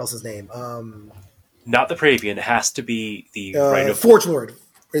 What the hell's his name? Not the Praevian. It has to be the right of Forge Lord.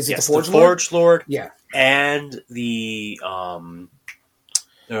 Is it the Forge Lord? Forge Lord. Yeah. And the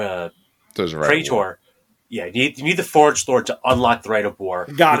Praetor. Yeah, you need the Forge Lord to unlock the Right of War.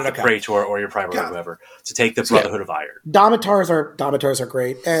 Got it. The Praetor or your Primer or whoever to take the Brotherhood of Iron. Domitars are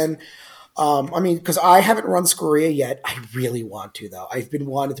great, and because I haven't run Skoria yet, I really want to though. I've been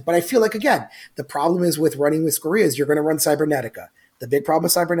wanting to, but I feel like again the problem is with running with Skoria is you're going to run Cybernetica. The big problem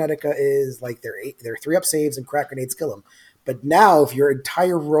with Cybernetica is they're 3-up saves and crack grenades kill them. But now if your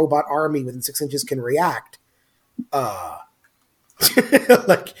entire robot army within 6 inches can react, it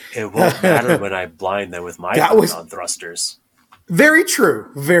won't matter when I blind them with my on thrusters. Very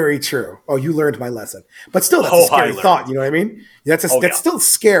true. Very true. Oh, you learned my lesson. But still, that's a scary thought. You know what I mean? That's still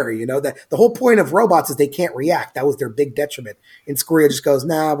scary. You know, that the whole point of robots is they can't react. That was their big detriment. And Skoria just goes,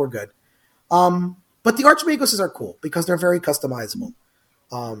 nah, we're good. But the Archmagoses are cool because they're very customizable.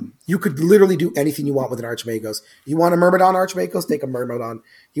 You could literally do anything you want with an Archmagos. You want a Myrmidon Archmagos? Take a Myrmidon.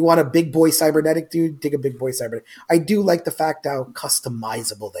 You want a big boy cybernetic dude? Take a big boy cybernetic. I do like the fact how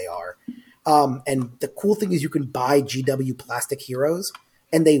customizable they are. And the cool thing is you can buy GW plastic heroes,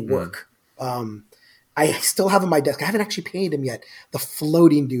 and they work. I still have on my desk. I haven't actually painted him yet. The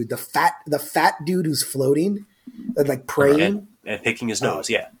floating dude, the fat dude who's floating, like praying and picking his nose.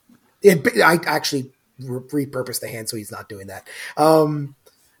 Yeah, I actually repurposed the hand so he's not doing that.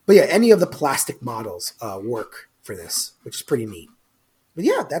 But yeah, any of the plastic models work for this, which is pretty neat. But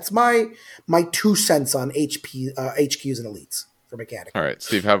yeah, that's my 2 cents on HQs and elites for mechanic. All right,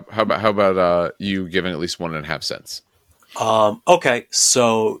 Steve, how about you giving at least 1.5 cents? Okay,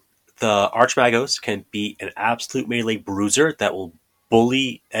 so the Archmagos can be an absolute melee bruiser that will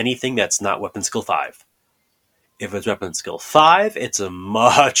bully anything that's not weapon skill 5. If it's weapon skill 5, it's a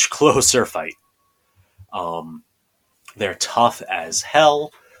much closer fight. They're tough as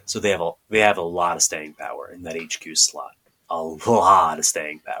hell, so they have a lot of staying power in that HQ slot. A lot of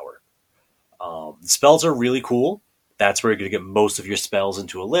staying power. The spells are really cool. That's where you're going to get most of your spells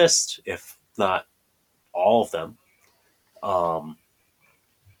into a list, if not all of them.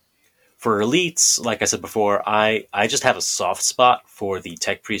 For elites, like I said before, I just have a soft spot for the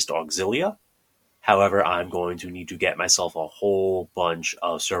Tech Priest Auxilia. However, I'm going to need to get myself a whole bunch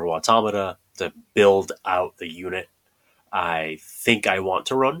of Servo Automata to build out the unit I think I want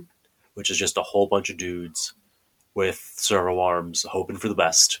to run, which is just a whole bunch of dudes with servo arms, hoping for the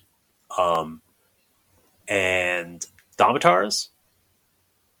best. And Domitars,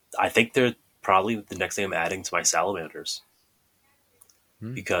 I think they're probably the next thing I'm adding to my Salamanders.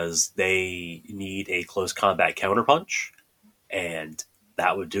 Because they need a close combat counterpunch, and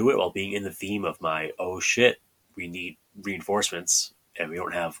that would do it while being in the theme of my, oh shit, we need reinforcements, and we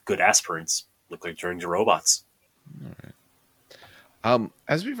don't have good aspirants. Look like turning to robots. All right.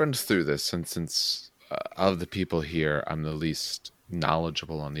 As we run through this, and since of the people here, I'm the least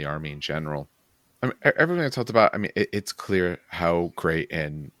knowledgeable on the army in general. I mean, everything I talked about, I mean, it's clear how great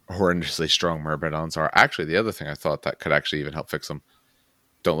and horrendously strong Myrmidons are. Actually, the other thing I thought that could actually even help fix them,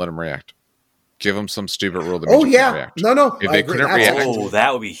 don't let them react. Give them some stupid rule that makes them react. No. If they couldn't react,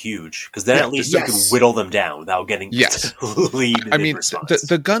 that would be huge, because then at least you can whittle them down without getting I mean,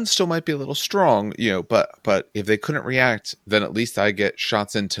 the gun still might be a little strong, but if they couldn't react, then at least I get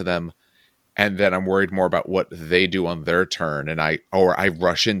shots into them, and then I'm worried more about what they do on their turn, and I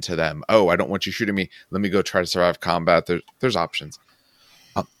rush into them. Oh, I don't want you shooting me. Let me go try to survive combat. There's options.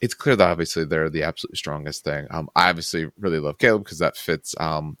 It's clear that obviously they're the absolutely strongest thing. I obviously really love Caleb because that fits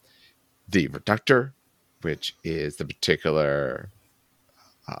the Reductor, which is the particular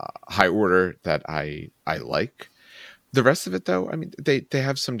high order that I like. The rest of it, though, I mean, they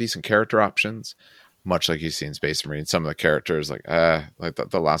have some decent character options, much like you see in Space Marine. Some of the characters, like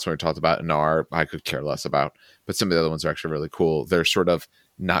the last one we talked about, Nar, I could care less about, but some of the other ones are actually really cool. They're sort of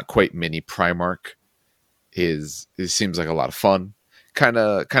not quite mini Primarch. It seems like a lot of fun. Kind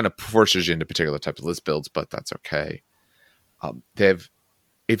of forces you into particular types of list builds, but that's okay.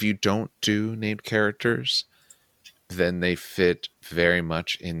 If you don't do named characters, then they fit very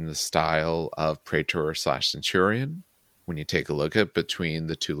much in the style of Praetor / Centurion. When you take a look at between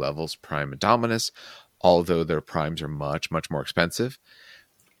the two levels, Prime and Dominus, although their primes are much, much more expensive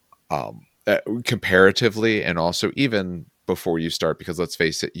comparatively, and also even before you start, because let's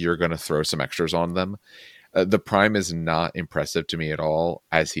face it, you're going to throw some extras on them. The Prime is not impressive to me at all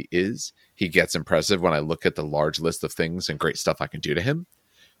as he is. He gets impressive when I look at the large list of things and great stuff I can do to him,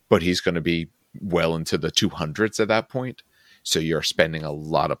 but he's going to be well into the 200s at that point. So you're spending a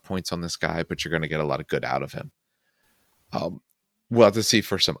lot of points on this guy, but you're going to get a lot of good out of him. We'll have to see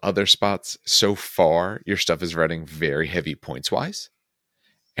for some other spots. So far, your stuff is running very heavy points-wise.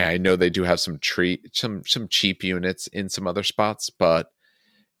 And I know they do have some cheap units in some other spots, but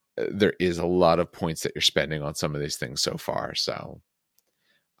there is a lot of points that you're spending on some of these things so far. So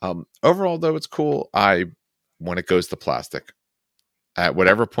overall, though, it's cool. When it goes to plastic, at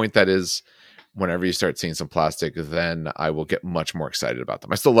whatever point that is, whenever you start seeing some plastic, then I will get much more excited about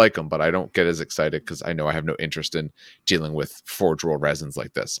them. I still like them, but I don't get as excited because I know I have no interest in dealing with forge roll resins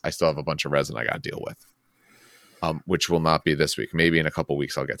like this. I still have a bunch of resin I got to deal with, which will not be this week. Maybe in a couple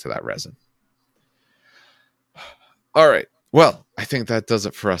weeks I'll get to that resin. All right. Well, I think that does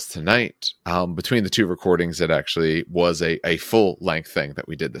it for us tonight. Between the two recordings, it actually was a full-length thing that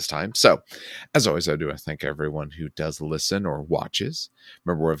we did this time. So, as always, I do want to thank everyone who does listen or watches.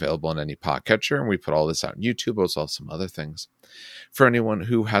 Remember, we're available on any podcatcher, and we put all this out on YouTube, as well as some other things. For anyone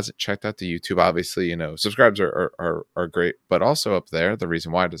who hasn't checked out the YouTube, obviously, subscribes are great, but also up there, the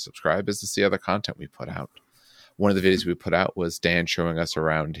reason why to subscribe is to see other content we put out. One of the videos we put out was Dan showing us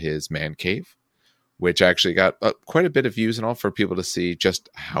around his man cave, which actually got quite a bit of views and all for people to see just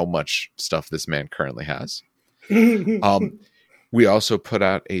how much stuff this man currently has. We also put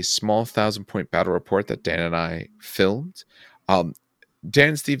out a small 1,000-point battle report that Dan and I filmed. Dan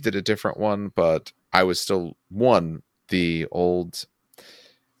and Steve did a different one, but I was still the old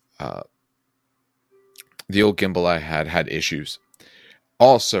gimbal I had issues.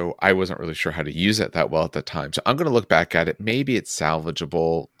 Also, I wasn't really sure how to use it that well at the time. So I'm going to look back at it. Maybe it's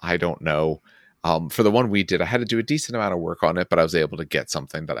salvageable. I don't know. For the one we did, I had to do a decent amount of work on it, but I was able to get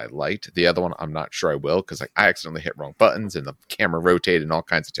something that I liked. The other one, I'm not sure I will, because I accidentally hit wrong buttons and the camera rotated and all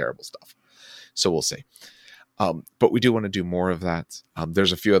kinds of terrible stuff. So we'll see. But we do want to do more of that.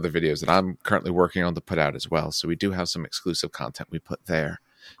 There's a few other videos that I'm currently working on to put out as well. So we do have some exclusive content we put there.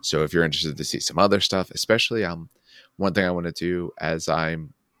 So if you're interested to see some other stuff, especially one thing I want to do as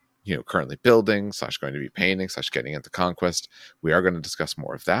I'm currently building / going to be painting / getting into Conquest, we are going to discuss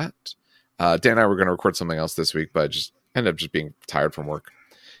more of that. Dan and I were going to record something else this week, but I just ended up just being tired from work.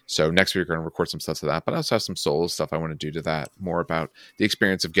 So next week we're going to record some stuff to that, but I also have some solo stuff I want to do to that, more about the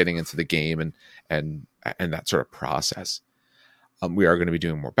experience of getting into the game and that sort of process. We are going to be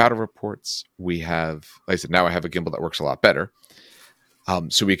doing more battle reports. We have, like I said, now I have a gimbal that works a lot better.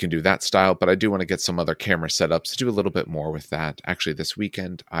 So we can do that style, but I do want to get some other camera setups to do a little bit more with that. Actually, this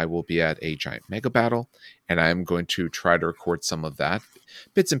weekend, I will be at a giant mega battle, and I'm going to try to record some of that.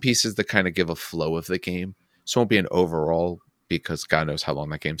 Bits and pieces that kind of give a flow of the game. So it won't be an overall, because God knows how long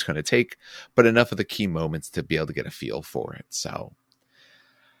that game's going to take, but enough of the key moments to be able to get a feel for it. So,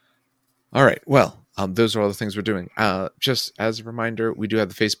 all right, well, those are all the things we're doing. Just as a reminder, we do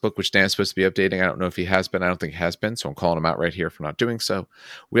have the Facebook, which Dan's supposed to be updating. I don't know if he has been. I don't think he has been, so I'm calling him out right here for not doing so.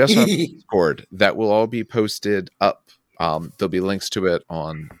 We also have Discord that will all be posted up. There'll be links to it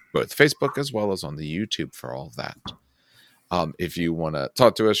on both Facebook as well as on the YouTube for all of that. If you want to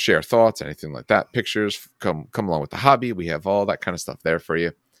talk to us, share thoughts, anything like that, pictures, come along with the hobby. We have all that kind of stuff there for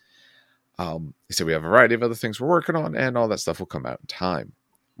you. So we have a variety of other things we're working on, and all that stuff will come out in time.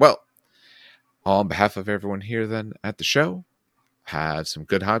 Well, on behalf of everyone here then at the show, have some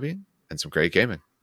good hobbying and some great gaming.